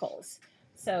from Michael's.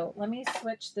 So let me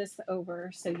switch this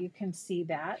over so you can see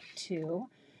that too.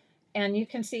 And you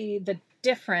can see the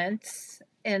difference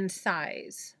in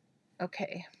size.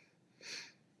 Okay.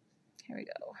 Here we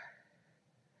go.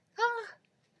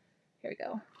 Here we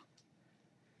go.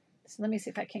 So let me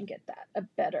see if I can get that a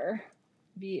better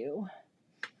view.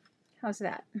 How's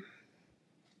that?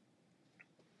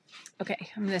 Okay,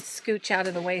 I'm going to scooch out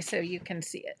of the way so you can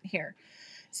see it here.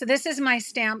 So this is my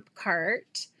stamp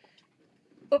cart.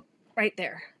 Oh, right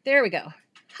there. There we go.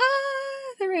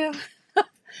 There we go.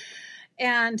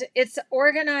 And it's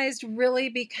organized really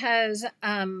because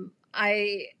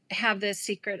I have this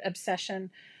secret obsession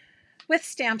with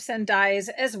stamps and dies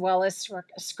as well as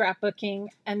scrapbooking.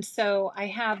 And so I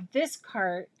have this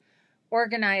cart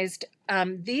organized.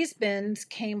 These bins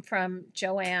came from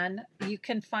Joanne. You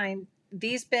can find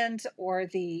these bins or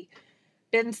the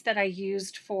bins that I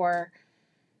used for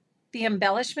the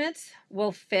embellishments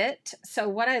will fit. So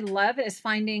what I love is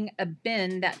finding a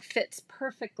bin that fits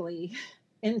perfectly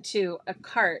into a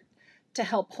cart to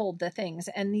help hold the things.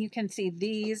 And you can see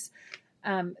these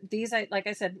These, like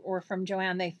I said, were from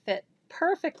Joanne. They fit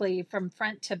perfectly from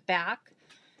front to back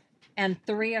and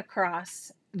 3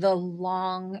 across the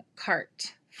long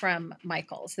cart from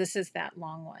Michael's. This is that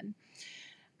long one.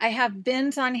 I have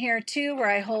bins on here too where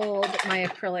I hold my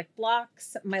acrylic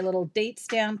blocks, my little date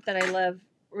stamp that I love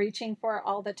reaching for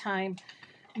all the time,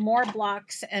 more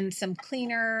blocks and some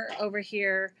cleaner over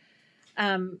here.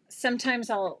 Sometimes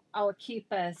I'll keep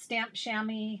a stamp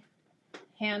chamois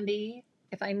handy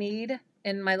if I need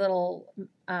in my little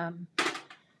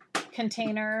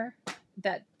container.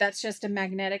 That's just a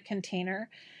magnetic container.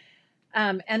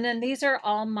 And then these are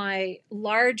all my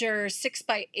larger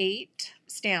 6x8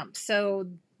 stamps. So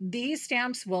these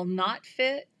stamps will not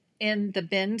fit in the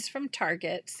bins from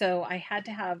Target. So I had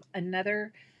to have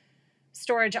another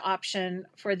storage option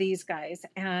for these guys.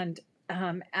 And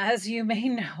as you may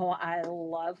know, I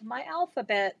love my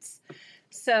alphabets.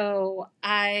 So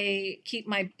I keep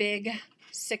my big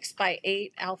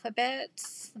 6x8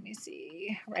 alphabets. Let me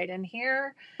see, right in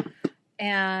here.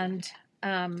 And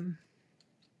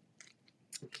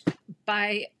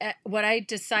by what I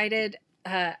decided,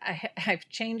 I've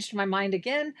changed my mind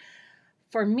again.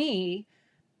 For me,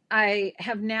 I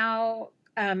have now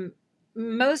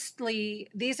mostly,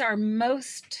 these are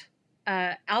most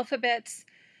alphabets,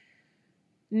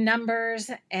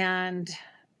 numbers, and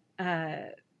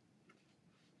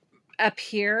up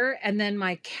here. And then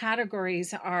my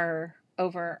categories are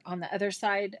over on the other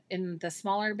side in the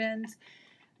smaller bins.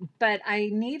 But I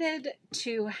needed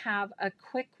to have a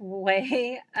quick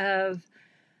way of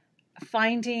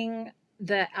finding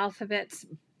the alphabets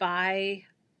by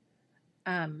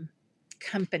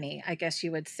company, I guess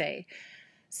you would say.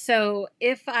 So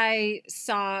if I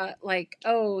saw like,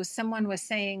 oh, someone was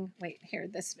saying, wait, here,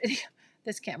 this video,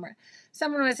 this camera,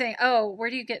 someone was saying, oh, where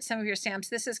do you get some of your stamps?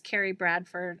 This is Carrie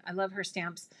Bradford. I love her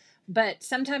stamps. But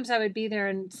sometimes I would be there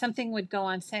and something would go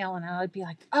on sale and I would be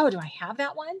like, oh, do I have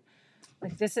that one?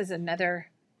 Like, this is another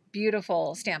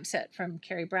beautiful stamp set from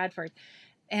Carrie Bradford.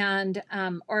 And,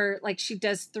 or like she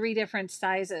does 3 different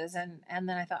sizes. And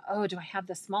then I thought, oh, do I have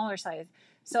the smaller size?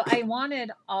 So I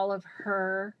wanted all of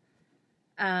her,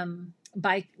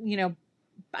 by, you know,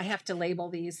 I have to label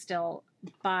these still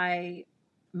by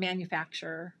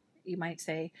manufacturer, you might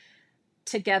say,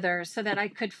 together so that I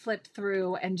could flip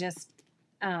through and just,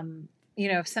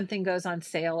 you know, if something goes on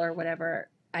sale or whatever,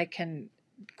 I can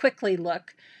quickly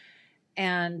look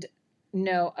and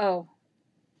know, oh,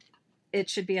 it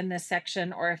should be in this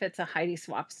section, or if it's a Heidi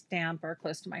Swap stamp or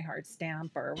Close to My Heart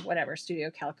stamp or whatever, Studio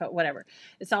Calico, whatever.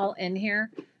 It's all in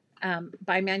here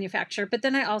by manufacturer. But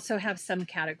then I also have some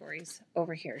categories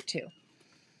over here too.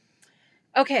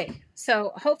 Okay,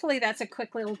 so hopefully that's a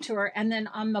quick little tour. And then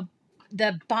on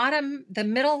the bottom, the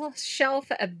middle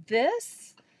shelf of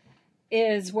this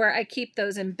is where I keep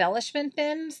those embellishment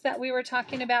bins that we were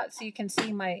talking about. So you can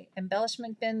see my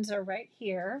embellishment bins are right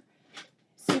here.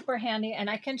 Super handy. And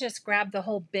I can just grab the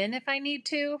whole bin if I need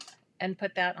to and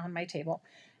put that on my table.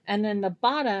 And then the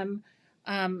bottom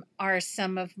are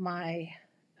some of my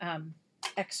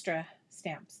extra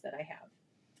stamps that I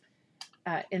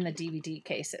have in the DVD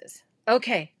cases.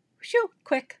 Okay, whew,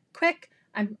 quick.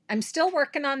 I'm still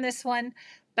working on this one,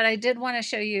 but I did want to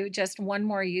show you just one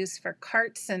more use for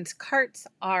carts, since carts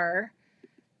are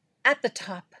at the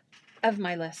top of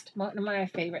my list. One of my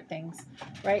favorite things,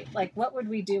 right? Like, what would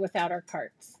we do without our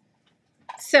carts?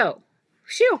 So,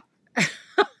 phew.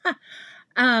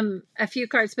 A few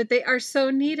carts, but they are so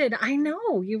needed. I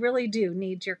know you really do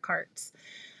need your carts.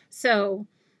 So,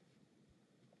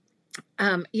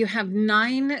 you have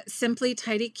 9 Simply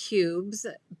Tidy cubes,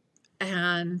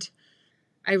 and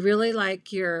I really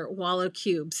like your Wallow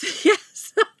cubes.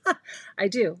 Yes, I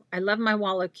do. I love my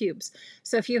Wallow cubes.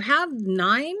 So if you have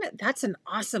 9, that's an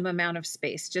awesome amount of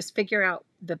space. Just figure out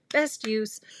the best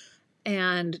use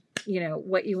and, you know,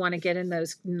 what you want to get in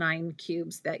those 9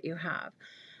 cubes that you have.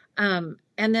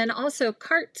 And then also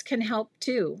carts can help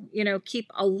too, you know,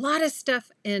 keep a lot of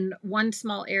stuff in one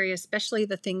small area, especially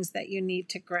the things that you need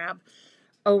to grab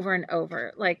over and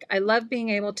over. Like, I love being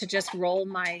able to just roll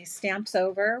my stamps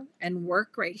over and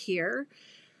work right here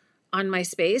on my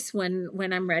space when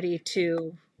I'm ready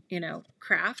to, you know,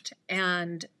 craft,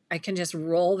 and I can just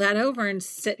roll that over and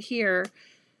sit here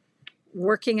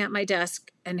working at my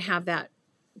desk and have that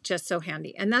just so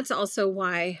handy. And that's also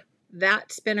why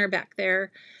that spinner back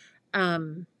there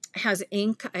has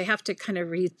ink. I have to kind of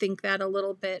rethink that a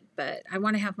little bit, but I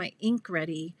want to have my ink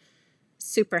ready,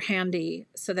 super handy,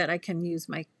 so that I can use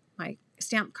my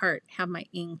stamp cart, have my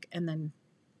ink, and then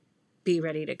be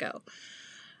ready to go.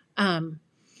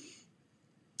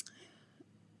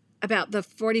 About the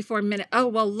 44-minute. Oh,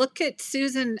 well, look at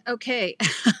Susan. Okay.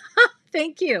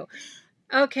 Thank you.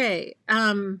 Okay.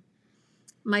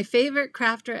 My favorite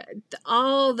crafter,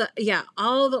 all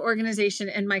the organization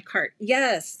in my cart.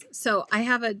 Yes. So I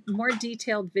have a more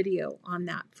detailed video on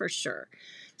that for sure,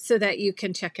 so that you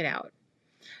can check it out.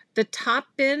 The top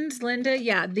bins, Linda,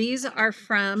 yeah, these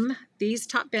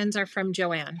top bins are from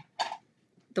Joanne.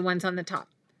 The ones on the top.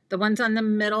 The ones on the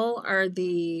middle are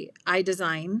the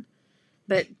iDesign.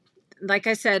 But like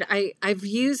I said, I've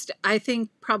used, I think,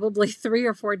 probably 3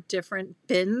 or 4 different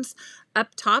bins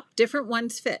up top. Different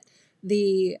ones fit.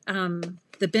 The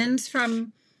bins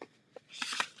from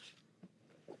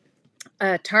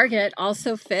Target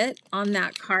also fit on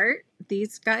that cart.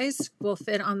 These guys will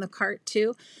fit on the cart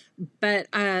too. But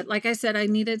like I said, I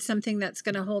needed something that's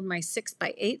going to hold my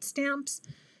 6x8 stamps.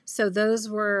 So those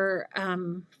were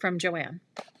from Joanne,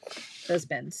 those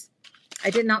bins.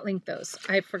 I did not link those.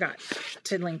 I forgot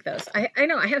to link those. I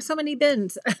know I have so many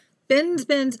bins.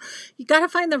 bins. You got to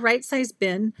find the right size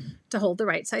bin to hold the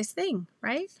right size thing,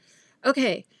 right?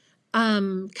 Okay.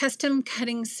 Custom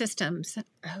cutting systems.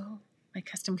 Oh, my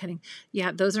custom cutting.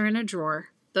 Yeah, those are in a drawer.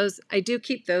 Those, I do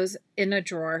keep those in a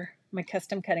drawer. My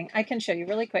custom cutting. I can show you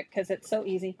really quick because it's so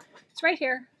easy. It's right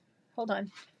here. Hold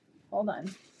on.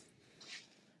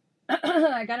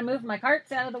 I got to move my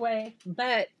carts out of the way.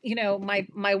 But, you know,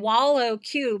 my Wallow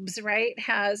cubes, right,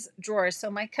 has drawers. So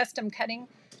my custom cutting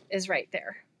is right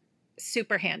there.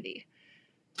 Super handy.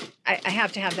 I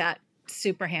have to have that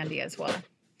super handy as well.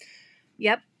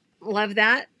 Yep. Love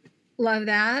that.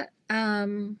 I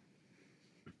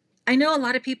know a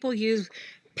lot of people use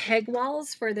peg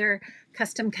walls for their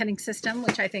custom cutting system,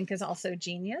 which I think is also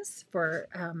genius for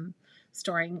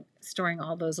storing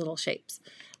all those little shapes.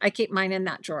 I keep mine in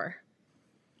that drawer.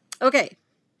 Okay.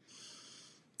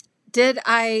 Did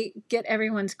I get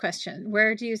everyone's question?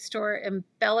 Where do you store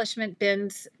embellishment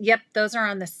bins? Yep, those are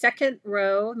on the second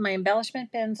row. My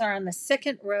embellishment bins are on the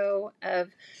second row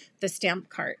of the stamp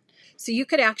cart. So you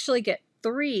could actually get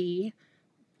 3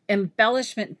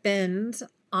 embellishment bins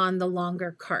on the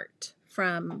longer cart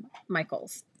from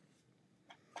Michael's.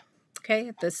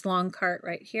 Okay, this long cart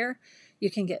right here, you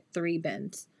can get 3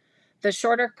 bins. The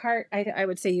shorter cart, I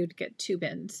would say you'd get 2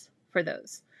 bins for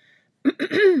those.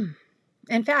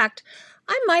 In fact,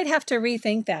 I might have to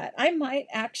rethink that. I might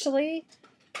actually,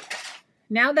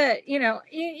 now that, you know,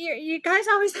 you guys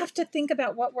always have to think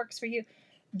about what works for you.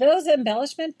 Those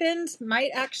embellishment bins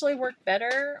might actually work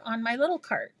better on my little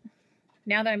cart.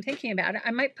 Now that I'm thinking about it,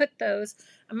 I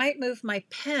might move my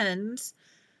pens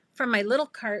from my little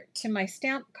cart to my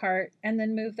stamp cart and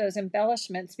then move those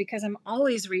embellishments because I'm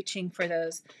always reaching for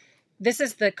those. This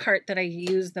is the cart that I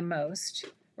use the most,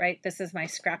 right? This is my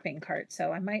scrapping cart.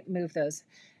 So I might move those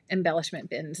embellishment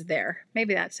bins there.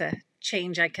 Maybe that's a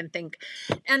change I can think.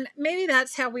 And maybe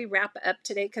that's how we wrap up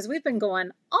today because we've been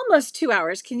going almost 2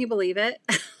 hours. Can you believe it?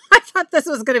 I thought this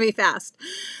was going to be fast.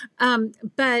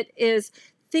 But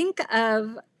think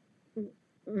of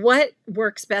what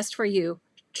works best for you.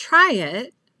 Try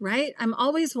it, right? I'm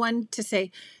always one to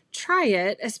say, try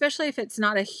it, especially if it's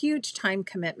not a huge time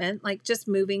commitment, like just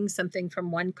moving something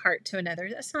from one cart to another.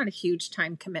 That's not a huge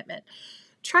time commitment.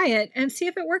 Try it and see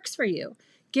if it works for you.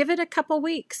 Give it a couple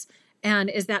weeks. And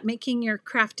is that making your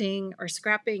crafting or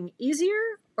scrapping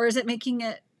easier, or is it making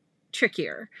it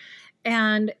trickier?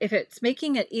 And if it's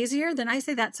making it easier, then I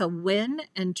say that's a win,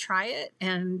 and try it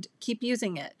and keep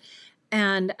using it.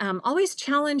 And always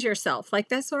challenge yourself. Like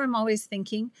that's what I'm always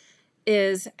thinking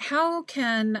is what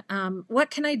can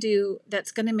I do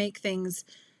that's going to make things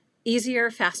easier,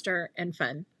 faster, and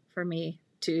fun for me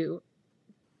to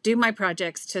do my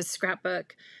projects, to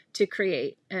scrapbook, to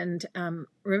create, and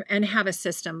have a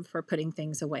system for putting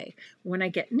things away when I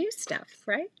get new stuff,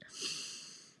 right?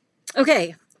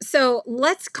 Okay, so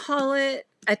let's call it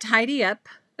a tidy up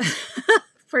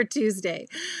for Tuesday.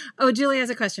 Oh, Julie has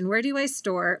a question. Where do I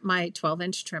store my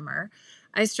 12-inch trimmer?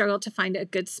 I struggle to find a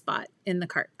good spot in the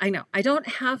cart. I know. I don't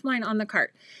have mine on the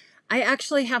cart. I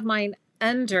actually have mine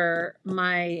under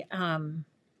my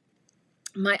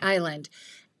my island.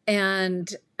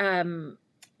 And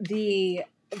the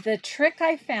trick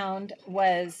I found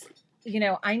was, you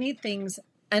know, I need things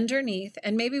underneath,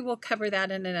 and maybe we'll cover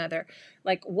that in another,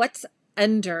 like what's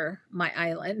under my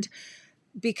island,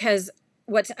 because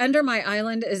what's under my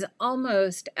island is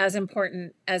almost as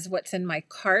important as what's in my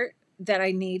cart, that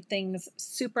I need things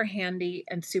super handy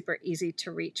and super easy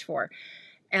to reach for.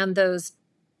 And those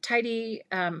tidy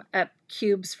up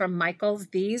cubes from Michael's,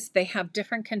 they have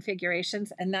different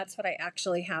configurations, and that's what I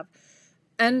actually have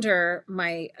under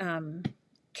my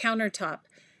countertop,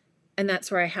 and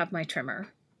that's where I have my trimmer.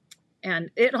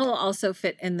 And it'll also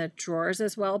fit in the drawers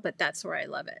as well, but that's where I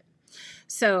love it.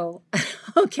 So,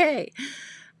 okay.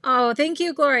 Oh, thank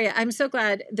you, Gloria. I'm so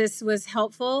glad this was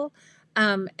helpful.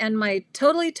 And my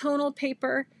totally tonal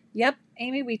paper. Yep,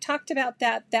 Amy, we talked about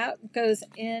that. That goes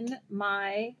in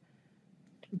my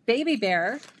baby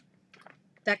bear.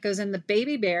 That goes in the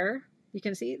baby bear. You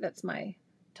can see that's my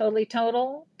totally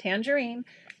tonal tangerine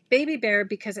baby bear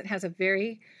because it has a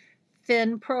very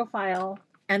thin profile.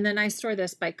 And then I store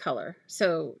this by color.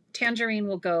 So tangerine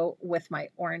will go with my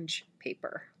orange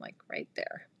paper, like right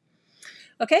there.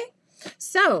 Okay,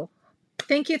 so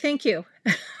thank you. Thank you.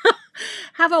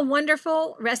 Have a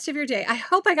wonderful rest of your day. I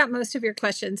hope I got most of your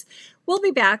questions. We'll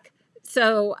be back.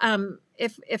 So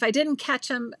if I didn't catch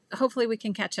them, hopefully we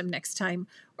can catch them next time,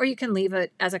 or you can leave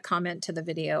it as a comment to the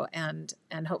video, and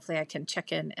hopefully I can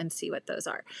check in and see what those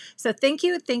are. So thank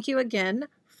you again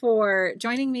for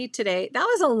joining me today. That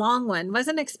was a long one.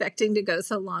 Wasn't expecting to go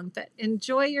so long, but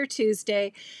enjoy your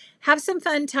Tuesday. Have some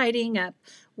fun tidying up.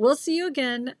 We'll see you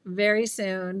again very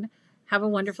soon. Have a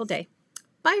wonderful day.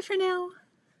 Bye for now.